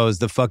 as well as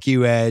the fuck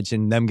you edge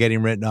and them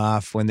getting written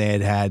off when they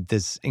had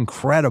this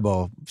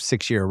incredible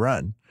 6-year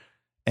run.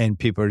 And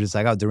people are just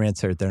like, oh, Durant's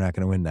hurt. They're not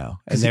going to win now.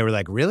 And they were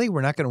like, really?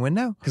 We're not going to win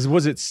now? Because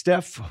was it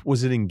Steph?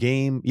 Was it in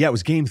game? Yeah, it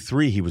was game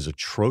 3. He was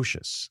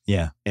atrocious.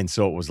 Yeah. And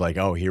so it was like,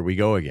 oh, here we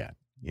go again.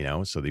 You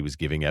know, so he was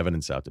giving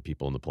evidence out to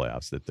people in the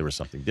playoffs that there was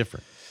something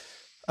different.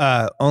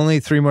 Only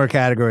 3 more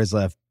categories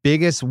left.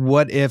 Biggest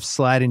what if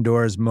sliding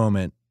doors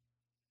moment.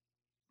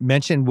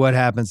 Mentioned what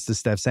happens to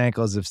Steph's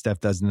ankles if Steph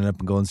doesn't end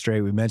up in Golden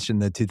State. We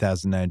mentioned the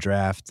 2009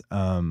 draft.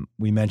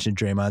 We mentioned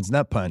Draymond's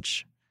nut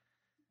punch.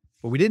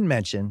 But we didn't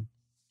mention,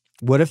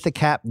 what if the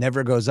cap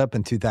never goes up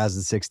in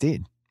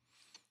 2016?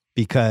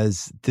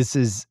 Because this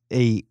is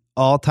a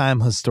all-time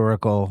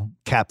historical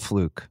cap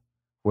fluke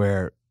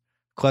where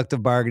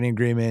collective bargaining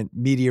agreement,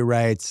 media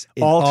rights.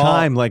 All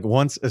time, like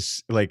once,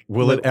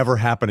 will it ever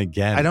happen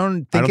again? I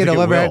don't think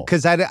it'll ever,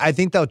 because I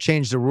think they'll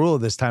change the rule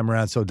this time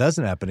around so it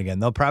doesn't happen again.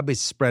 They'll probably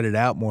spread it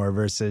out more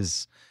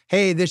versus,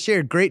 hey, this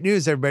year, great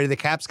news, everybody, the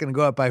cap's going to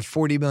go up by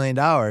 $40 million.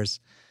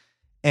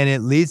 And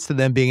it leads to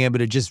them being able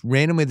to just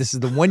randomly, this is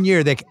the one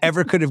year they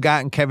ever could have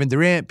gotten Kevin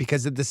Durant,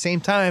 because at the same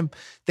time,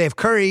 they have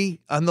Curry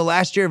on the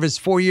last year of his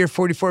 4-year,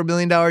 $44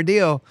 million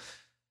deal.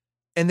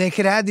 And they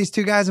could add these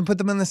 2 guys and put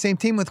them on the same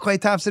team with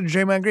Klay Thompson and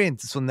Draymond Green.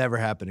 This will never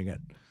happen again.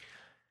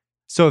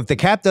 So if the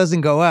cap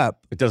doesn't go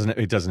up, it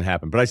doesn't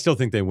happen. But I still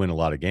think they win a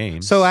lot of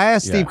games. So I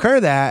asked Steve Kerr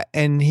that,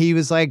 and he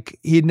was like,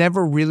 he'd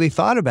never really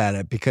thought about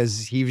it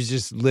because he was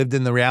just lived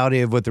in the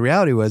reality of what the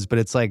reality was. But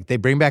it's like they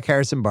bring back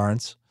Harrison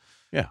Barnes.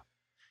 Yeah,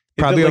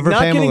 probably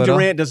overpay him a little. Not getting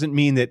Durant doesn't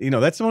mean that,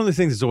 that's one of the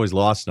things that's always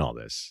lost in all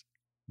this.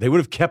 They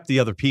would have kept the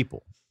other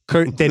people.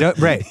 They don't,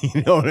 right?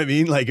 You know what I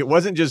mean? Like, it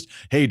wasn't just,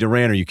 hey,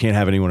 Durant, or you can't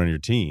have anyone on your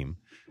team.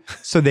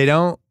 So they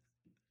don't.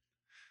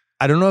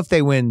 I don't know if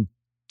they win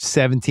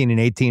 17 and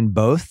 18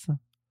 both,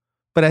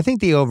 but I think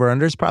the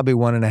over/under is probably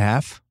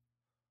 1.5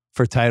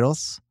 for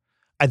titles.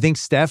 I think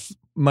Steph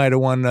might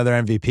have won another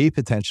MVP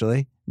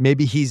potentially.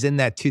 Maybe he's in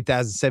that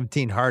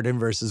 2017 Harden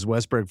versus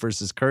Westbrook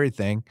versus Curry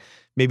thing.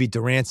 Maybe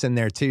Durant's in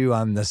there too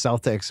on the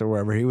Celtics or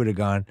wherever he would have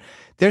gone.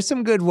 There's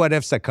some good what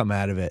ifs that come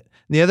out of it.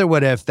 And the other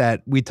what if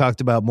that we talked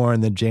about more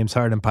in the James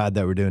Harden pod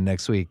that we're doing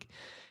next week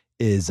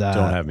is don't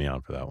have me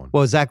on for that one.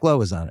 Well, Zach Lowe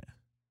was on it.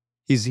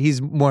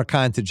 He's more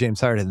kind to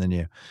James Harden than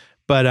you.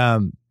 But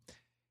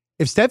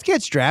if Steph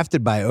gets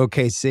drafted by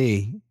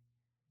OKC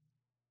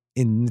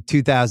in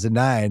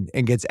 2009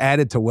 and gets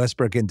added to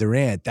Westbrook and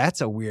Durant, that's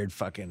a weird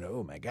fucking,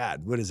 oh my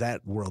God, what does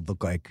that world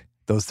look like?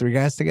 Those 3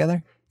 guys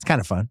together? It's kind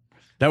of fun.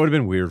 That would have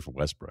been weird for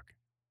Westbrook.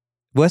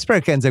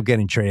 Westbrook ends up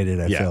getting traded,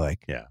 I feel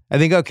like. Yeah. I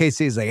think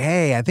OKC is like,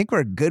 hey, I think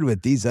we're good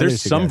with these other 2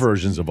 There's some guys.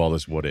 versions of all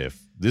this what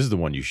if. This is the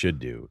one you should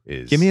do.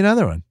 Is give me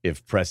another one.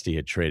 If Presti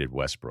had traded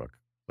Westbrook,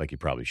 like he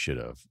probably should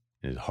have,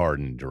 and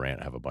Harden and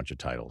Durant have a bunch of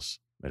titles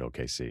at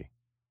OKC.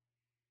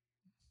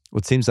 Well,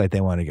 it seems like they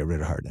want to get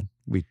rid of Harden.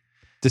 We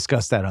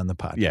discussed that on the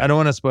pod. Yeah. I don't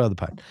want to spoil the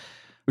pod.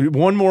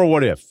 One more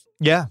what if.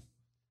 Yeah.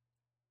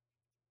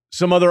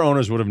 Some other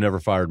owners would have never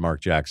fired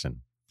Mark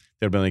Jackson.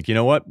 They'd have been like, you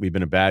know what? We've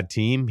been a bad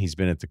team. He's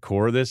been at the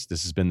core of this.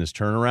 This has been this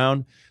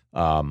turnaround.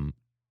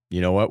 You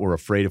know what? We're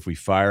afraid if we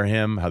fire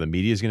him, how the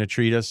media is going to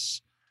treat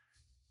us.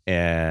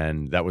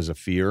 And that was a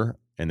fear.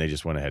 And they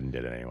just went ahead and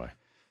did it anyway.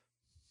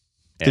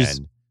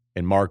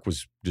 And Mark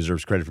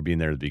deserves credit for being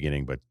there at the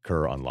beginning, but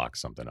Kerr unlocked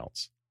something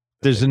else.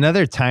 There's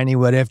another tiny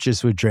what if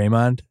just with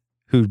Draymond,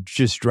 who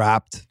just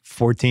dropped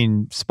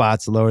 14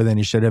 spots lower than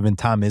he should have, and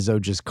Tom Izzo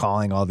just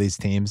calling all these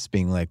teams,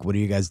 being like, what are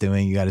you guys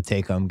doing? You got to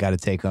take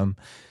them.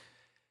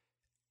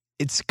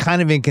 It's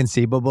kind of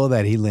inconceivable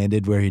that he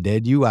landed where he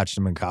did. You watched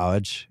him in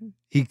college.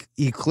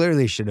 He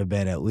clearly should have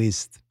been at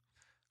least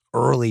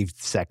early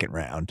second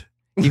round.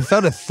 He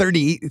fell to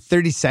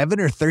 37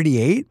 or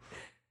 38.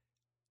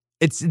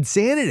 It's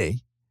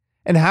insanity.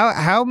 And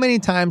how many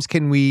times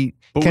can we?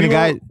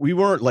 But we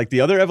weren't like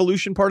the other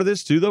evolution part of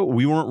this too, though.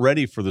 We weren't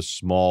ready for the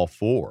small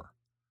four.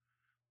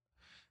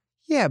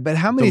 Yeah, but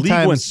how many the league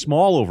times went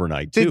small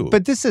overnight too?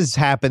 But this has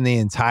happened the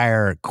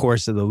entire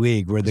course of the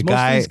league, where the most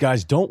guy, of these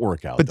guys don't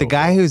work out. but the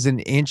guy who's an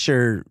inch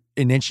and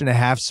a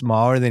half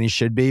smaller than he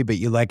should be, but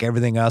you like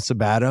everything else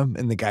about him,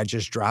 and the guy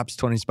just drops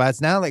 20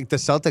 spots. Now, like the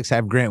Celtics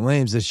have Grant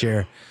Williams this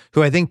year,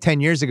 who I think 10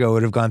 years ago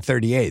would have gone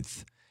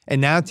 38th. And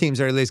now teams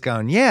are at least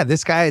going, yeah,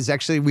 this guy is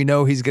actually, we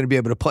know he's going to be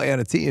able to play on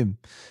a team.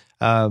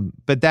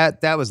 But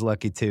that was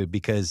lucky too,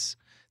 because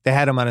they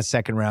had him on a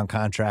second round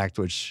contract,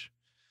 which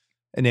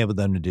enabled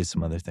them to do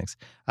some other things.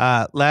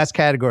 Last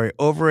category,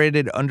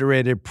 overrated,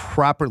 underrated,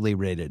 properly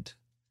rated.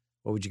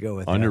 What would you go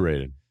with?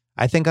 Underrated.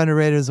 I think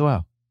underrated as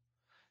well.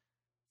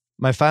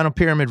 My final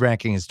pyramid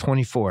ranking is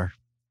 24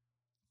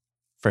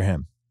 for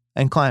him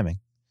and climbing.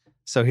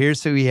 So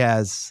here's who he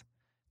has.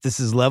 This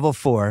is level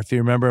 4. If you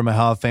remember my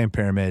Hall of Fame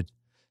pyramid,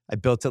 I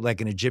built it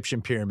like an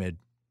Egyptian pyramid.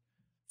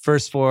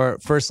 First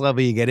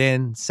level, you get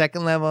in.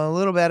 Second level, a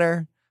little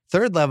better.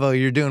 Third level,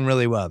 you're doing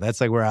really well.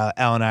 That's like where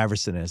Allen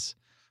Iverson is.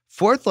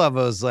 Fourth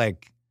level is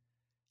like,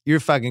 you're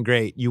fucking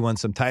great. You won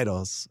some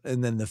titles.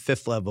 And then the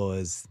fifth level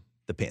is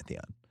the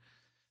Pantheon.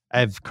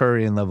 I have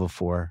Curry in level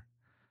 4.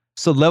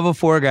 So level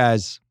 4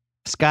 guys,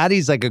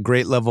 Scotty's like a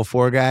great level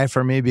 4 guy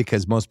for me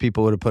because most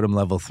people would have put him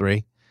level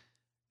 3.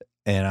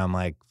 And I'm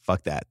like,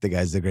 fuck that. The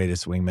guy's the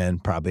greatest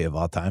wingman probably of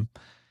all time.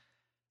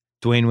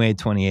 Dwayne Wade,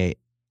 28.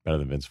 Better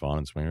than Vince Vaughn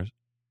and Swingers.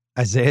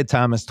 Isaiah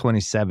Thomas,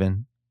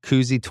 27.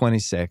 Kuzi,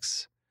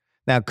 26.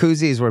 Now,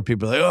 Kuzi is where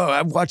people are like, oh,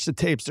 I've watched the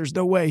tapes. There's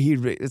no way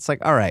he'd. It's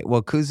like, all right,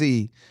 well,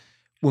 Kuzi,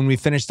 when we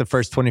finished the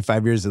first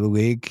 25 years of the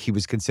league, he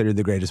was considered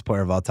the greatest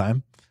player of all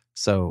time.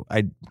 So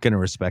I'm going to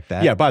respect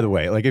that. Yeah, by the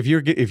way, like if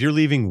you're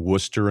leaving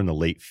Worcester in the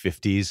late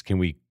 50s, can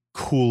we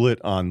cool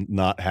it on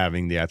not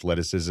having the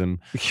athleticism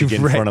to get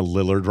in front of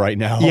Lillard right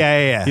now?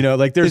 Yeah. You know,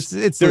 like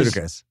it's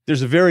ludicrous.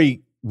 There's a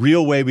very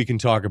real way we can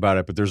talk about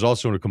it, but there's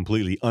also a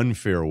completely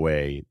unfair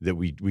way that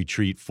we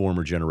treat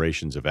former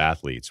generations of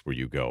athletes where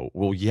you go,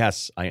 well,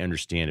 yes, I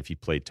understand if he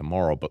played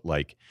tomorrow, but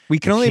like we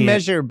can only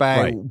measure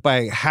by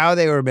how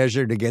they were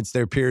measured against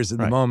their peers in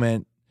the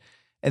moment.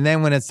 And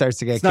then when it starts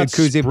to get, could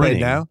Kuzi play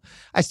now?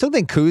 I still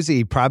think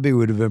Kuzi probably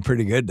would have been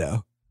pretty good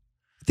though.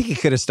 I think he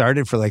could have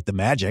started for like the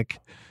Magic.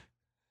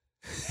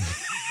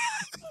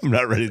 I'm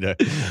not ready to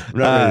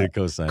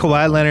co-sign.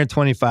 Kawhi Leonard,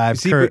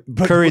 25.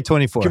 Curry,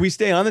 24. Can we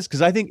stay on this?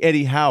 Because I think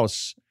Eddie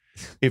House,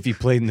 if he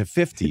played in the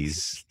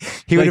 50s,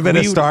 he would have been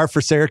a star for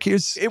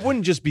Syracuse. It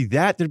wouldn't just be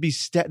that. There'd be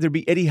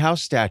Eddie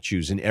House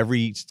statues in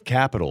every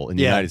capital in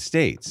the United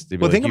States.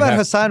 Well, think about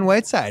Hassan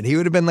Whiteside. He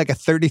would have been like a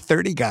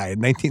 30-30 guy in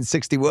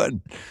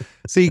 1961.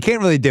 So you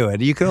can't really do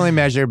it. You can only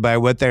measure by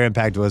what their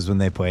impact was when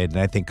they played. And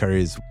I think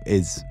Curry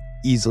is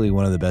easily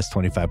one of the best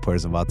 25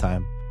 players of all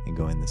time in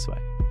going this way.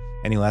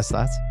 Any last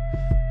thoughts?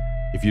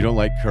 If you don't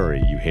like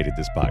Curry, you hated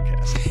this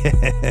podcast.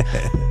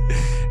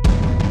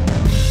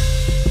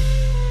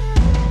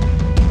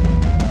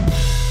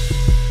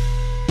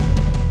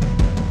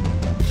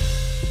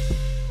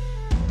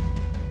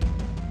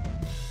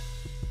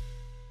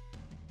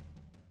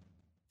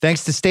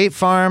 Thanks to State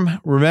Farm.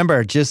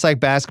 Remember, just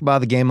like basketball,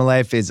 the game of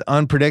life is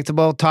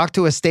unpredictable. Talk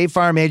to a State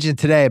Farm agent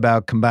today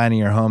about combining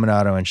your home and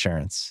auto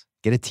insurance.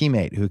 Get a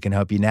teammate who can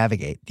help you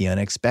navigate the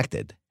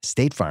unexpected.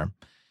 State Farm.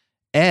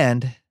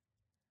 And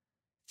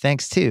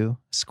thanks to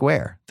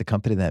Square, the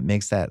company that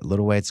makes that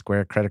little white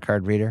Square credit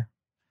card reader.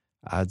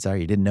 Odds are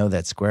you didn't know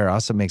that Square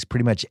also makes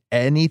pretty much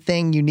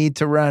anything you need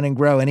to run and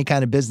grow any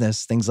kind of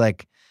business. Things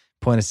like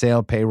point of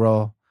sale,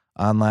 payroll,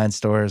 online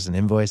stores, and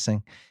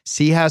invoicing.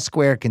 See how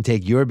Square can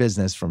take your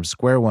business from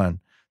square one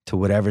to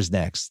whatever's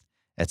next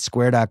at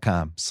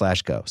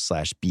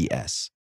square.com/go/BS.